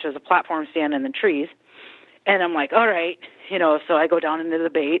stand, which is a platform stand in the trees. And I'm like, all right, so I go down into the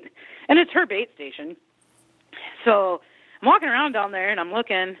bait. And it's her bait station. So I'm walking around down there, and I'm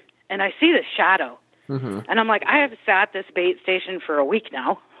looking, and I see this shadow. And I'm like, I have sat this bait station for a week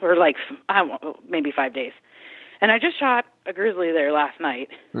now, or like, I don't know, maybe 5 days. And I just shot a grizzly there last night.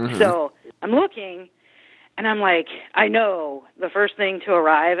 So I'm looking, and I'm like, I know the first thing to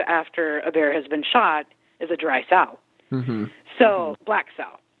arrive after a bear has been shot is a dry sow. So black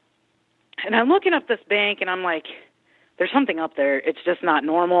sow. And I'm looking up this bank, and I'm like, there's something up there. It's just not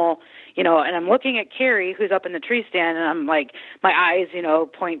normal, and I'm looking at Carrie, who's up in the tree stand, and I'm like, my eyes,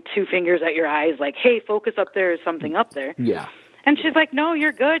 point two fingers at your eyes, like, hey, focus up there, there's something up there. Yeah. And she's like, no,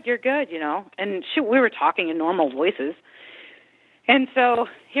 you're good, and we were talking in normal voices. And so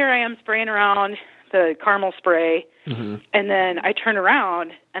here I am spraying around the caramel spray, and then I turn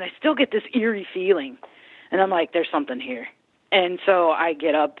around, and I still get this eerie feeling, and I'm like, there's something here. And so I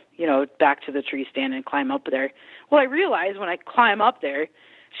get up, back to the tree stand and climb up there. Well, I realize when I climb up there,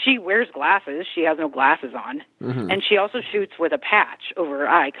 she wears glasses. She has no glasses on. And she also shoots with a patch over her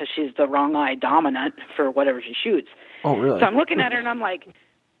eye because she's the wrong eye dominant for whatever she shoots. Oh, really? So I'm looking at her, and I'm like,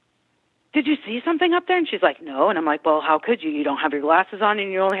 did you see something up there? And she's like, no. And I'm like, well, how could you? You don't have your glasses on,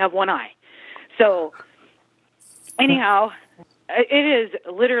 and you only have one eye. So anyhow, it is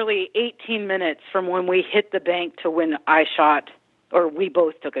literally 18 minutes from when we hit the bank to when I shot, or we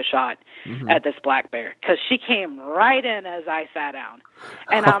both took a shot at this black bear, because she came right in as I sat down.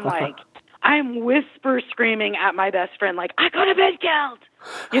 And I'm like, I'm whisper screaming at my best friend, like, I could have been killed,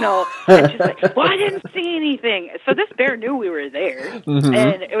 and she's like, well, I didn't see anything. So this bear knew we were there,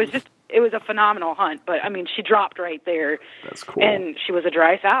 and it was a phenomenal hunt. But I mean, she dropped right there. That's cool. And she was a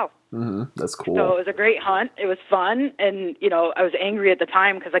dry sow. That's cool. So it was a great hunt. It was fun. And, I was angry at the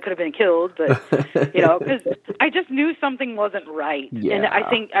time because I could have been killed, but, because I just knew something wasn't right. Yeah. And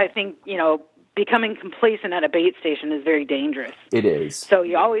I think, becoming complacent at a bait station is very dangerous. It is. So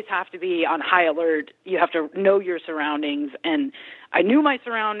you always have to be on high alert. You have to know your surroundings. And I knew my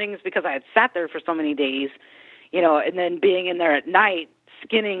surroundings because I had sat there for so many days, and then being in there at night,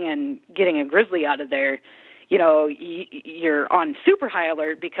 skinning and getting a grizzly out of there, you're on super high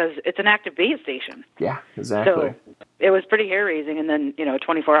alert because it's an active bait station. Yeah, exactly. So it was pretty hair raising, and then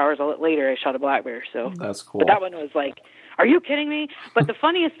 24 hours later, I shot a black bear. So that's cool. But that one was like, are you kidding me? But the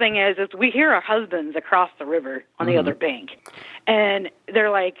funniest thing is we hear our husbands across the river on the other bank, and they're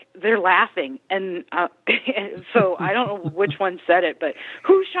laughing, and so I don't know which one said it, but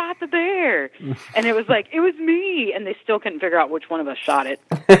who shot the bear? And it was like, it was me, and they still couldn't figure out which one of us shot it.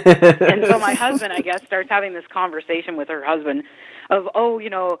 And so my husband, I guess, starts having this conversation with her husband of,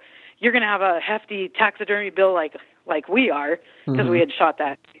 you're going to have a hefty taxidermy bill like we are, because we had shot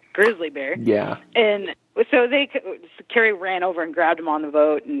that grizzly bear. Yeah. And so Carrie ran over and grabbed him on the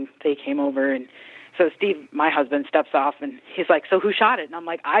boat, and they came over, and so Steve, my husband, steps off, and he's like, so who shot it? And I'm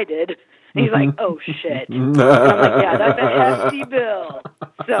like, I did. And he's like, oh, shit. And I'm like, yeah, that's a hefty bill.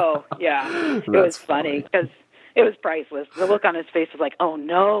 So, yeah, it was funny because it was priceless. The look on his face was like, oh,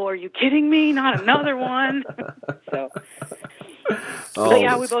 no, are you kidding me? Not another one. So,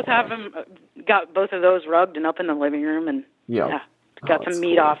 yeah, we both have them, got both of those rugged and up in the living room, and got some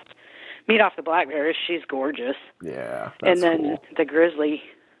meat off the black bear. She's gorgeous. Yeah. And then the grizzly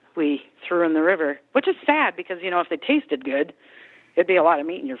we threw in the river, which is sad because, if they tasted good, it'd be a lot of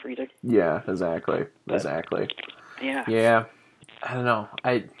meat in your freezer. Yeah, exactly. Exactly. Yeah. Yeah. I don't know.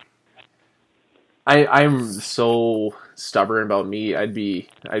 I'm so stubborn about meat. I'd be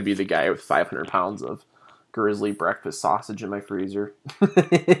the guy with 500 pounds of grizzly breakfast sausage in my freezer.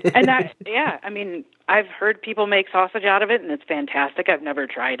 And I've heard people make sausage out of it, and it's fantastic. I've never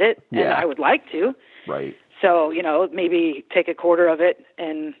tried it, and I would like to. Right. So, maybe take a quarter of it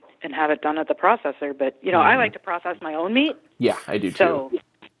and have it done at the processor. But, I like to process my own meat. Yeah, I do too. So,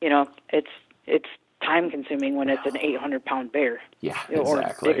 it's time consuming when it's an 800-pound bear. Yeah,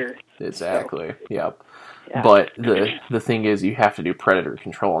 exactly. Or bigger. Exactly. So, yep. Yeah. But the thing is, you have to do predator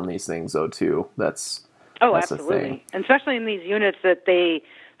control on these things, though, too. That's absolutely. The thing. And especially in these units that they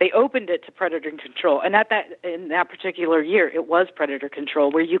opened it to predator control, and in that particular year, it was predator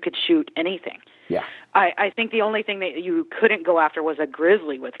control where you could shoot anything. Yeah. I think the only thing that you couldn't go after was a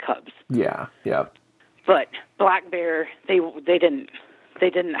grizzly with cubs. Yeah. Yeah. But black bear, they didn't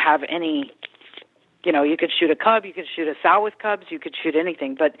have any. You could shoot a cub, you could shoot a sow with cubs, you could shoot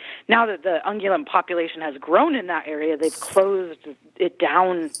anything. But now that the ungulate population has grown in that area, they've closed it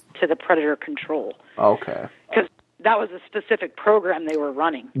down to the predator control. Okay. Because that was a specific program they were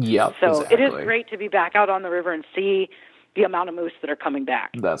running. Yep. So exactly. It is great to be back out on the river and see the amount of moose that are coming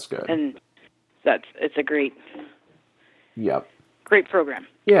back. That's good. And it's a great program.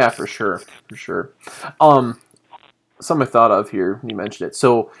 Yeah, for sure. For sure. Something I thought of here, you mentioned it.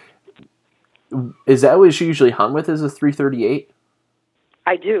 So is that what you usually hunt with, is a 338?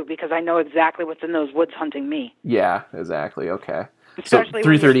 I do, because I know exactly what's in those woods hunting me. Yeah, exactly. Okay. Especially so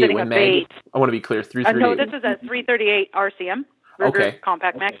 338 when mag. I want to be clear. 338. No, this is a 338 RCM. Ruger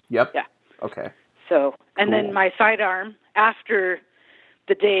Compact Mag. Yep. Yeah. Okay. So, and then my sidearm, after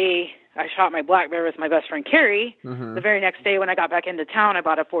the day I shot my black bear with my best friend Carrie, the very next day when I got back into town, I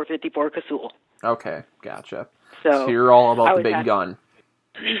bought a 454 Casull. Okay, gotcha. So you're all about the big gun.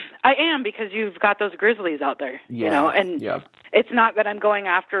 I am, because you've got those grizzlies out there, and it's not that I'm going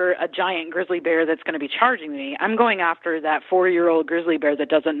after a giant grizzly bear that's going to be charging me. I'm going after that 4-year-old grizzly bear that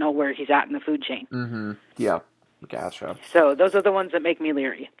doesn't know where he's at in the food chain. Mm-hmm. Yeah, gotcha. So those are the ones that make me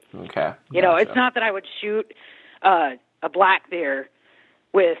leery. Okay. It's not that I would shoot a black bear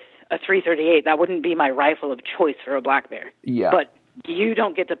with a 338. That wouldn't be my rifle of choice for a black bear. Yeah. But you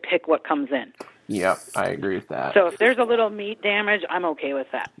don't get to pick what comes in. Yep, I agree with that. So if there's a little meat damage, I'm okay with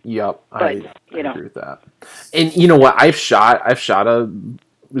that. Yep, I agree with that. And you know what? I've shot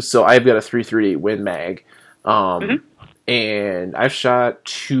so I've got a 338 Win Mag, and I've shot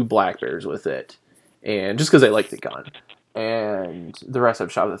 2 black bears with it, and just because I like the gun, and the rest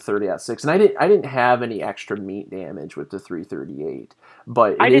I've shot with a 30-06, and I didn't have any extra meat damage with the 338,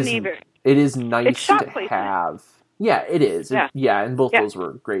 but I didn't either. It is nice to placement. have. Yeah, it is. Yeah, and both those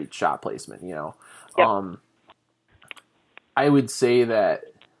were great shot placement, Yep. I would say that,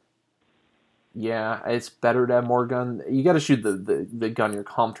 it's better to have more gun. You got to shoot the gun you're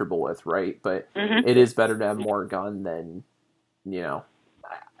comfortable with, right? But it is better to have more gun than,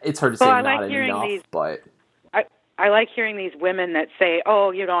 it's hard to say not enough, but... I like hearing these women that say,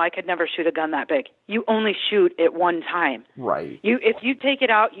 oh, I could never shoot a gun that big. You only shoot it one time. Right. If you take it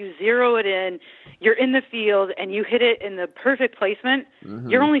out, you zero it in, you're in the field, and you hit it in the perfect placement,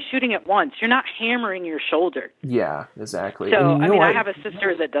 you're only shooting it once. You're not hammering your shoulder. Yeah, exactly. So, I have a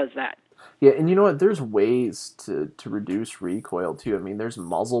sister that does that. Yeah, and you know what? There's ways to reduce recoil, too. There's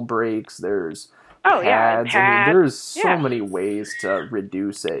muzzle brakes, there's pads. Pads. There's so many ways to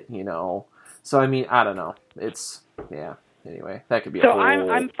reduce it, So I mean, I don't know. It's yeah. Anyway, that could be. So a whole...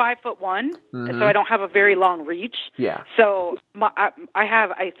 I'm 5'1", so I don't have a very long reach. Yeah. So I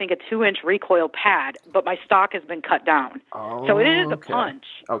have, I think, a 2-inch recoil pad, but my stock has been cut down. Oh, so it is a okay. punch.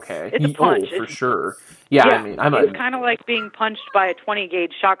 Okay. It's a punch. Oh, for sure. Yeah, I mean, it's kind of like being punched by a 20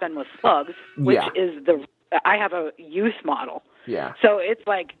 gauge shotgun with slugs, which is I have a youth model. Yeah. So it's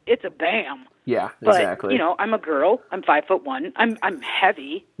like, it's a bam. Yeah, but, exactly. You know, I'm a girl. I'm 5'1". I'm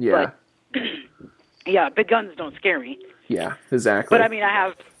heavy. Yeah. But yeah, big guns don't scare me. Yeah, exactly. But I mean,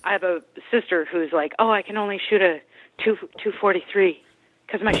 I have a sister who's like, oh, I can only shoot a 243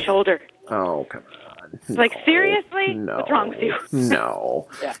 because my shoulder. Oh, come on. It's like, seriously? No. What's wrong with you? No.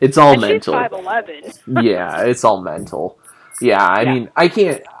 Yeah. It's all mental. She's 5'11". Yeah, it's all mental. Yeah, I mean, I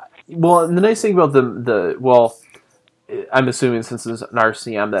can't. Well, the nice thing about well, I'm assuming since it's an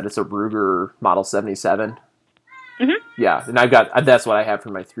RCM that it's a Ruger Model 77. Mm-hmm. Yeah, and that's what I have for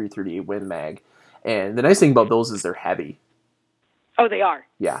my 338 Win Mag. And the nice thing about those is they're heavy. Oh, they are.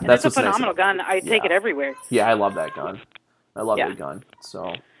 Yeah, and that's a phenomenal gun. I take it everywhere. Yeah, I love that gun. I love that gun.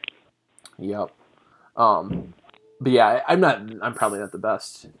 So, yep. But yeah, I'm probably not the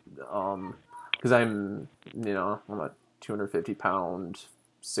best. Because I'm a 250-pound,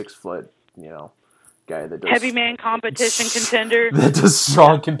 6-foot, guy that does heavy man competition contender that does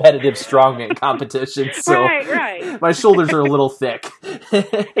strong competitive strongman competition. So right. My shoulders are a little thick.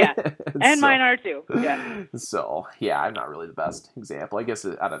 Yeah, and mine are too. Yeah. So yeah, I'm not really the best example. I guess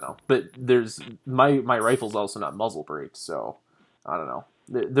I don't know, but there's my rifle's also not muzzle braked, so I don't know.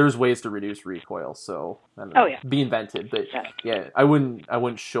 There's ways to reduce recoil, so I don't know. Be invented. But yeah, I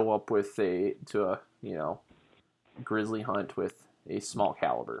wouldn't show up to a grizzly hunt with a small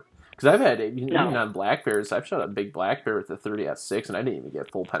caliber. Because I've had, even on black bears, I've shot a big black bear with a 30-06, and I didn't even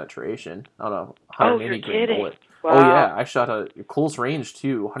get full penetration on a 180 grain bullet. Wow. Oh yeah, I shot a close range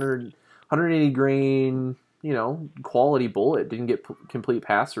too, 180 grain, quality bullet. Didn't get complete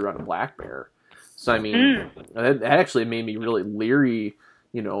pass through on a black bear. So I mean, that actually made me really leery.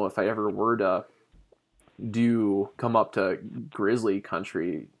 If I ever were to come up to grizzly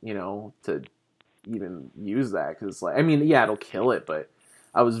country, to even use that, because like, I mean, yeah, it'll kill it, but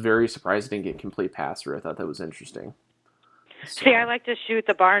I was very surprised I didn't get complete pass through. I thought that was interesting. So, see, I like to shoot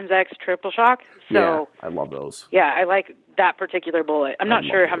the Barnes X triple shock. So yeah, I love those. Yeah, I like that particular bullet. I'm not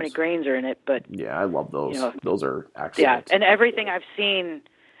sure how many grains are in it, but yeah, I love those. Those are excellent. Yeah, and everything I've seen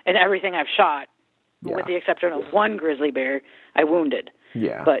and everything I've shot, with the exception of one grizzly bear, I wounded.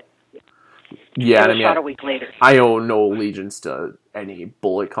 Yeah. But yeah, I shot a week later. I owe no allegiance to any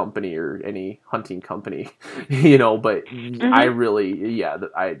bullet company or any hunting company, but I really,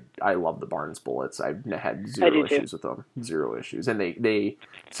 I love the Barnes bullets. I've had zero issues with them. Zero issues. And they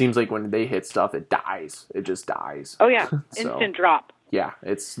seems like when they hit stuff, it dies. It just dies. Oh yeah. Instant drop. Yeah,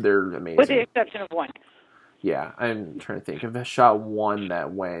 they're amazing. With the exception of one. Yeah, I'm trying to think. If I shot one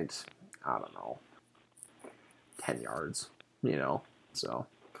that went, I don't know, 10 yards, so...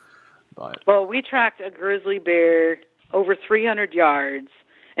 But. Well, we tracked a grizzly bear over 300 yards,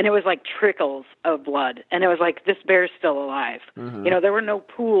 and it was like trickles of blood. And it was like, this bear's still alive. Mm-hmm. There were no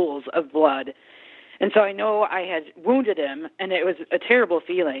pools of blood. And so I know I had wounded him, and it was a terrible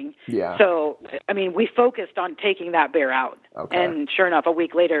feeling. Yeah. So, I mean, we focused on taking that bear out. Okay. And sure enough, a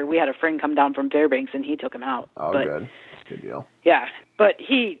week later, we had a friend come down from Fairbanks, and he took him out. Oh, good. Good deal. Yeah. But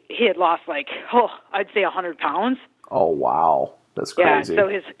he had lost I'd say 100 pounds. Oh, wow. That's crazy. Yeah, so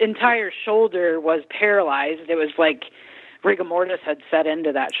his entire shoulder was paralyzed. It was like rigor mortis had set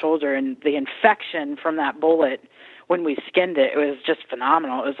into that shoulder, and the infection from that bullet, when we skinned it, it was just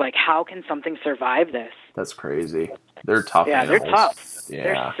phenomenal. It was like, how can something survive this? That's crazy. They're tough animals. They're tough. Yeah.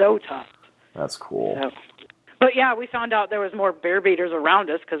 They're so tough. That's cool. So, but yeah, we found out there was more bear baiters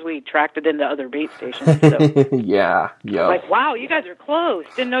around us because we tracked it into other bait stations. So. Yeah. Like, wow, you guys are close.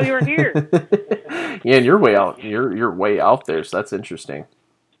 Didn't know you were here. Yeah, and you're way out. You're way out there, so that's interesting.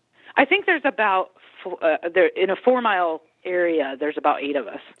 I think there's about in a 4-mile area. There's about 8 of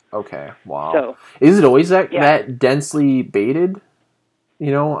us. Okay. Wow. So, is it always that densely baited?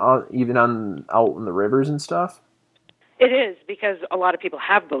 Even out in the rivers and stuff. It is, because a lot of people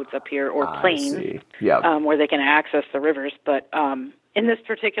have boats up here or planes where they can access the rivers. But in this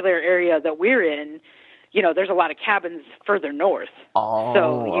particular area that we're in, there's a lot of cabins further north. Oh,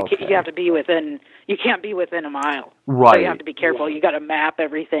 so you have to be you can't be within a mile. Right. So you have to be careful. You got to map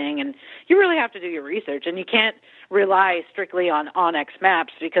everything, and you really have to do your research. And you can't rely strictly on Onyx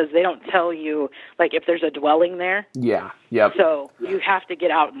maps because they don't tell you, like, if there's a dwelling there. Yeah. Yep. So you have to get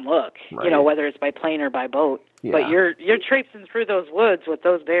out and look, whether it's by plane or by boat. Yeah. But you're traipsing through those woods with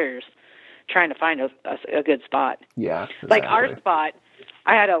those bears, trying to find a good spot. Yeah. Exactly. Like our spot,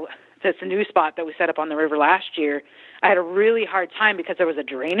 I had this new spot that we set up on the river last year, I had a really hard time because there was a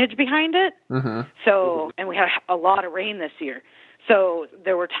drainage behind it. Mm-hmm. So, and we had a lot of rain this year. So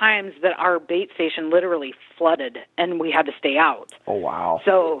there were times that our bait station literally flooded and we had to stay out. Oh, wow.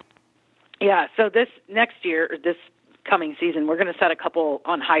 So, yeah, so this next year, or this coming season, we're going to set a couple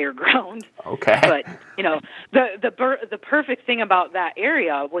on higher ground. Okay. But, you know, the perfect thing about that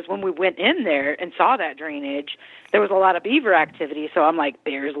area was when we went in there and saw that drainage, there was a lot of beaver activity. So I'm like,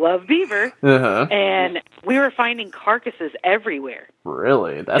 bears love beaver. Uh-huh. And we were finding carcasses everywhere.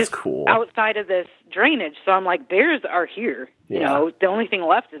 Really? That's just cool. outside of this drainage. So I'm like, bears are here. Yeah. You know, the only thing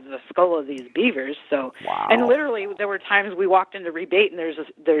left is the skull of these beavers. So, wow. And literally, there were times we walked in to rebait, and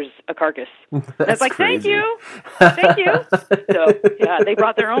there's a carcass. That's like, crazy. thank you. So, yeah, they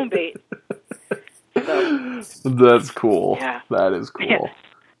brought their own bait. So, that's cool. Yeah. That is cool. Yeah.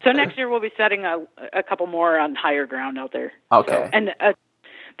 So next year we'll be setting a couple more on higher ground out there. Okay. So, and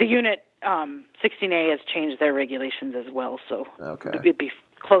the unit 16A has changed their regulations as well, so okay. it'd be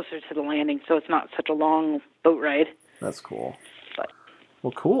closer to the landing, so it's not such a long boat ride. That's cool. But,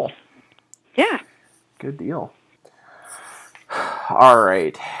 well, cool. Yeah. Good deal. All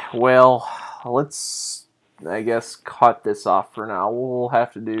right. Well, let's, I guess, cut this off for now. We'll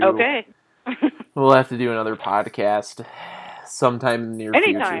have to do. Okay. We'll have to do another podcast sometime in the near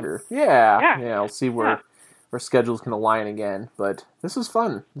Anytime. future. Yeah. Yeah. I'll see where our schedules can align again. But this was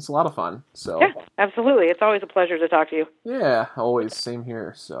fun. It's a lot of fun. So. Yeah, absolutely. It's always a pleasure to talk to you. Yeah, always. Same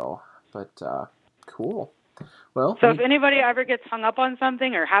here. So, but cool. Well. So if anybody ever gets hung up on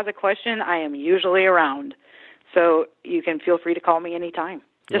something or has a question, I am usually around. So you can feel free to call me anytime.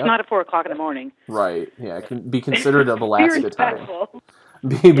 Just not at 4 o'clock in the morning. Right. Yeah. It can be considered of Alaska be time. respectful.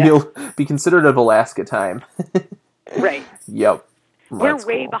 Be considered of Alaska time. Right. Yep. We're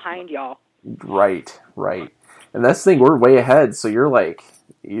way behind y'all. Right. And that's the thing, we're way ahead, so you're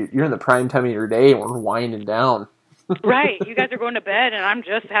in the prime time of your day and we're winding down. Right. You guys are going to bed and I'm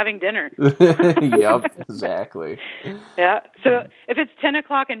just having dinner. Yep, exactly. Yeah. So if it's 10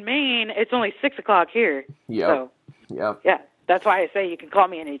 o'clock in Maine, it's only 6 o'clock here. Yep. So, yep. Yeah. That's why I say you can call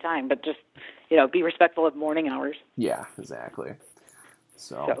me anytime, but just, be respectful of morning hours. Yeah, exactly.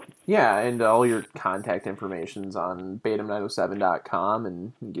 So, yeah, and all your contact information's on Batum907.com, and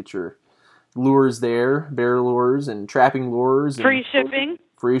you can get your lures there, bear lures and trapping lures. And free shipping.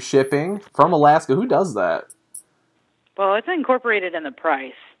 Free shipping from Alaska. Who does that? Well, it's incorporated in the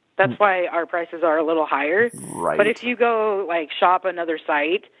price. That's why our prices are a little higher. Right. But if you go, shop another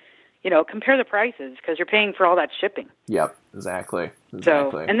site, compare the prices because you're paying for all that shipping. Yep, exactly.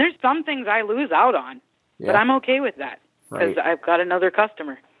 So, and there's some things I lose out on, but I'm okay with that. Because I've got another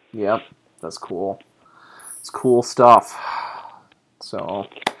customer. Yep, that's cool. It's cool stuff. So,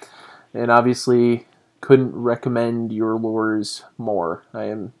 and obviously, couldn't recommend your lures more.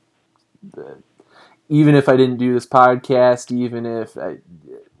 Even if I didn't do this podcast, even if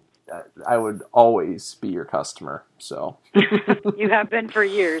I would always be your customer. So you have been for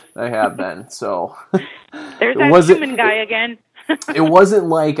years. I have been. So there's that human guy again. It wasn't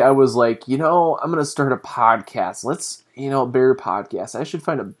like I was like, I'm going to start a podcast. Let's, bear podcast. I should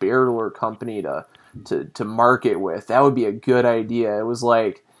find a bear lure company to market with. That would be a good idea. It was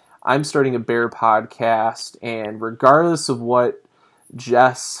like, I'm starting a bear podcast, and regardless of what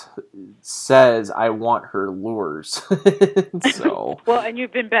Jess says, I want her lures. So well, and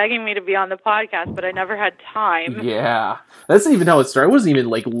you've been begging me to be on the podcast, but I never had time. Yeah. That's not even how it started. I wasn't even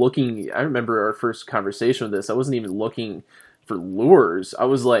looking. I remember our first conversation with this. I wasn't even looking for lures. I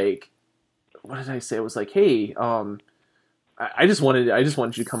was like, what did I say? I was like, hey, I just wanted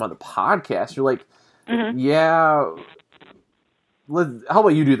you to come on the podcast. You're like, yeah, how about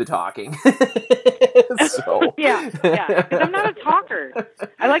you do the talking? So yeah, because I'm not a talker.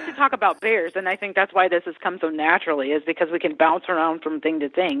 I like to talk about bears, and I think that's why this has come so naturally, is because we can bounce around from thing to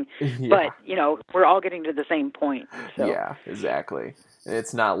thing. Yeah. But, we're all getting to the same point. So. Yeah, exactly. And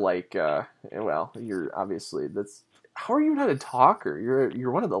it's not like, you're obviously, how are you not a talker?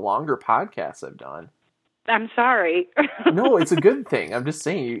 You're one of the longer podcasts I've done. I'm sorry. No, it's a good thing. I'm just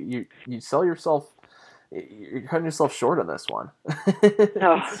saying, you sell yourself. You're cutting yourself short on this one.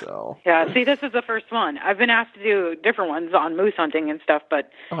 Oh. So. Yeah, see, this is the first one. I've been asked to do different ones on moose hunting and stuff, but,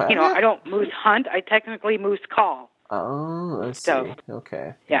 I don't moose hunt. I technically moose call. Oh, I see. So,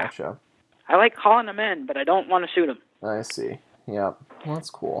 okay. Yeah. Gotcha. I like calling them in, but I don't want to shoot them. I see. Yep. Well, that's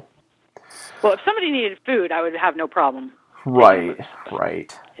cool. Well, if somebody needed food, I would have no problem. Right.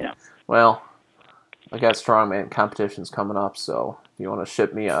 Well, I got strongman competitions coming up, so if you want to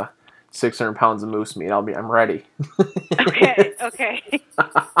ship me 600 pounds of moose meat, I'm ready. Okay.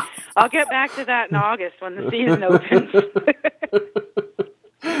 I'll get back to that in August when the season opens.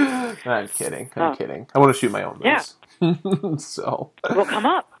 I'm kidding. I'm kidding. I want to shoot my own moose. Yeah. So. Well, come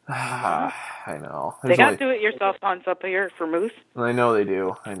up. I know. They got do-it-yourself hunts up here for moose. I know they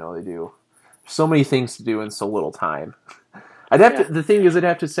do. So many things to do in so little time. I'd have to. The thing is, I'd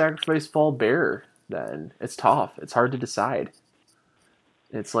have to sacrifice fall bear. Then it's tough. It's hard to decide.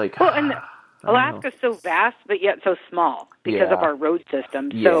 It's like. Well, and Alaska's so vast, but yet so small because of our road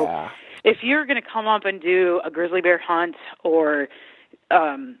system. So if you're going to come up and do a grizzly bear hunt or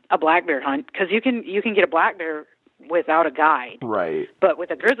a black bear hunt, because you can get a black bear without a guide, right? But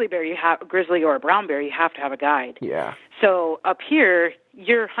with a grizzly bear, grizzly or a brown bear, you have to have a guide. Yeah. So up here,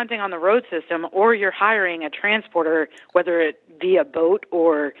 you're hunting on the road system, or you're hiring a transporter, whether it via boat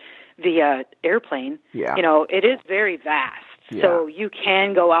or via airplane. Yeah. It is very vast. Yeah. So you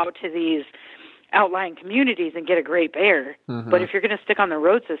can go out to these outlying communities and get a great bear. Mm-hmm. But if you're going to stick on the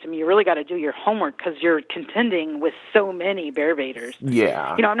road system, you really got to do your homework because you're contending with so many bear baiters.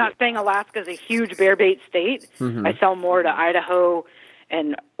 Yeah. I'm not saying Alaska's a huge bear bait state. Mm-hmm. I sell more to Idaho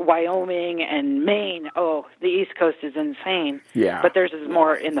and Wyoming and Maine. Oh, the East Coast is insane. Yeah. But theirs is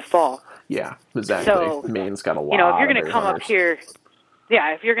more in the fall. Yeah, exactly. So, Maine's got a lot. If you're going to come up here,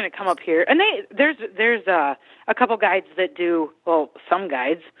 if you're going to come up here, and there's a couple guides that do, some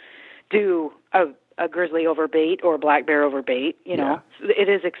guides do a grizzly over bait or a black bear over bait. It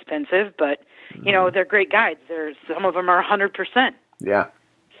is expensive, but they're great guides. Some of them are 100%. Yeah.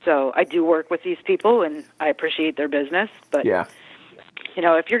 So I do work with these people, and I appreciate their business. But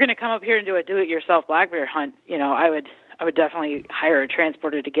if you're going to come up here and do a do-it-yourself black bear hunt, I would definitely hire a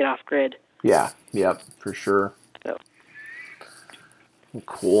transporter to get off grid. Yeah. Yep. For sure. So.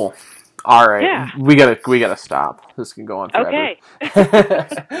 Cool. All right. Yeah. We gotta stop. This can go on forever. Okay.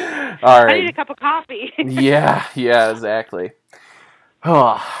 All right. I need a cup of coffee. Yeah, exactly.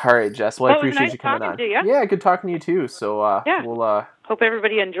 Oh, all right, Jess. Well, I appreciate nice you coming on. To you. Yeah, good talking to you too. So we'll hope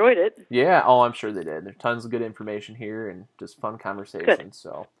everybody enjoyed it. Yeah, I'm sure they did. There's tons of good information here and just fun conversation. Good.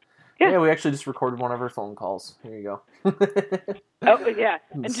 So yeah, we actually just recorded one of our phone calls. Here you go. Oh yeah.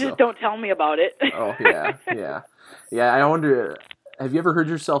 And just don't tell me about it. Oh yeah. Yeah, I wonder, have you ever heard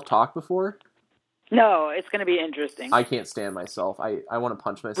yourself talk before? No, it's going to be interesting. I can't stand myself. I want to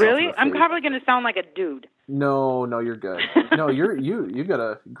punch myself. Really? In the face. I'm probably going to sound like a dude. No, you're good. No, you've got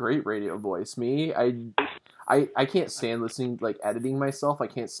a great radio voice. Me, I can't stand listening, like editing myself. I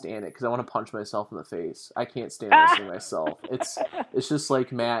can't stand it because I want to punch myself in the face. I can't stand listening to myself. It's just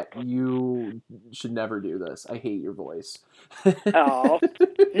like, Matt, you should never do this. I hate your voice. Oh,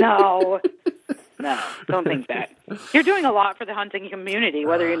 no, don't think that. You're doing a lot for the hunting community,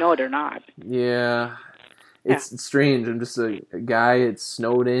 whether you know it or not. Yeah. It's strange. I'm just a guy. It's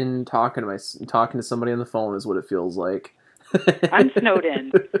snowed in. Talking to somebody on the phone is what it feels like. I'm snowed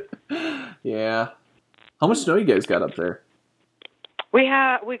in. Yeah. How much snow you guys got up there? We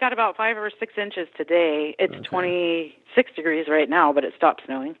got about 5 or 6 inches today. It's 26 degrees right now, but it stopped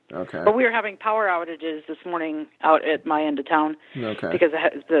snowing. Okay. But we were having power outages this morning out at my end of town. Okay. Because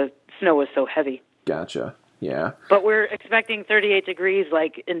the snow was so heavy. Gotcha. Yeah. But we're expecting 38 degrees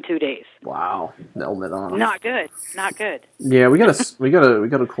like in 2 days. Wow. Nailed it on. Not good. Yeah, we got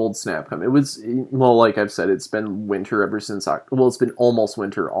a cold snap coming. It was, well, like I've said, it's been winter ever since. Well, it's been almost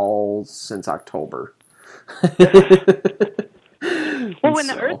winter all since October. Well, when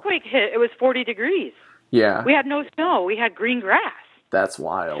the earthquake hit, it was 40 degrees. Yeah. We had no snow. We had green grass. That's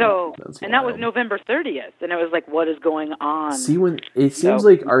wild. That was November 30th, and it was like, what is going on? See, when it seems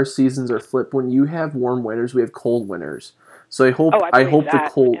like our seasons are flipped. When you have warm winters, we have cold winters. So I hope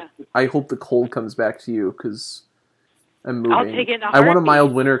the cold comes back to you because I'm moving. I'll take it in a I want a heartbeat.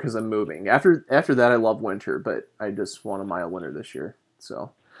 mild winter because I'm moving. After that, I love winter, but I just want a mild winter this year.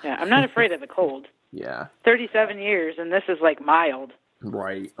 So yeah, I'm not afraid of the cold. Yeah. 37 years, and this is like mild.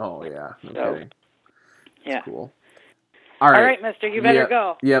 Right. Oh yeah. No kidding. Yeah. That's cool. All right, mister, you better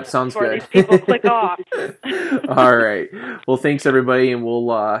go. Yep, sounds before good. These people click off. All right. Well, thanks everybody, and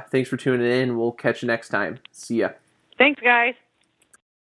we'll thanks for tuning in. We'll catch you next time. See ya. Thanks, guys.